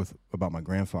about my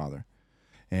grandfather.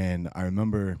 And I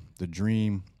remember the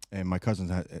dream, and my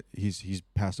cousin he's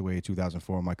passed away in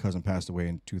 2004. My cousin passed away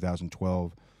in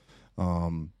 2012.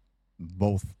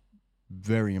 Both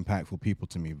very impactful people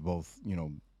to me. Both,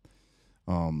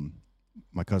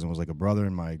 my cousin was like a brother,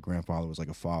 and my grandfather was like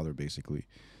a father, basically.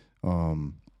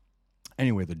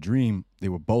 Anyway, the dream, they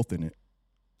were both in it.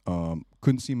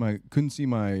 Couldn't see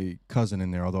my cousin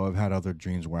in there, although I've had other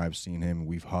dreams where I've seen him and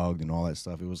we've hugged and all that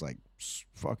stuff. It was like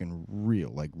fucking real,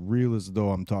 like real as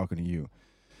though I'm talking to you.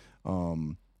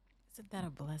 Isn't that a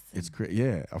blessing? It's great.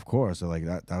 Yeah, of course. So like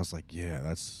that was like, yeah,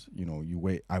 that's,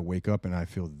 I wake up and I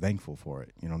feel thankful for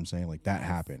it. You know what I'm saying? Like that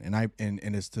happened.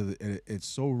 And it's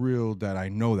so real that I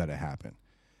know that it happened.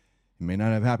 It may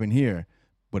not have happened here,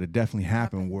 but it definitely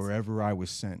happened wherever I was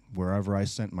sent, wherever I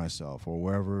sent myself, or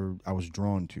wherever I was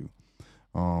drawn to.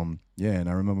 Yeah, and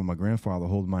I remember my grandfather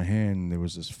holding my hand, and there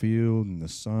was this field and the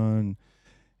sun,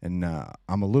 and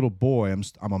I'm a little boy.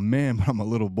 I'm a man, but I'm a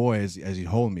little boy as he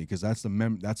hold me, because that's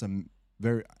a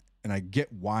very, and I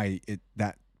get why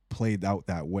that played out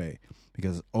that way,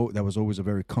 because that was always a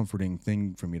very comforting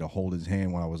thing for me to hold his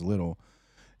hand when I was little,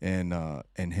 and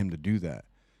him to do that,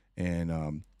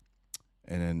 and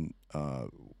then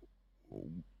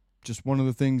just one of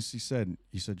the things he said,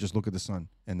 just look at the sun,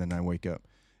 and then I wake up,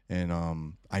 and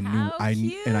I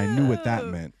knew what that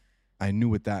meant. I knew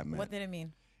what that meant. What did it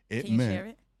mean? It Can you meant, share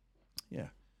it? Yeah.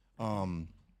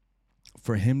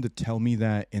 For him to tell me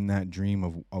that in that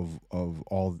dream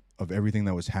of everything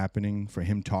that was happening, for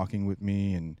him talking with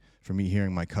me, and for me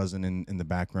hearing my cousin in the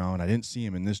background. I didn't see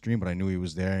him in this dream, but I knew he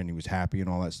was there and he was happy and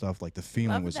all that stuff. Like the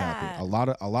feeling was happy. A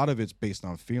lot of it's based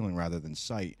on feeling rather than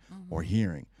sight or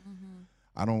hearing.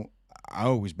 I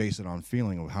always base it on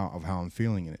feeling of how I'm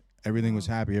feeling in it. Everything was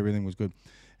happy, everything was good.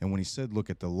 And when he said look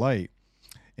at the light,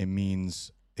 it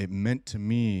meant to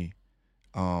me,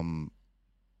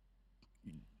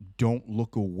 don't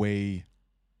look away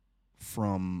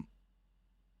from,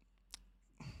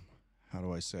 how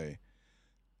do I say?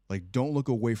 Like, don't look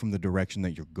away from the direction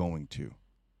that you're going to,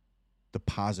 the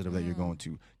positive that you're going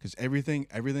to, because everything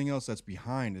else that's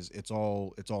behind it's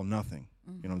all nothing.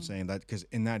 You know what I'm saying? That because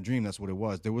in that dream, that's what it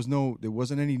was. There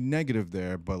wasn't any negative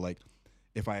there, but like,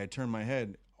 if I had turned my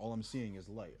head, all I'm seeing is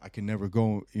light. I can never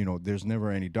go. There's never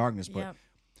any darkness, but.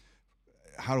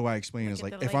 How do I explain it? It's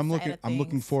like if I'm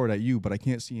looking forward at you, but I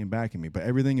can't see in back of me. But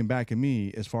everything in back of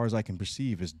me, as far as I can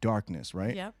perceive, is darkness,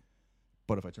 right? Yep.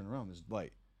 But if I turn around, there's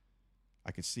light.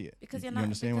 I can see it. Because you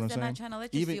understand what I'm saying? Not trying to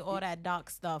let you see all that dark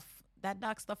stuff. That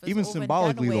dark stuff is even over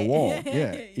symbolically and done the with. wall.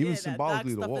 Yeah. Even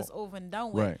symbolically that dark the wall. stuff is over and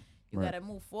done with. Right. You gotta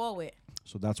move forward.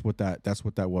 So that's what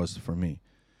that was for me.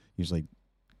 He was like,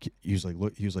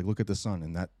 look at the sun,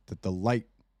 and that the light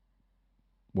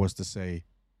was to say,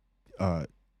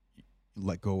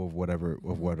 let go of whatever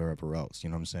else. You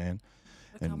know what I'm saying?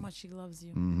 Look how much he loves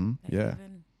you. Yeah.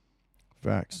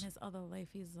 Facts. In his other life,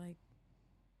 he's like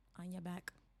on your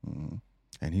back.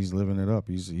 And he's living it up.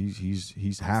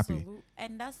 He's happy.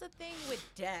 And that's the thing with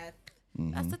death.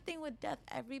 That's the thing with death.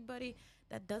 Everybody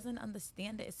that doesn't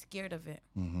understand it is scared of it.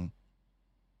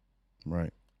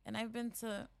 Right. And I've been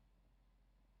to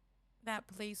that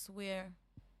place where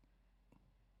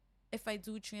if I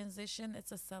do transition,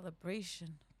 it's a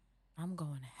celebration. I'm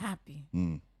going happy.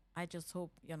 I just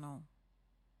hope, I'm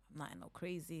not in no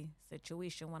crazy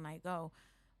situation when I go.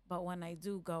 But when I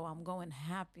do go, I'm going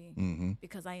happy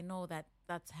because I know that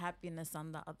that's happiness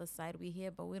on the other side. We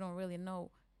hear, but we don't really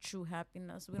know true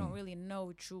happiness. We don't really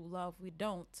know true love. We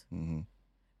don't.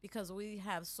 Because we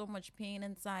have so much pain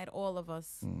inside, all of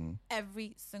us.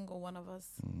 Every single one of us.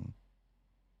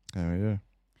 Oh, yeah.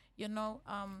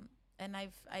 And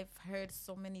I've heard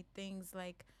so many things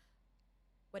like,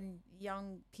 when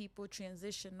young people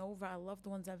transition over, our loved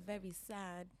ones are very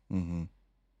sad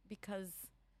because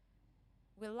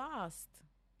we're lost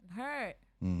and hurt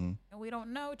and we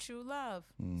don't know true love.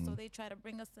 So they try to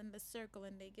bring us in this circle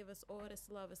and they give us all this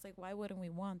love. It's like, why wouldn't we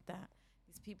want that?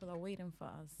 These people are waiting for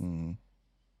us.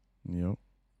 Yep.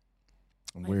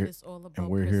 And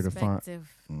we're here to find.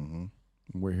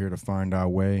 We're here to find our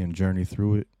way and journey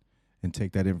through it, and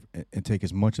take and take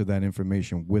as much of that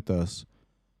information with us,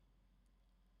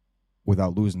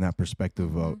 without losing that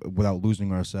perspective, without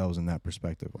losing ourselves in that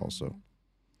perspective also.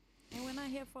 And we're not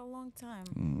here for a long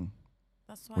time.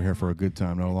 That's why we're here for a good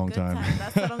time, not a long time.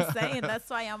 That's what I'm saying. That's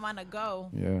why I'm on a go.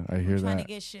 Yeah, I hear that. Trying to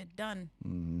get shit done.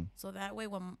 So that way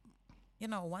when,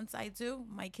 once I do,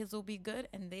 my kids will be good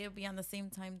and they'll be on the same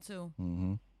time too.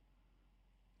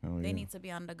 They need to be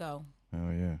on the go.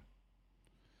 Oh, yeah.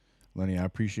 Lenny, I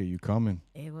appreciate you coming.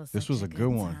 This was a good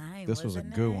one. This was a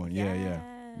good one. Yeah.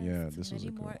 This was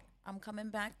a good one. I'm coming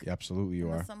back. Yeah, absolutely, you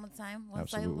in are. The summertime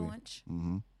once I launch.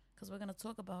 Because we're gonna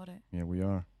talk about it. Yeah, we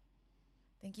are.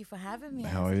 Thank you for having me.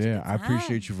 Hell yeah, I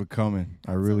appreciate you for coming.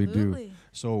 I really do.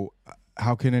 So,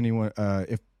 how can anyone,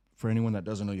 for anyone that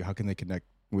doesn't know you, how can they connect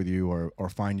with you or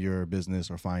find your business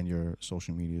or find your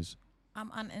social medias?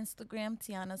 I'm on Instagram,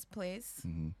 Tiana's Place.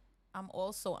 I'm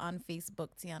also on Facebook,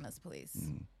 Tiana's Place.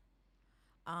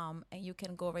 And you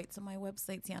can go right to my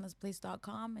website,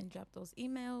 tianasplace.com, and drop those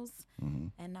emails.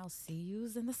 And I'll see you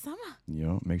in the summer.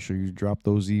 Yeah, make sure you drop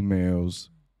those emails.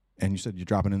 And you said you're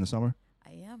dropping in the summer?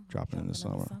 I am. Dropping in the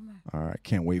summer. All right,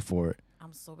 can't wait for it.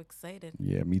 I'm so excited.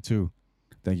 Yeah, me too.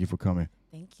 Thank you for coming.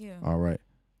 Thank you. All right.